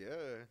it. Yeah.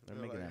 They're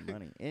making that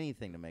money.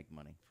 Anything to make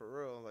money.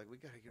 For real. Like, we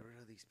got to get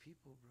rid of these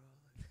people,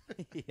 bro.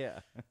 Like, yeah.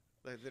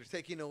 Like, they're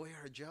taking away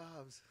our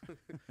jobs.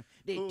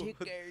 They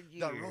took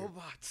our The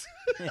robots.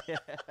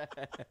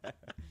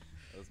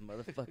 Those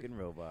motherfucking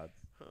robots.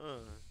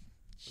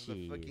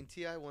 The fucking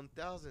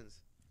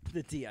TI-1000s.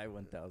 The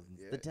TI-1000s.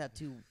 Yeah. The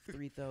Tattoo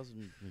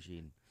 3000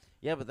 machine.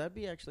 Yeah, but that'd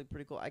be actually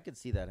pretty cool. I could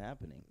see that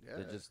happening. Yeah.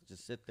 To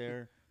just sit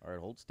there, or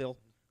hold still,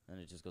 and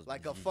it just goes...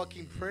 Like a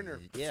fucking printer.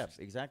 Yeah,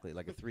 exactly.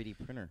 Like a 3D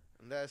printer.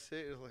 And that's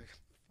it. It's like,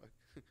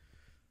 fuck.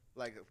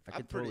 Like,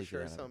 I'm totally pretty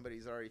sure see that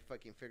somebody's already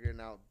fucking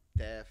figuring out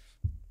depth,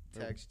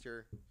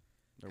 texture.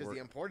 Because the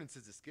importance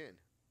is the skin.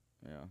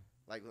 Yeah.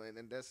 Like,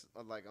 and that's,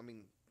 like, I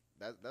mean...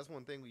 That's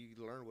one thing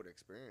you learn with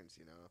experience,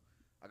 you know.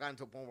 I got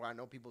into a point where I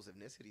know people's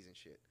ethnicities and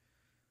shit.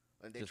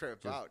 And they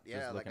trip out.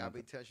 Yeah, like, I'll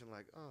be touching,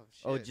 like, oh,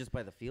 shit. Oh, just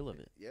by the feel of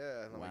it?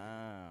 Yeah.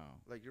 Wow.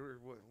 Like, you're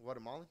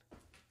Guatemalan?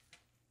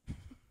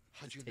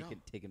 How'd you know?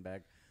 Taken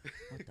back.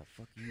 What the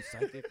fuck, are you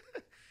psychic?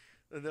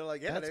 And they're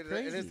like, yeah, That's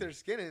crazy. and it's their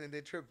skin, and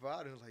they trip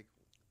out. And like,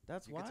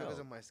 that's you wild. can tell it's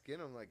on my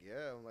skin. I'm like,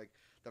 yeah. I'm like,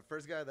 the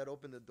first guy that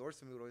opened the doors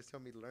to me would always tell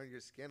me to learn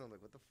your skin. I'm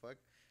like, what the fuck?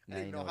 I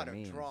didn't know how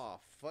to draw.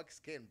 Fuck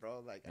skin,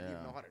 bro. Like, I didn't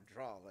even know how to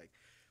draw. Like,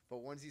 but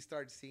once you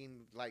start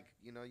seeing, like,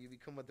 you know, you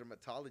become a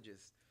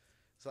dermatologist.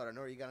 So I don't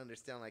know, you got to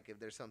understand, like, if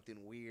there's something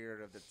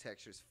weird, if the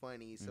texture's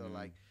funny. So,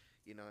 like,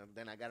 you know,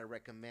 then I got to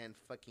recommend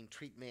fucking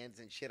treatments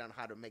and shit on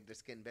how to make their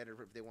skin better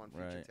if they want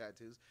future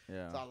tattoos.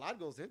 Yeah. So a lot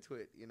goes into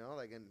it, you know,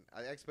 like, and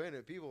I explain it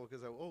to people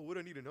because, like, oh, what do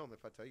I need to know?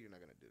 If I tell you, you're not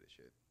going to do this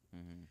shit.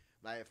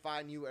 Like, if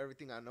I knew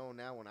everything I know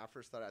now when I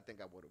first started, I think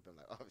I would have been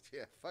like, oh,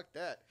 yeah, fuck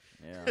that.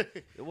 Yeah.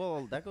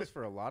 Well, that goes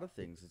for a lot of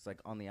things. It's like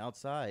on the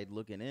outside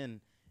looking in,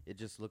 it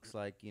just looks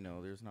like, you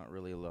know, there's not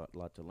really a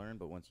lot to learn.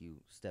 But once you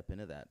step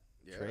into that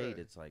trade,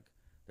 it's like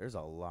there's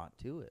a lot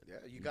to it. Yeah,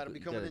 you got to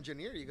become an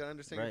engineer. You got to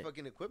understand your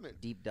fucking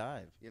equipment. Deep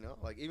dive. You know,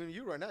 like even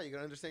you right now, you got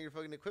to understand your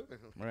fucking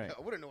equipment. Right.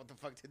 I wouldn't know what the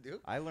fuck to do.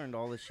 I learned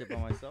all this shit by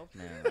myself,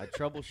 man. I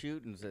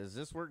troubleshoot and says, does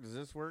this work? Does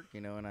this work? You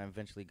know, and I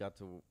eventually got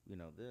to, you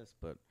know, this.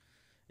 But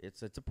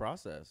it's a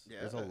process. Yeah.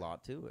 There's a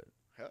lot to it.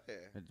 Hell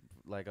yeah.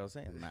 Like I was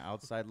saying, the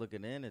outside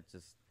looking in, it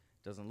just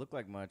doesn't look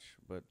like much,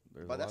 but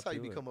there's a lot that's how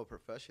you to become a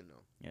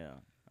professional. Yeah.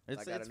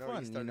 It's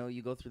fun. You know,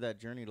 you go through that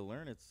journey to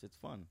learn. It's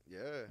fun.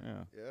 Yeah.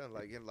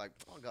 Like,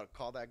 oh, I gotta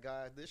call that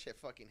guy. This shit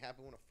fucking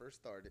happened when I first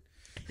started.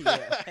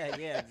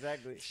 yeah,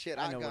 exactly. Shit,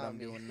 I know what I'm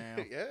doing now.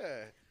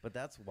 Yeah. But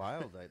that's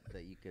wild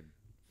that you could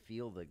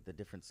feel the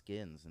different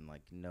skins and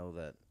like know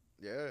that.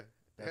 Yeah.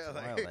 That's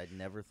wild. I'd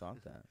never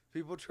thought that.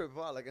 People trip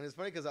out, like, and it's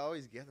funny because I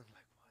always get them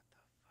like, what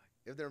the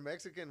fuck? If they're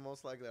Mexican,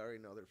 most likely I already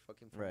know they're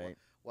fucking from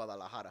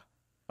Guadalajara.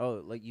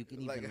 Oh, like you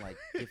can even like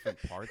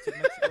different parts of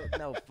Mexico?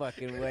 No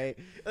fucking way.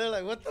 They're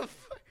like, what the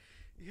fuck?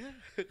 Yeah.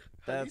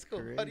 That's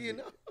crazy. How do you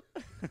know?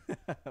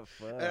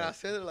 And I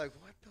said, they're like,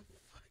 what the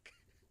fuck?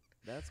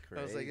 That's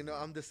crazy. I was like, you know,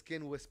 I'm the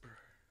skin whisperer.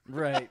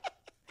 Right.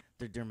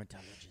 The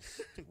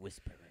dermatologist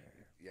whisperer.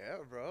 Yeah,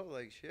 bro.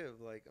 Like, shit.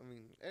 Like, I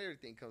mean,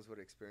 everything comes with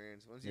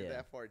experience. Once you're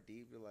that far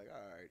deep, you're like,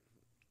 all right.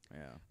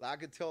 Yeah. Like, I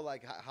could tell,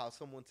 like, how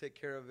someone take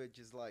care of it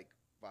just, like,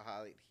 by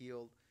how it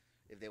healed.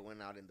 If they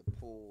went out in the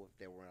pool, if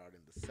they went out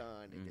in the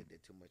sun, if they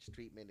did too much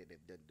treatment, if they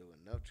didn't do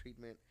enough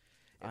treatment,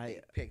 if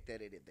they picked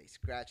at it, if they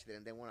scratched it,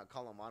 and they want to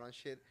call them out on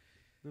shit.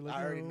 Like,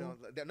 I already know.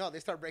 No, they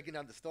start breaking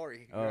down the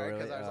story. Oh, right?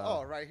 Because I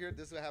was right here,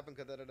 this is what happened.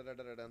 And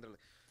they're like,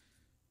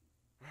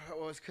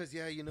 well, it's because,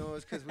 you know,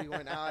 it's because we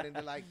went out. And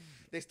they're like,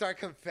 they start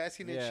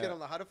confessing and shit. I'm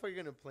like, how the fuck are you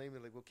going to play me?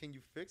 Like, well, can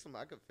you fix them?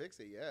 I can fix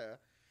it, yeah.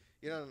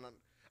 You know,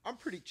 I'm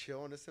pretty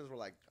chill in the sense where,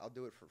 like, I'll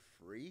do it for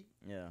free.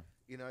 Yeah.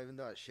 You know, even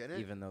though I shouldn't.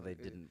 Even though they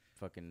didn't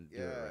fucking do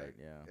it right.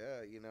 Yeah.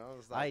 Yeah, you know.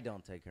 It's like, I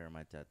don't take care of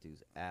my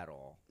tattoos at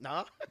all.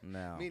 Nah?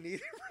 No. Me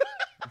neither.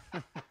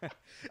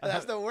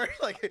 That's the word.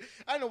 Like,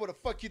 I know what the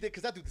fuck you did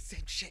because I do the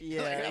same shit.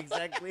 Yeah, Like,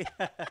 exactly.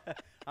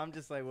 I'm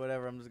just like,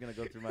 whatever. I'm just going to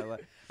go through my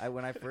life.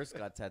 When I first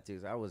got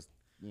tattoos, I was,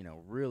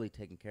 really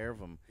taking care of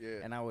them. Yeah.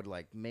 And I would,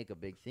 like, make a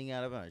big thing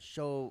out of it. I'd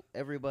show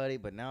everybody.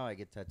 But now I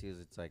get tattoos.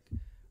 It's like,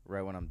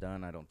 right when I'm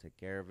done, I don't take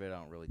care of it. I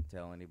don't really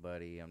tell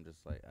anybody. I'm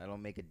just like, I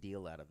don't make a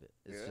deal out of it.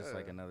 It's just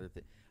like another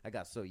thing. I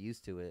got so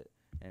used to it.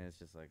 And it's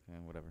just like,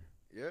 whatever.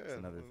 Yeah. It's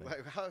another thing.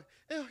 Like, how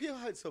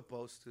it's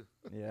supposed to.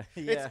 Yeah.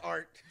 It's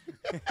art.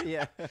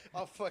 Yeah.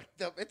 All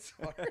fucked up. It's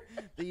art.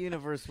 The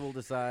universe will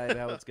decide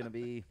how it's going to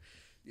be.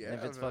 Yeah. And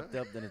if it's fucked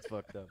up, then it's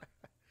fucked up.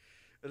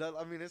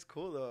 I mean, it's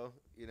cool, though.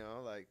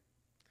 Like,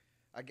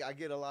 I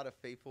get a lot of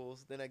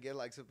faithfuls. Then I get,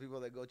 like, some people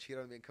that go cheat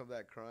on me and come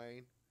back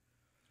crying.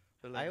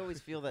 I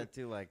always feel that,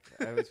 too. Like,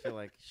 I always feel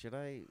like, should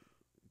I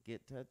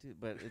get tattooed?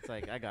 But it's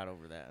like, I got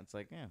over that. It's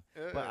like, yeah.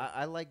 But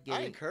I like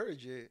getting... I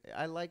encourage it.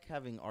 I like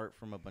having art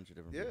from a bunch of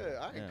different people. Yeah,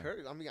 I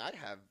encourage... I mean, I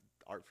have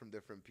art from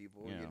different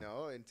people,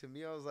 And to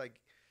me, I was like...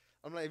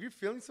 I'm like, if you're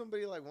feeling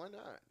somebody, like, why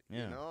not?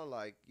 Yeah.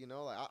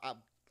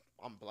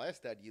 I'm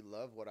blessed that you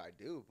love what I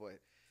do, but...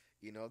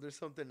 there's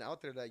something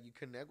out there that you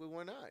connect with.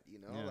 Why not?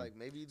 Like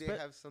maybe they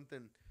have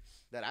something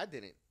that I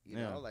didn't.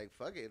 Like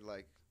fuck it.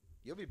 Like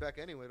you'll be back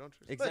anyway, don't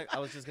you? Exactly. I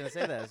was just gonna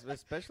say that,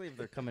 especially if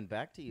they're coming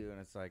back to you, and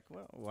it's like,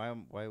 well,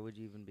 why would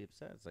you even be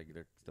upset? It's like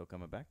they're still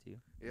coming back to you.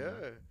 Yeah.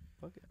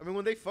 Fuck it. I mean,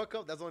 when they fuck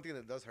up, that's the only thing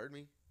that does hurt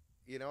me.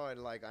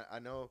 And like I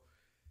know,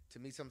 to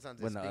me sometimes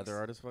when the other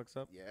artist fucks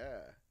up. Yeah.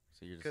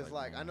 So you're just because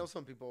like I know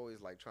some people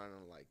always like trying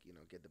to like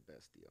get the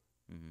best deal.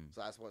 Mm-hmm.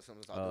 So that's what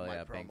sometimes I'll do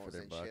my bang for promos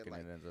their and buck, shit. and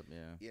Like, it ends up,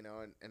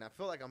 and I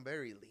feel like I'm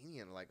very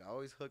lenient. Like I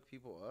always hook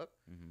people up,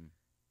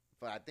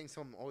 but I think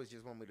some always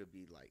just want me to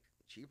be like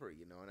cheaper,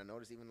 And I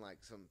notice even like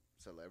some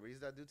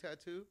celebrities that do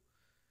tattoo,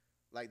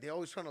 like they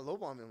always trying to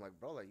lowball me. I'm like,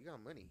 bro, like you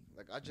got money.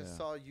 Like I just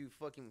saw you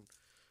fucking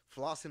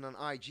flossing on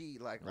IG,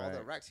 like all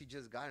the racks you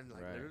just got, and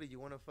like literally you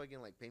want to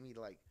fucking like pay me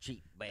like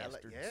cheap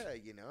bastards.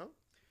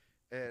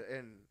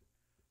 And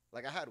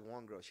like, I had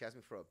one girl, she asked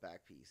me for a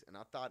back piece, and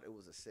I thought it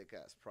was a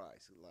sick-ass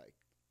price, like,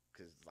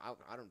 because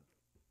I don't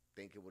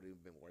think it would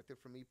have been worth it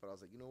for me, but I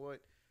was like, you know what?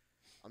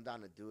 I'm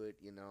down to do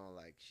it,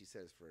 like, she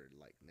says for,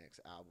 like, next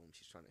album,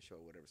 she's trying to show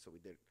whatever, so we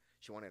did,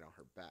 she wanted it on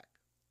her back,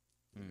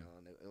 and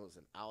it was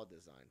an owl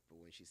design, but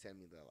when she sent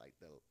me the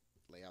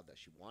layout that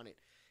she wanted,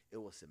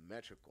 it was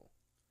symmetrical,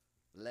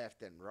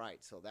 left and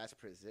right, so that's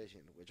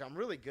precision, which I'm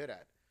really good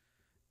at,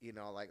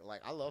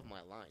 like, I love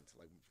my lines,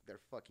 like,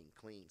 they're fucking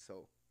clean,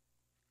 so...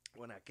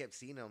 When I kept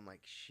seeing them, I'm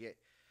like, shit.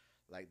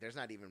 Like, there's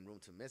not even room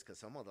to miss because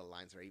some of the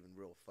lines are even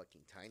real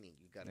fucking tiny.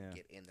 You got to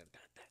get in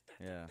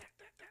there.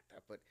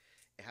 But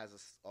it has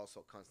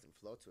also constant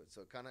flow to it.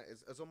 So it kind of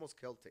it's almost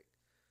Celtic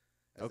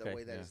as the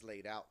way that it's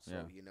laid out. So,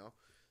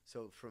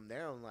 So from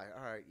there, I'm like,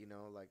 all right,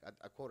 like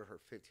I quoted her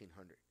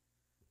 1,500.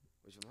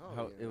 Which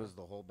it was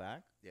the whole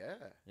back? Yeah.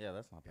 Yeah,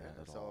 that's not bad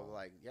at all. So,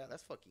 like, yeah,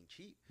 that's fucking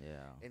cheap.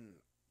 Yeah. And,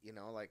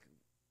 like,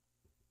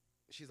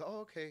 she's like,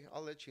 oh, okay,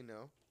 I'll let you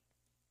know.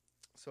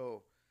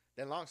 So...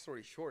 Then, long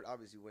story short,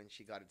 obviously, when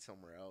she got it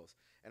somewhere else,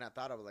 and I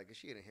thought I was like, if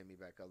she didn't hit me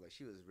back up, like,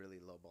 she was really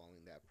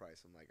lowballing that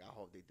price. I'm like, I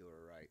hope they do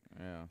it right.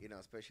 Yeah.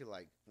 Especially,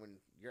 like, when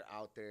you're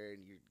out there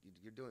and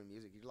you're doing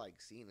music, you're,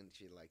 like, seeing and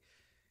shit, like,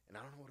 and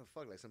I don't know what the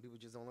fuck, like, some people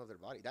just don't love their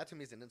body. That, to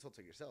me, is an insult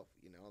to yourself,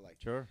 like.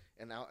 Sure.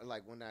 And now,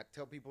 like, when I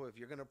tell people, if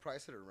you're going to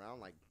price it around,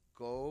 like,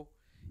 go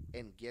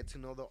and get to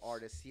know the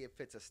artist, see if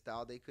it's a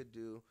style they could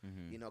do,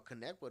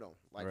 connect with them.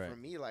 Like, for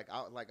me, like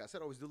I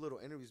said, I always do little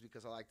interviews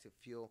because I like to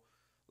feel,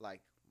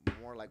 like,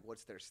 more like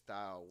what's their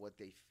style, what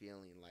they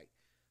feeling like,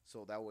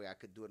 so that way I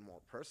could do it more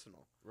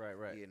personal. Right.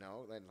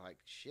 And like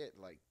shit,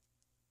 like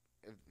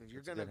if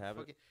you're gonna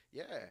fucking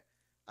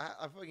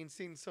I fucking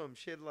seen some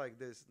shit like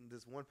this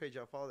one page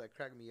I follow that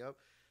cracked me up,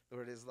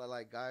 where there's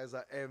like guys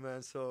like, hey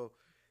man, so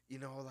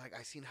like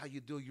I seen how you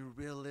do your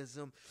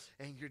realism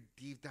and your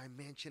deep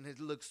dimension.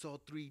 It looks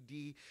so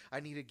 3D.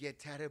 I need to get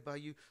tatted by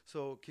you.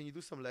 So can you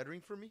do some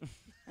lettering for me?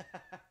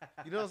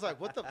 It's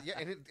like what the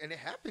and it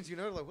happens.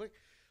 Like what.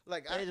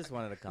 Like I just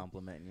wanted to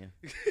compliment you.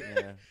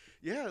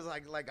 Yeah, it's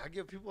like I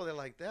give people that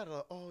like that.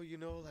 Like, oh,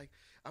 like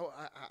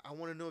I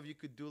want to know if you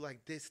could do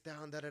like this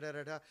down, da da da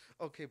da da.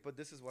 Okay, but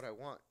this is what I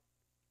want.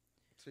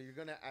 So you're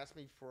gonna ask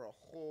me for a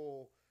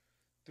whole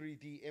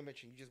 3D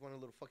image, and you just want a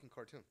little fucking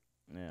cartoon.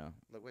 Yeah.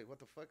 Like, wait, what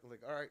the fuck? Like,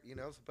 all right,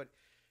 but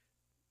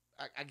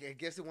I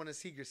guess they want to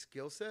see your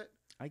skill set.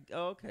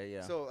 Okay,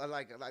 yeah. So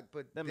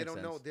but that they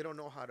don't know. They don't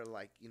know how to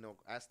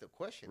ask the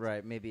questions.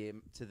 Right. Maybe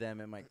to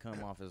them it might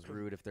come off as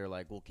rude if they're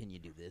like, "Well, can you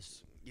do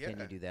this? Yeah. Can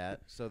you do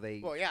that?" So they.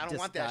 Well, yeah, I don't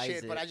want that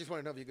shit, but I just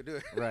want to know if you could do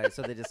it. Right.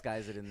 So they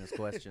disguise it in these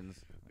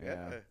questions.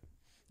 Yeah.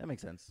 That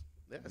makes sense.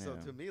 Yeah. So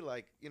to me,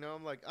 like,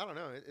 I'm like, I don't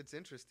know. It's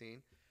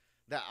interesting.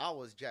 That I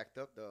was jacked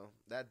up though.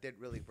 That did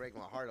really break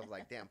my heart. I'm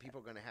like, damn,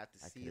 people are gonna have to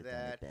see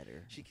that.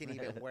 She can't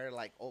even wear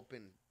like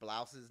open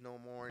blouses no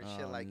more and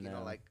shit. Like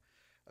like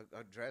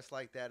a dress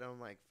like that. I'm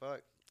like,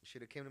 fuck,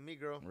 should have came to me,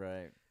 girl.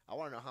 Right. I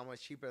want to know how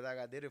much cheaper that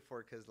guy did it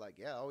for. Because, like,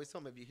 yeah, I always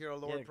tell him if you hear a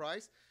lower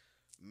price,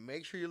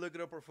 make sure you look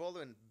at a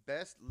portfolio and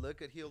best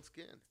look at healed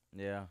skin.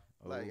 Yeah.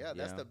 Like,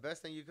 that's the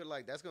best thing you could,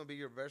 like, that's going to be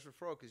your best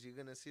referral because you're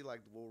going to see,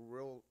 like, what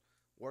real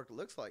work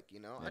looks like, you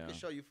know? I can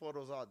show you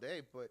photos all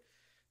day, but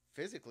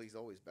physically is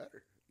always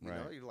better. You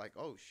know? You're like,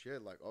 oh,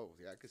 shit. Like, oh,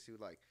 yeah, I can see,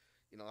 like,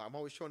 you know, I'm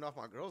always showing off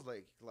my girls,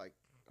 like,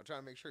 I'm trying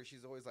to make sure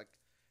she's always, like,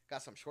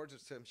 got some shorts or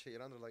some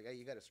shit under, like, hey,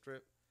 you got to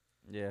strip.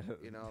 Yeah.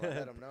 You know, like,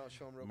 let them know,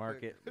 show them real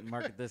quick.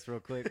 Market this real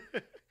quick.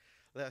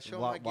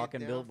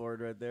 Walking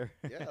billboard right there.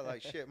 Yeah,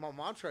 like, shit. My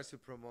mom tries to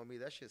promote me.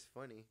 That shit's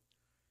funny.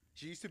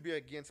 She used to be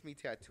against me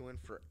tattooing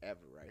forever,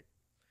 right?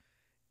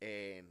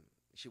 And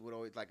she would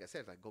always, like I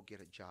said, like, go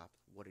get a job.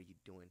 What are you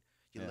doing?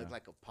 You look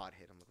like a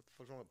pothead. I'm like, what the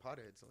fuck's wrong with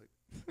potheads?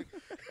 Like,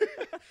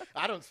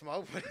 I don't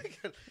smoke, but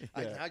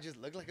I just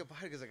look like a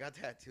pothead because I got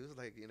tattoos.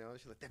 Like, you know,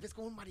 she's like, debes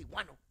con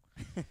marihuano.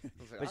 I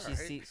was like,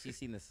 but she's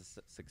seen the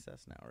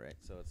success now, right?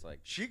 So it's like.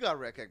 She got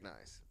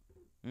recognized.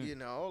 You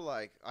know,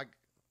 like,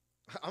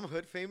 I'm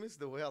hood famous,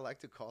 the way I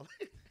like to call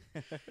it.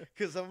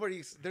 Because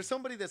there's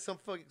somebody that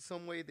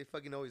some way they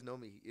fucking always know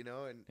me, you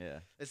know, and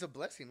it's a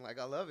blessing. Like,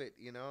 I love it,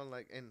 you know,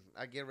 like, and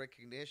I get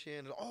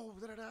recognition. Oh,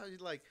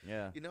 like,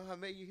 you know, I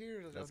met you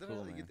here. That's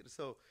cool, man.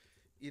 So,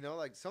 you know,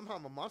 like, somehow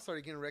my mom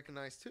started getting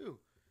recognized too.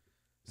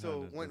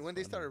 So when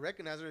they started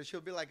recognizing her,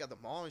 she'll be like at the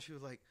mall, and she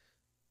was like,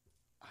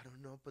 I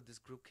don't know, but this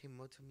group came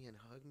up to me and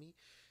hugged me,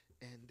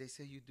 and they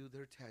say you do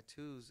their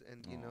tattoos,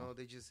 and you know,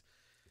 they just.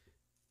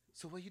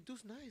 So what you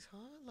do's nice, huh?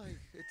 Like,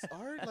 it's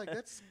art. Like,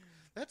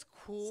 that's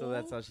cool. So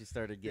that's how she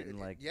started getting,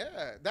 like...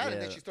 Yeah.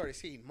 And then she started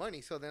seeing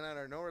money. So then out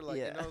of nowhere, like,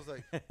 you know, I was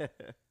like...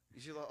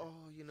 She's like,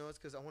 oh, you know, it's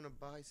because I want to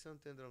buy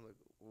something. Then I'm like,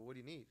 well, what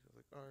do you need? I was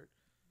like, art.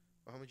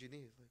 Well, how much you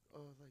need? Like,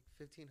 oh,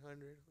 like $1,500.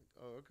 Like,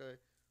 oh, okay.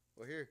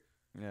 Well, here.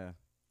 Yeah.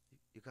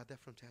 You got that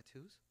from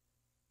tattoos?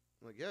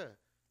 I'm like, yeah.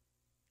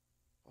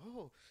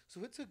 Oh,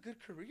 so it's a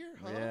good career,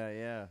 huh?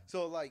 Yeah.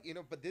 So, like, you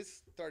know, but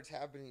this starts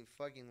happening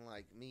fucking,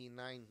 like, me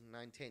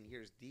 10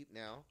 years deep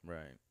now.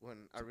 Right.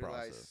 When I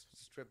realized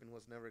stripping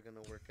was never going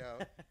to work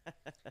out.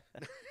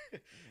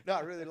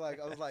 Not really, like,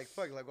 I was like,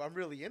 fuck, like, well, I'm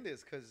really in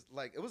this because,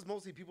 like, it was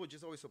mostly people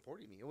just always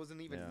supporting me. It wasn't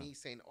even me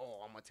saying,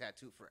 oh, I'm a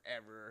tattoo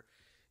forever,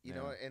 you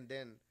know, and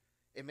then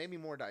it made me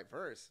more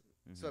diverse.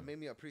 So it made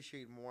me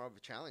appreciate more of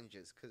the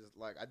challenges because,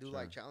 like, I do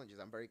like challenges.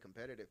 I'm very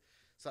competitive.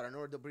 So I don't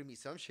know, they'll bring me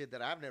some shit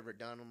that I've never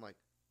done. I'm like,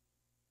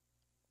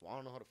 well, I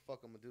don't know how the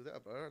fuck I'm gonna do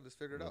that, but all right, let's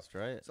figure it out. Let's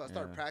try it. So I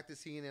started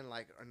practicing and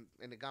like,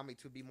 and it got me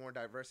to be more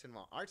diverse in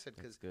my art set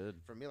because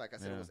for me, like I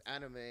said, it was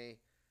anime,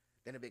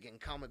 then it became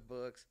comic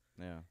books,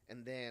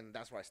 and then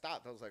that's where I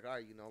stopped. I was like, all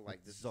right, you know,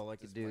 like this is all I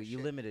could do. You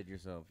limited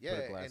yourself. Yeah,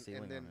 put a glass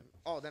ceiling and then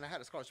on it. Then I had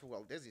a scholarship for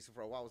Walt Disney. So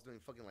for a while, I was doing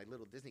fucking like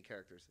little Disney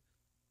characters.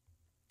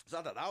 So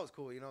I thought that was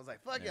cool. You know, I was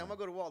like, fuck yeah, I'm gonna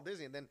go to Walt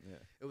Disney. And then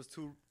it was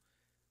too.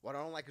 What I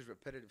don't like is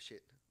repetitive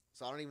shit.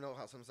 So I don't even know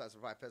how sometimes I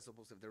survive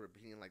festivals if they're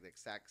repeating like the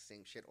exact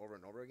same shit over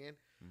and over again.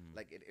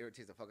 Like it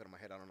irritates the fuck out of my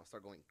head. I don't know,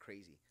 start going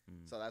crazy.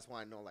 So that's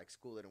why I know like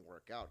school didn't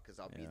work out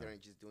because I'll be there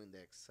and just doing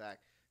the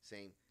exact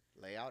same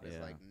layout. It's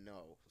like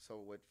no.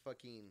 So with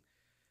fucking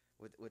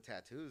with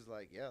tattoos,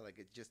 like like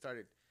it just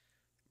started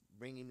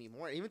bringing me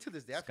more. Even to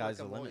this day, I feel like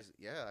I'm always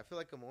I feel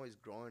like I'm always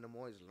growing. I'm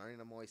always learning.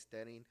 I'm always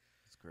studying.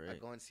 It's great. I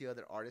go and see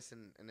other artists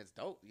and it's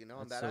dope. You know,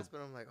 and that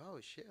aspect, I'm like, oh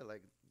shit.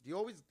 Like you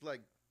always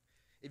like.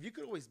 If you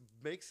could always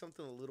make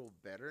something a little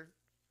better,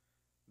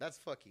 that's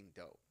fucking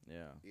dope.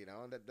 Yeah. You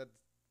know, and that's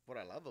what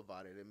I love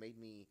about it. It made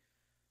me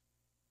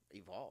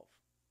evolve.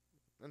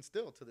 And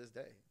still to this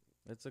day.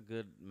 It's a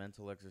good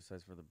mental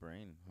exercise for the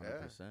brain, 100%.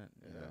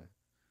 You know?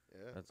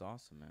 Yeah. That's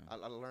awesome, man. I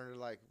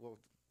learned like,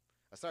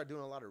 I started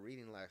doing a lot of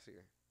reading last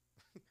year.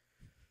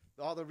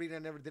 All the reading I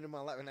never did in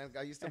my life. And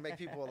I used to make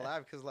people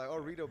laugh because like, oh,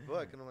 read a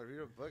book. And I'm like, read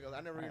a book? I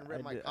never even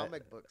read my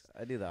comic books.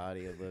 I do the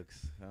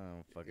audiobooks. I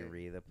don't fucking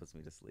read. That puts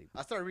me to sleep.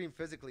 I started reading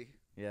physically.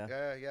 Yeah?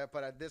 Yeah.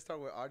 But I did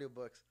start with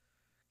audiobooks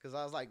because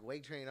I was like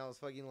weight training. I was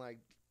fucking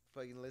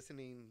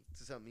listening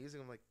to some music.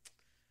 I'm like,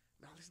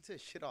 man, I listen to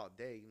this shit all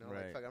day. You know,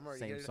 right. Like, fuck, I'm already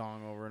same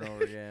song over and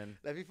over again.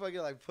 Let me fucking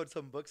like put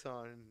some books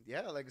on.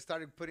 And like it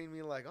started putting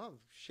me like, oh,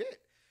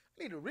 shit.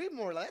 I need to read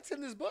more. Like, that's in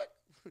this book.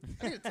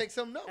 I need to take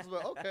some notes,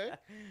 but okay.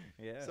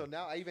 Yeah. So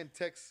now I even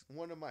text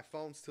one of my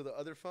phones to the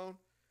other phone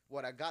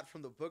what I got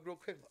from the book real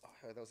quick.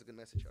 Oh, that was a good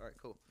message. All right,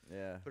 cool.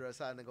 Yeah. Put it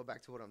aside and then go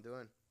back to what I'm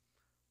doing.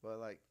 But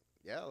like,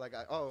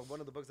 one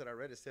of the books that I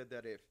read, it said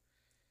that if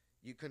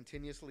you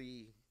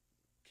continuously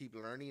keep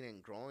learning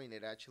and growing,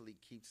 it actually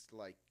keeps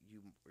like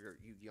you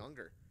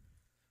younger.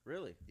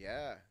 Really?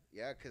 Yeah,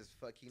 because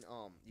fucking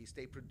you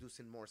stay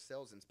producing more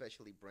cells, and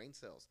especially brain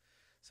cells.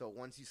 So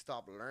once you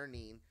stop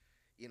learning,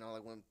 you know,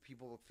 like when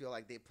people feel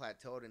like they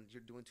plateaued and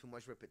you're doing too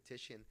much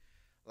repetition,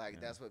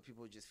 like that's what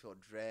people just feel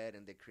dread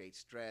and they create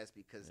stress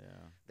because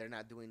they're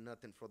not doing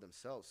nothing for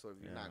themselves. So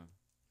if you're not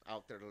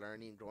out there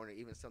learning, growing, or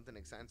even something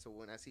exciting. So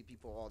when I see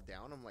people all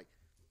down, I'm like,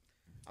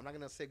 I'm not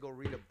going to say go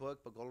read a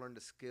book, but go learn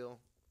the skill,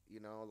 you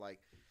know, like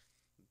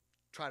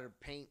try to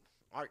paint.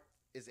 Art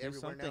is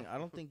everywhere now. I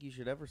don't think you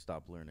should ever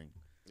stop learning.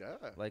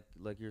 Yeah.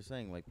 Like you're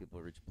saying, like people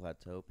reach a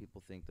plateau.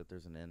 People think that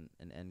there's an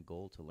end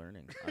goal to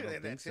learning. I don't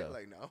think That's so. it,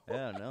 like, no.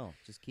 Yeah, no.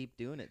 Just keep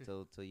doing it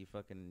till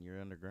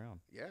you're underground.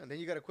 Yeah, and then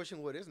you got to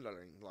question what is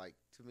learning. Like,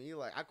 to me,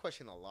 like, I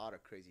question a lot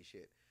of crazy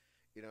shit.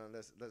 You know, and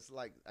that's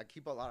like, I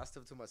keep a lot of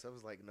stuff to myself.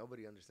 It's like,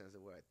 nobody understands the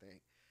way I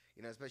think.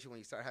 You know, especially when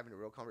you start having a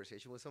real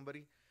conversation with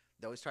somebody,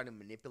 they're always trying to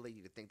manipulate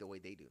you to think the way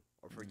they do,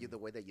 or for you the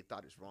way that you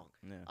thought is wrong.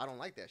 Yeah. I don't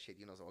like that shit.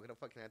 You know, so what the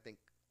fuck can I think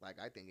like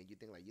I think, and you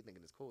think like you think,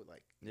 and it's cool.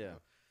 Like, you know?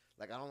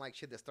 Like, I don't like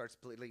shit that starts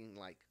splitting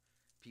like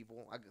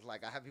people.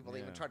 I have people that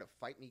even try to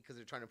fight me because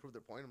they're trying to prove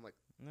their point. I'm like,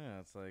 yeah,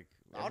 it's like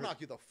I'll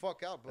knock you the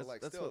fuck out, but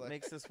like, that's still, what like,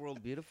 makes this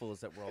world beautiful is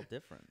that we're all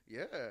different.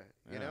 Yeah,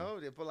 you know,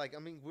 but like, I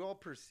mean, we all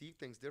perceive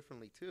things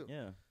differently too.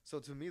 Yeah. So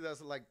to me,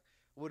 that's like,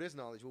 what is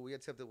knowledge? Well, we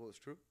accepted what was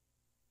true.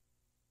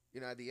 You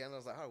know, at the end, I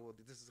was like, oh, well,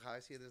 this is how I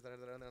see it.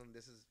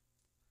 This is.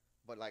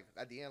 But like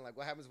at the end, like,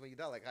 what happens when you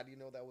die? Like, how do you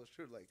know that was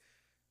true? Like,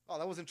 oh,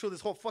 that wasn't true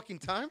this whole fucking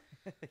time.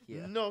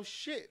 Yeah. No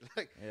shit.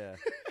 Like. Yeah.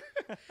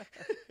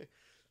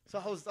 So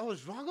I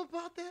was wrong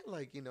about that.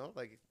 Like, you know,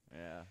 like.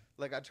 Yeah.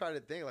 Like, I try to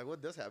think, like,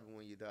 what does happen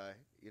when you die?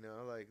 You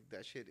know, like,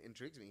 that shit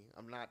intrigues me.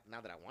 I'm not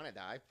that I want to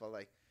die, but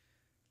like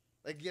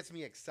gets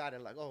me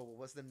excited. Like, oh,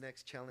 what's the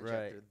next challenge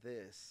after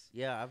this?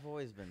 Yeah, I've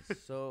always been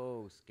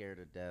so scared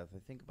of death. I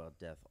think about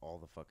death all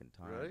the fucking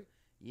time. Really?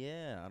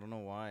 Yeah, I don't know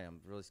why.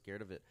 I'm really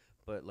scared of it.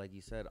 But like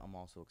you said, I'm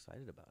also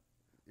excited about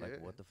it.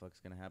 Like, what the fuck's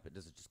going to happen?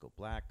 Does it just go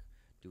black?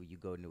 Do you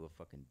go into a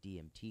fucking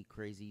DMT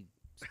crazy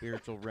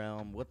spiritual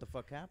realm? What the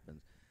fuck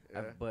happens?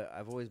 Yeah. But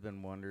I've always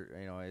been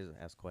wondering, you know, I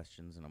ask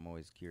questions, and I'm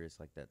always curious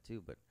like that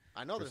too. But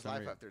I know there's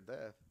life after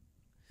death.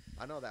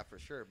 I know that for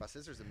sure. My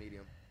sister's a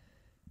medium.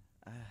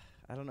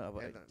 I don't know.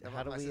 And,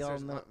 how do we all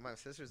know? My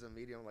sister's a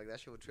medium. Like, that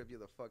shit would trip you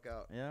the fuck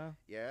out. Yeah?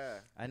 Yeah.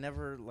 I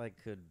never, like,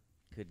 could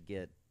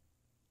get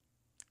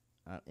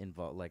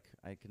involved. Like,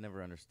 I could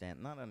never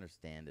not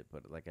understand it,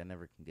 but, like, I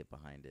never can get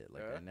behind it.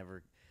 Like,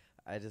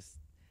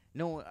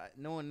 no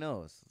one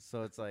knows.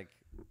 So it's like,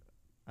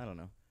 I don't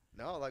know.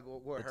 No, like,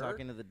 we're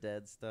talking to the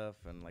dead stuff,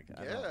 and like,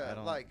 I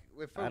don't like,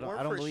 if I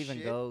don't believe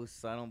in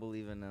ghosts. I don't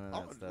believe in none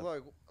of that stuff.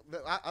 Look,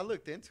 I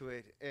looked into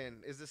it,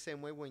 and it's the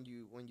same way when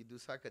you do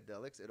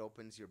psychedelics, it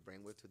opens your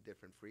brainwave to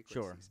different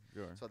frequencies.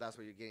 Sure. So that's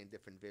where you're getting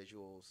different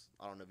visuals.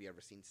 I don't know if you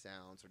ever seen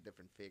sounds or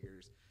different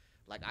figures.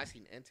 Like, I've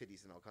seen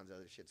entities and all kinds of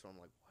other shit. So I'm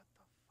like, what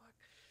the fuck?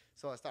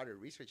 So I started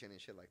researching and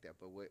shit like that.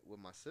 But with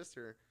my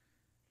sister,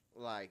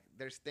 like,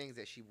 there's things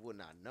that she would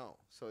not know.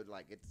 So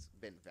like, it's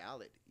been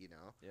valid, you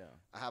know. Yeah.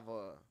 I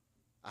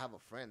have a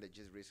friend that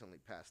just recently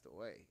passed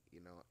away,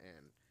 you know,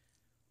 and,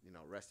 you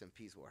know, rest in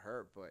peace with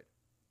her. But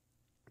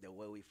the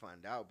way we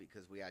found out,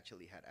 because we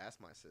actually had asked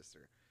my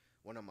sister,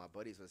 one of my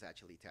buddies was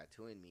actually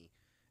tattooing me,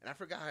 and I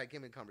forgot how I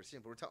came in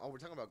conversation, but we're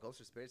talking about ghosts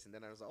or spirits, and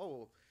then I was like,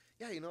 oh,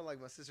 yeah, you know, like,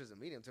 my sister's a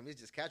medium. To me,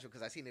 it's just casual,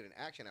 because I seen it in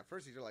action. At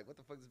first, you're like, what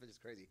the fuck, this bitch is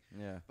crazy.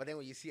 Yeah. But then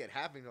when you see it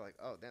happen, you're like,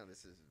 oh, damn,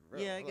 this is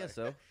real. Yeah, I guess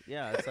so.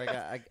 Yeah, it's like,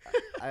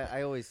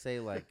 I always say,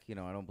 like, you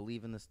know, I don't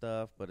believe in this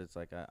stuff, but it's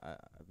like,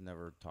 I've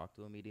never talked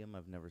to a medium.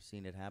 I've never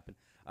seen it happen.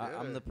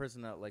 I'm the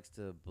person that likes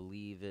to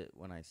believe it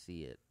when I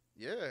see it.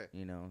 Yeah.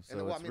 You know,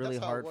 so it's really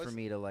hard for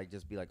me to, like,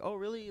 just be like, oh,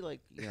 really? Like,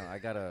 you know, I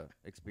gotta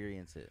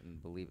experience it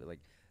and believe it. Like,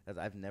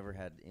 I've never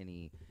had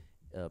any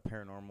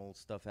paranormal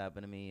stuff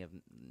happen to me.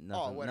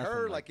 Nothing, with nothing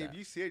her, like if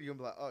you see it, you'll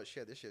be like, oh,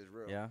 shit, this shit is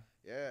real. Yeah?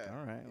 Yeah.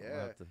 All right.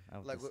 Yeah. I'll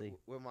have like, to see.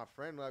 with my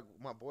friend, like,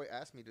 my boy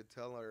asked me to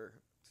tell her,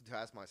 to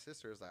ask my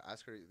sister, like,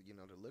 ask her, you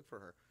know, to look for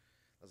her.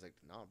 I was like,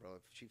 nah, bro,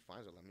 if she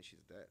finds her, I mean,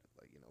 she's dead.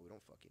 Like, you know, we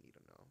don't fucking need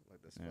to know.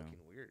 Like, that's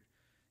fucking weird.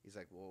 He's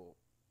like, well,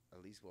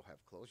 at least we'll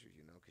have closure,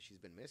 you know, because she's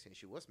been missing.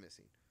 She was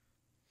missing.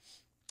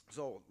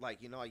 So,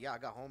 like, you know, yeah, I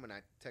got home and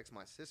I text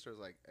my sister, I was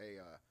like, hey,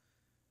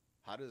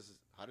 how does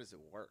it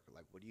work?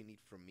 Like, what do you need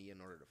from me in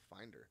order to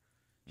find her?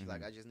 She's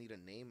like, I just need a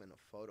name and a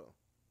photo.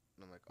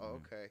 And I'm like, oh,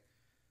 okay.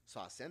 So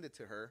I send it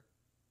to her,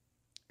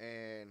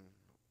 and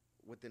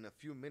within a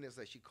few minutes,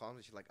 like, she calls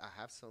me. She's like, I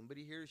have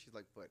somebody here. She's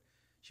like, but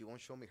she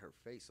won't show me her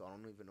face, so I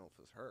don't even know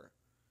if it's her.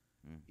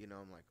 You know,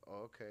 I'm like,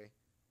 oh, okay.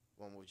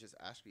 Well, we'll just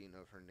ask her, you know,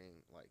 if her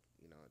name, like,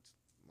 you know, it's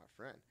my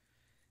friend.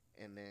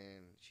 And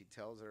then she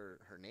tells her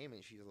name,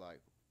 and she's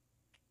like,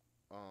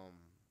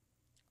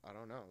 I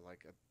don't know.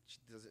 Like,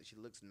 she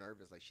looks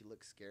nervous. Like, she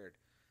looks scared.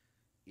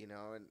 You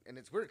know, and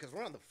it's weird because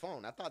we're on the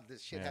phone. I thought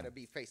this shit had to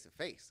be face to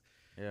face.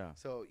 Yeah.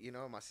 So, you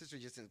know, my sister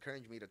just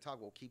encouraged me to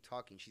talk. Well, keep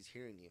talking. She's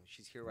hearing you.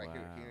 She's here right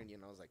here hearing you.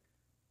 And I was like,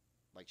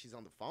 she's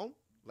on the phone?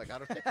 Like, I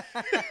don't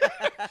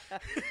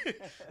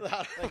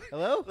like,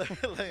 hello?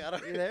 Like, I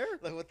don't, you there?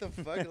 Like, what the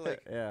fuck?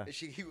 Like, is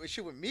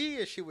she with me?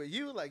 Is she with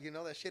you? Like, you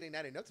know, that shit ain't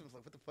adding up to me.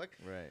 Like, what the fuck?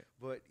 Right.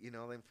 But, you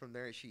know, then from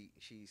there, she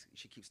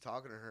keeps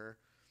talking to her.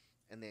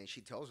 And then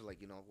she tells her, like,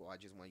 you know, well, I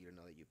just want you to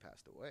know that you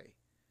passed away.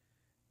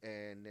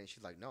 And then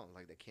she's like, no,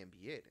 like, that can't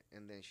be it.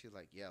 And then she's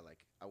like, yeah, like,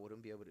 I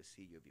wouldn't be able to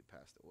see you if you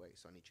passed away.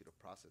 So I need you to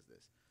process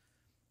this.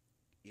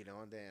 You know,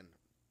 and then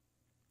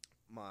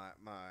my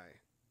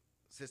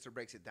sister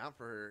breaks it down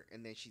for her.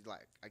 And then she's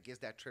like, I guess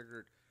that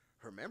triggered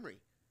her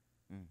memory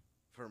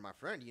for my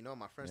friend. You know,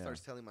 my friend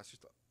starts telling my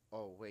sister,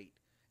 oh, wait.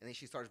 And then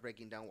she starts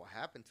breaking down what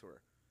happened to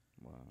her.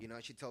 Wow. You know,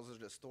 she tells her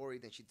the story,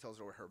 then she tells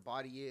her where her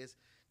body is.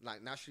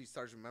 Like, now she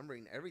starts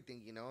remembering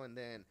everything, you know, and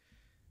then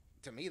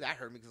to me that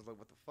hurt me because, like,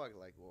 what the fuck?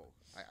 Like, well,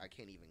 I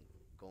can't even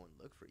go and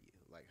look for you.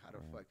 Like, how the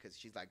fuck? Because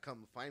she's like,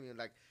 come find me. And,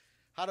 like,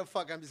 how the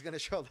fuck I'm just going to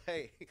show,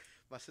 hey,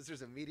 my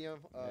sister's a medium.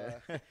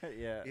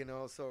 Yeah. You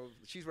know, so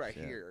she's right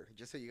here,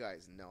 just so you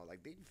guys know. Like,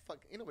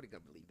 ain't nobody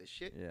going to believe this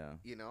shit. Yeah.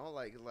 You know,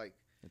 like.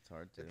 It's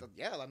hard to.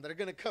 They're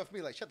going to cuff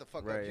me. Like, shut the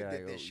fuck up. You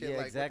did this shit. Yeah,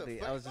 like, exactly. What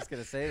the fuck? I was just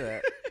going to say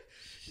that.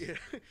 Yeah.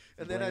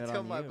 And then I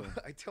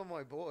tell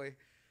my boy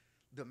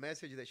the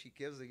message that she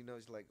gives, you know,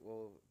 it's like,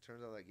 well,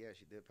 turns out, like, yeah,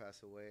 she did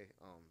pass away.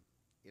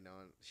 You know,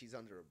 and she's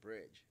under a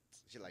bridge.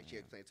 She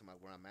explained to me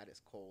where I'm at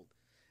is cold.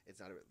 It's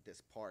not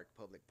this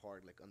public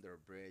park, like under a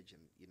bridge,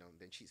 and you know,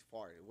 then she's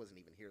far. It wasn't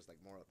even here. It's like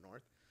more up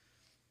north.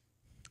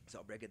 So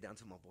I'll break it down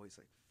to my boy. He's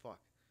like, fuck.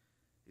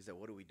 He's like,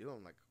 what do we do?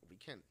 I'm like, we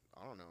can't.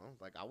 I don't know.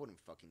 Like, I wouldn't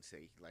fucking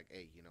say like,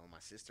 hey, you know, my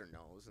sister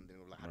knows, and then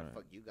we're like, how the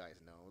fuck you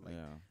guys know? Like,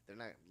 they're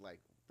not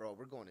like, bro,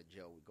 we're going to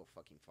jail. We go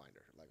fucking find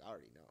her. Like, I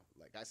already know.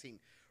 Like, I seen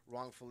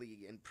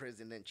wrongfully in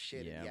prison and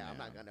shit. Yeah, and I'm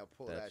not gonna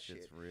pull that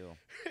shit. That's real.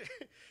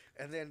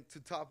 And then to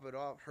top it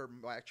off, her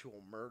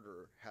actual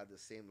murderer had the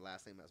same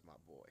last name as my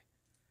boy.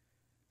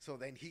 So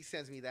then he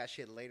sends me that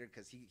shit later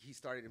because he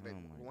started.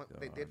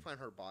 They did find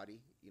her body,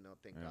 you know,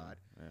 thank God.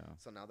 Yeah.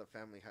 So now the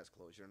family has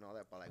closure and all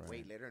that. But like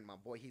way later, and my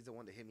boy, he's the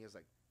one that hit me. He was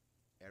like,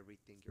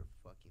 everything your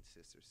fucking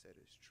sister said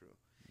is true.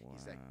 Wow.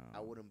 He's like, I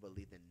wouldn't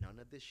believe in none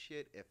of this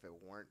shit if it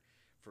weren't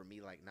for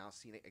me, like, now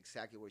seeing it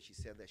exactly where she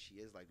said that she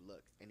is. Like,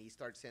 look. And he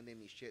started sending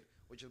me shit,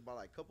 which is about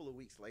like a couple of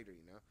weeks later,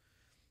 you know.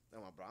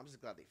 I'm like, bro, I'm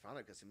just glad they found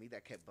her because to me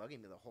that kept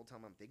bugging me the whole time.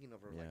 I'm thinking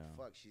of her like,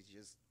 fuck, she's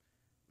just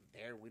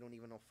there. We don't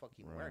even know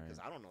fucking where because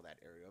I don't know that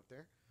area up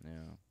there.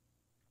 Yeah.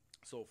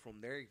 So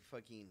from there,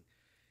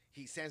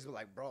 he sends me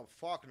like, bro,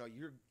 fuck, no,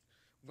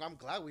 I'm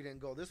glad we didn't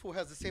go. This fool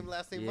has the same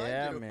last name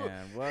I do. Yeah,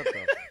 man. What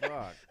the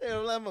fuck?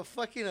 I'm a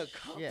fucking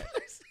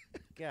accomplice.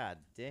 God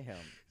damn.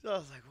 So I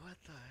was like, what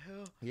the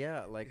hell?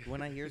 Yeah, like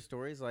when I hear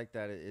stories like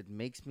that, it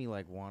makes me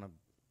like want to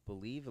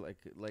believe. Like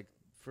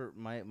for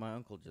my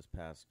uncle just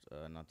passed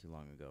not too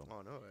long ago.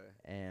 Oh no way.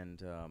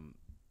 And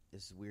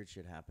this weird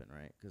shit happened,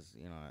 right? Because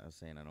you know I was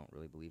saying I don't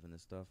really believe in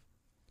this stuff,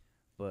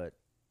 but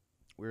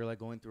we were like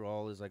going through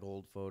all his like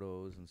old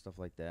photos and stuff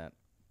like that,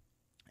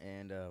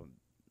 and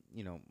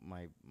you know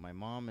my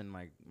mom and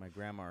my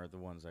grandma are the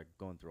ones like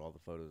going through all the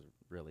photos.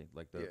 Really,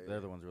 like they're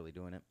the ones really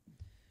doing it,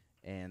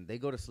 and they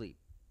go to sleep,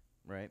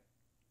 right?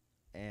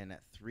 And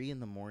at 3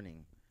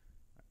 a.m,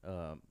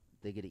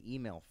 they get an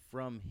email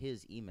from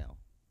his email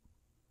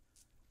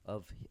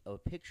of a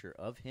picture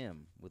of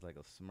him with like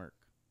a smirk.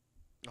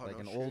 Like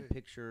an old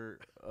picture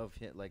of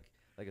him, like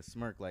a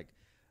smirk, like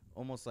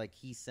almost like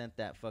he sent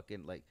that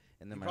fucking like.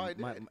 And then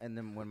and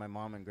then when my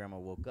mom and grandma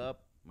woke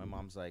up, my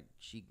mom's like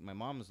my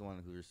mom is the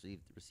one who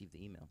received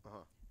the email,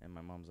 and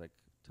my mom's like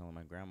telling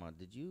my grandma,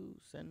 "Did you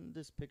send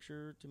this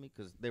picture to me?"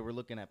 Because they were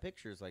looking at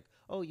pictures, like,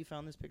 "Oh, you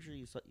found this picture?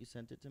 You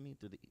sent it to me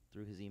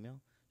through his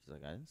email?" She's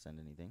like, "I didn't send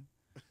anything."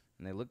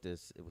 And they looked at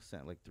it. It was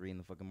sent like 3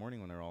 a.m.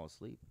 when they're all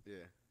asleep.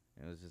 Yeah.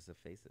 And it was just a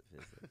face of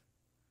his.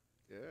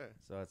 Yeah.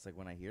 So it's like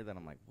when I hear that,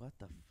 I'm like, what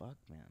the fuck,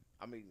 man?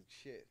 I mean,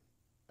 shit.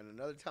 And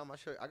another time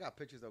I got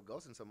pictures of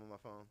ghosts in some of my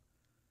phone.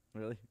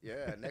 Really?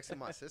 Yeah, next to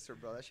my sister,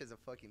 bro. That shit's a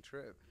fucking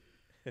trip.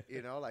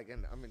 You know, like,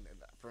 and I mean,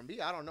 for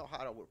me, I don't know how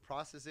I would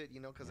process it,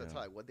 you know, because that's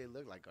like what they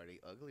look like. Are they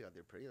ugly? Are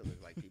they pretty? Are they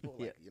like people?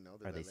 Like, you know,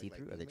 are they see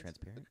through? Are they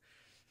transparent?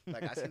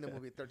 Like, I seen the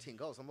movie 13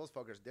 Ghosts. Some of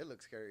those fuckers did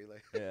look scary.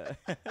 Like,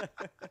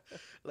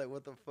 like,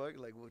 what the fuck?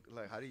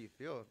 Like, how do you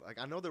feel?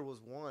 Like, I know there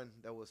was one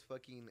that was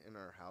fucking in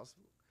our house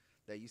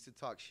that used to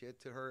talk shit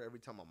to her every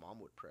time my mom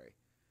would pray.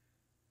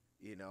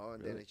 You know,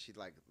 and then she'd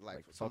like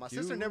so my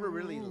sister never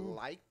really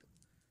liked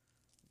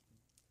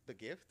the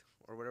gift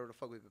or whatever the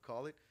fuck we could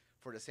call it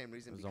for the same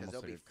reason because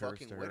they'll be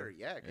fucking with her.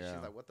 Yeah, because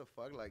she's like, what the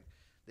fuck? Like,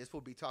 this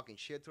will be talking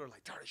shit to her.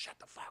 Like, Tara, shut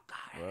the fuck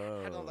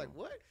up. And I'm like,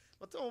 what?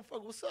 What's up?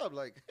 Fuck, what's up?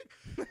 Like,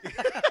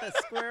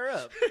 square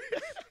up.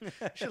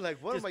 She's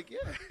like, what? I'm like,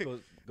 yeah.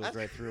 Goes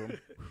right through him.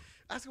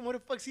 Ask him what the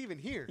fuck's even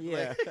here.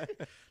 Yeah.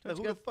 Like,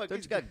 who the fuck?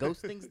 Don't you got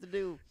ghost things to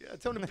do? Yeah,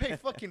 tell him to pay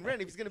fucking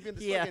rent if he's gonna be in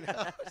this fucking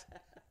house.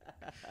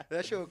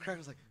 That shit would crack. I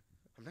was like,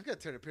 I'm not gonna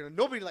turn the pay rent.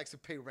 Nobody likes to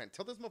pay rent.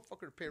 Tell this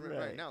motherfucker to pay rent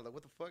right now. Like,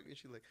 what the fuck? And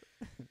she like,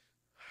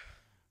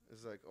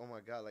 it's like, oh my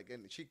god. Like,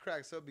 and she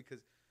cracks up because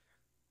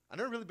I've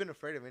never really been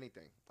afraid of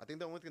anything. I think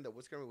the only thing that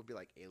would scare me would be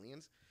like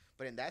aliens.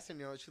 But in that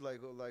scenario, she's like,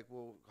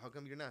 well, how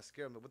come you're not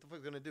scared? I'm like, what the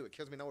fuck's gonna do? It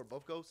kills me now. We're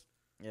both ghosts.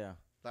 Yeah.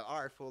 Like,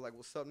 all right, fool. Like,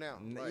 what's up now?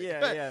 Like,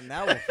 yeah.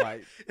 Now we'll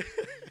fight.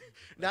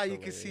 Now you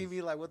can see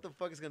me. Like, what the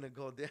fuck is gonna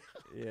go down?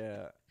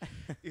 Yeah.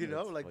 You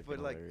know, like, but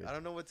like, I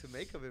don't know what to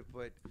make of it.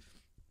 But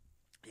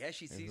yeah,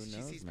 she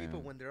sees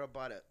people when they're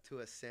about to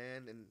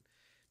ascend and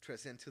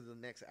transcend to the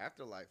next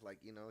afterlife. Like,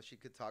 you know, she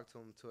could talk to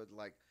them to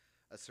like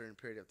a certain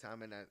period of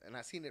time, and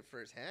I seen it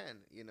firsthand.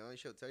 You know, and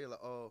she'll tell you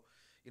like, oh,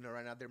 you know,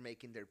 right now they're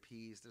making their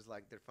peace. There's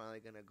like they're finally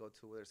gonna go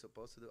to where they're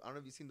supposed to do. I don't know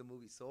if you've seen the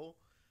movie Soul.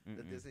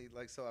 The Disney,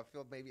 like, so I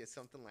feel maybe it's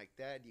something like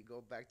that. You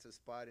go back to the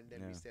spot and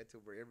then reset to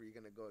wherever you're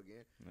gonna go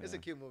again. Yeah. It's a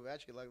cute movie.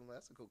 Actually, like,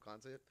 that's a cool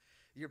concept.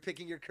 You're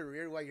picking your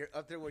career while you're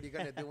up there. What are you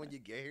gonna do when you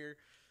get here?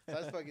 So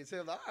that's fucking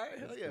sick. Like, all right,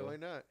 hell yeah, cool. Why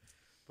not?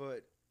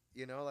 But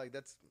you know, like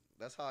that's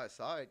how I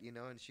saw it. You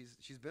know, and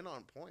she's been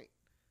on point.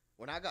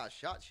 When I got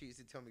shot, she used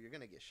to tell me, "You're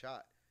gonna get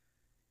shot."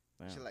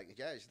 Wow. She's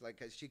like,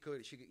 cause she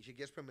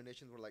gets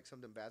premonitions where like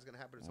something bad's gonna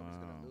happen or somebody's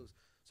gonna lose.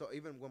 So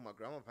even when my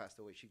grandma passed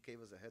away, she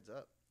gave us a heads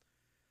up.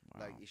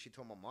 Wow. Like she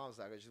told my mom,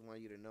 like, I just want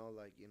you to know,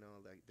 like, you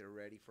know, like they're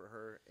ready for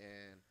her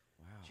and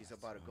she's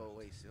about to go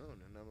away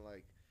soon. And I'm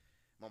like,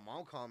 my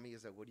mom called me.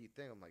 Is like, what do you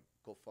think? I'm like,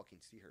 go fucking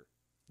see her.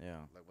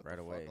 Yeah. Like what right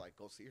the away. Fuck? Like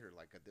go see her.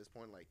 Like at this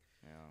point, like,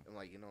 I'm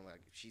like, you know,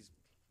 like she's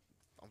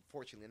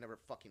unfortunately never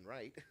fucking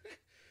right.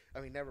 I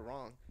mean, never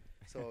wrong.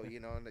 So you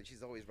know, and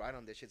she's always right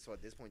on this shit. So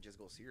at this point, just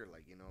go see her.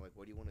 Like, you know, like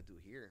what do you want to do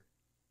here?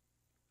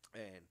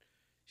 And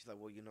she's like,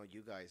 well, you know,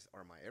 you guys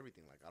are my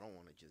everything. Like I don't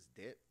want to just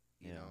dip.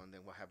 You know, and then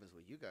what happens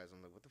with you guys?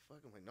 I'm like, what the fuck?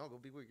 I'm like, no, go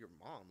be with your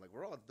mom. Like,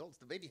 we're all adults.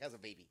 The baby has a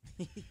baby.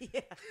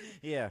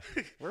 yeah,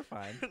 we're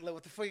fine. Like,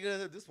 what the fuck are you gonna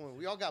do this one?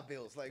 We all got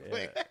bills. Like,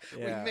 wait,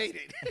 we made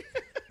it.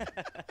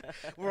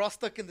 We're all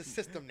stuck in the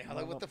system now. Mama,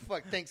 like, what the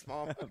fuck? Thanks,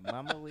 Mom.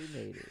 Mama, we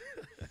made it.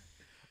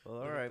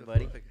 Well, all right,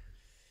 buddy. Fuck?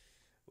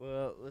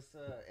 Well, let's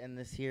end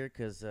this here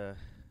because I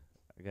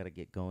got to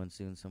get going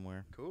soon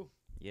somewhere. Cool.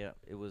 Yeah,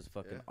 it was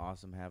fucking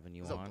awesome having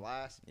you on. It was a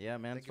blast. Yeah,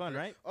 man. It's fun,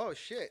 right? Oh,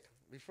 shit.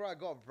 Before I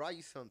go, I brought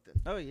you something.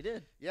 Oh, you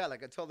did? Yeah,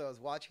 like I told you, I was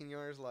watching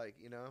yours, like,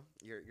 you know,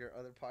 your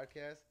other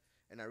podcast,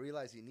 and I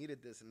realized you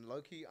needed this. And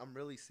low-key, I'm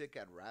really sick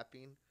at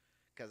rapping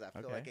because I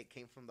feel like it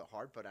came from the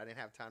heart, but I didn't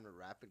have time to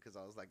rap it because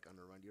I was, like, on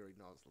the run. You already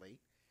know I was late.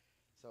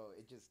 So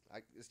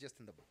it's just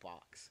in the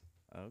box.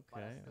 Okay,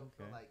 but I still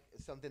feel like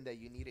it's something that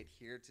you needed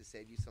here to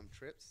save you some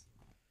trips.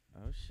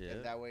 Oh, shit.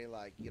 And that way,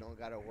 like, you don't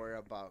got to worry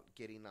about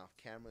getting off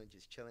camera and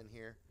just chilling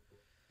here.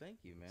 Thank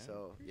you, man.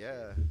 So,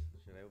 yeah.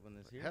 Should I open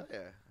this here? Hell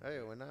yeah. Hey,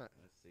 why not?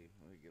 Let's see.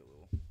 Let me get a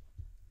little.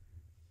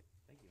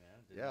 Thank you,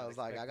 man. Yeah, I was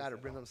like, I got to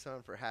bring them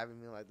something for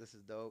having me. Like, this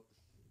is dope.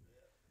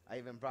 I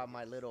even brought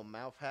my little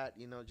mouth hat,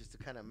 you know, just to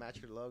kind of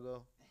match your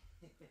logo.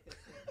 That's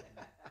awesome,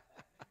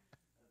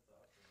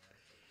 man. I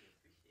appreciate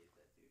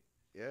that, dude.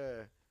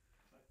 Yeah.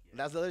 And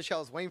that's the other shit. I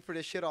was waiting for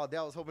this shit all day.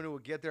 I was hoping it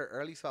would get there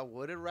early so I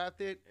would have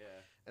wrapped it. Yeah.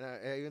 And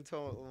I even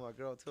told my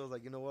girl, too, I was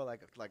like, you know what?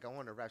 Like I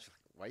want to wrap. She's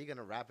like, why are you going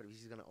to wrap it if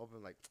she's going to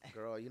open? Like,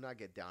 girl, you know I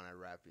get down at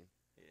rapping.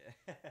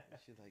 Yeah.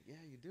 She's like,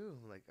 yeah, you do.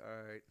 I'm like, all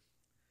right.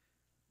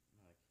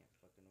 No, I can't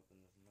fucking open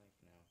this knife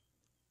now.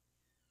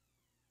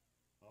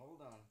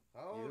 Hold on.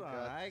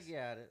 I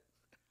got it.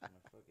 My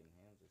fucking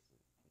hands are so...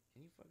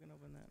 Can you fucking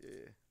open that?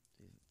 Yeah.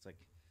 Jeez, it's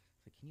like,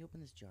 can you open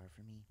this jar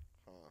for me?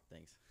 Huh.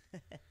 Thanks.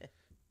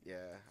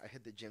 Yeah, I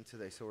hit the gym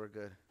today, so we're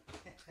good.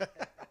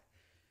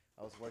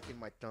 I was working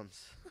my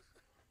thumbs.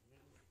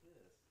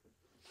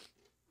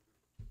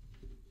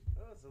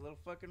 Oh, it's a little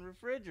fucking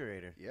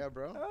refrigerator. Yeah,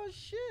 bro. Oh,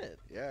 shit.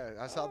 Yeah,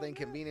 I saw the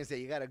inconvenience that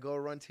you got to go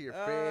run to your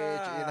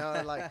fridge, you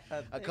know, like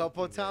a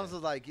couple of times. I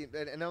was like,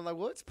 and I'm like,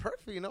 well, it's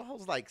perfect, you know. I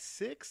was like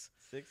 6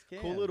 cans.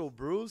 Cool little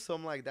brews. So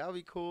I'm like, that would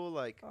be cool.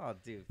 Like, oh,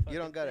 dude, you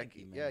don't gotta,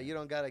 you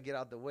don't gotta get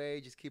out the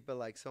way. Just keep it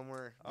like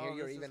somewhere near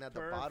you or even at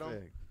the bottom.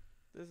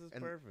 This is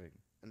perfect.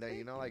 And then,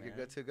 you know, like, you're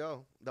good to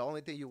go. The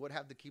only thing you would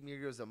have to keep near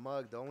you is a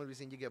mug. The only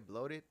reason you get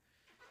bloated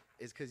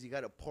is because you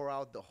got to pour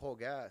out the whole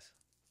gas.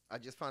 I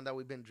just found out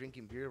we've been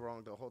drinking beer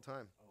wrong the whole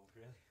time. Oh,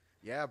 really?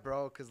 Yeah,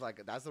 bro, because,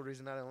 like, that's the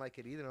reason I didn't like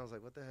it either. And I was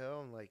like, what the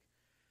hell? I'm like,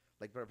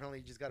 but apparently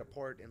you just got to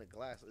pour it in a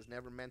glass. It's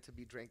never meant to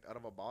be drank out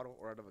of a bottle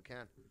or out of a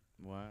can.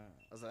 Wow.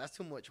 I was like, that's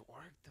too much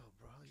work, though,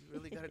 bro. You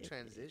really got to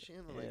transition?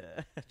 I'm like,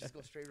 just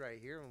go straight right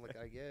here. I'm like,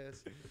 I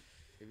guess.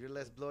 If you're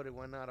less bloated,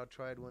 why not? I'll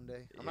try it one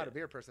day. I'm not a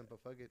beer person, but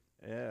fuck it.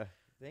 Yeah.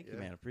 Thank you,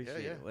 man.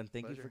 Appreciate it. And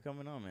thank you for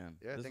coming on, man.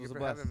 Yeah, thank you for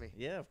having me.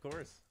 Yeah, of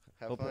course.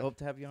 Hope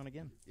to have you on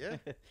again. Yeah.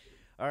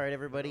 All right,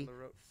 everybody.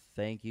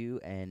 Thank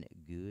you and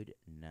good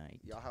night.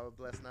 Y'all have a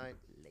blessed night.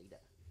 Later.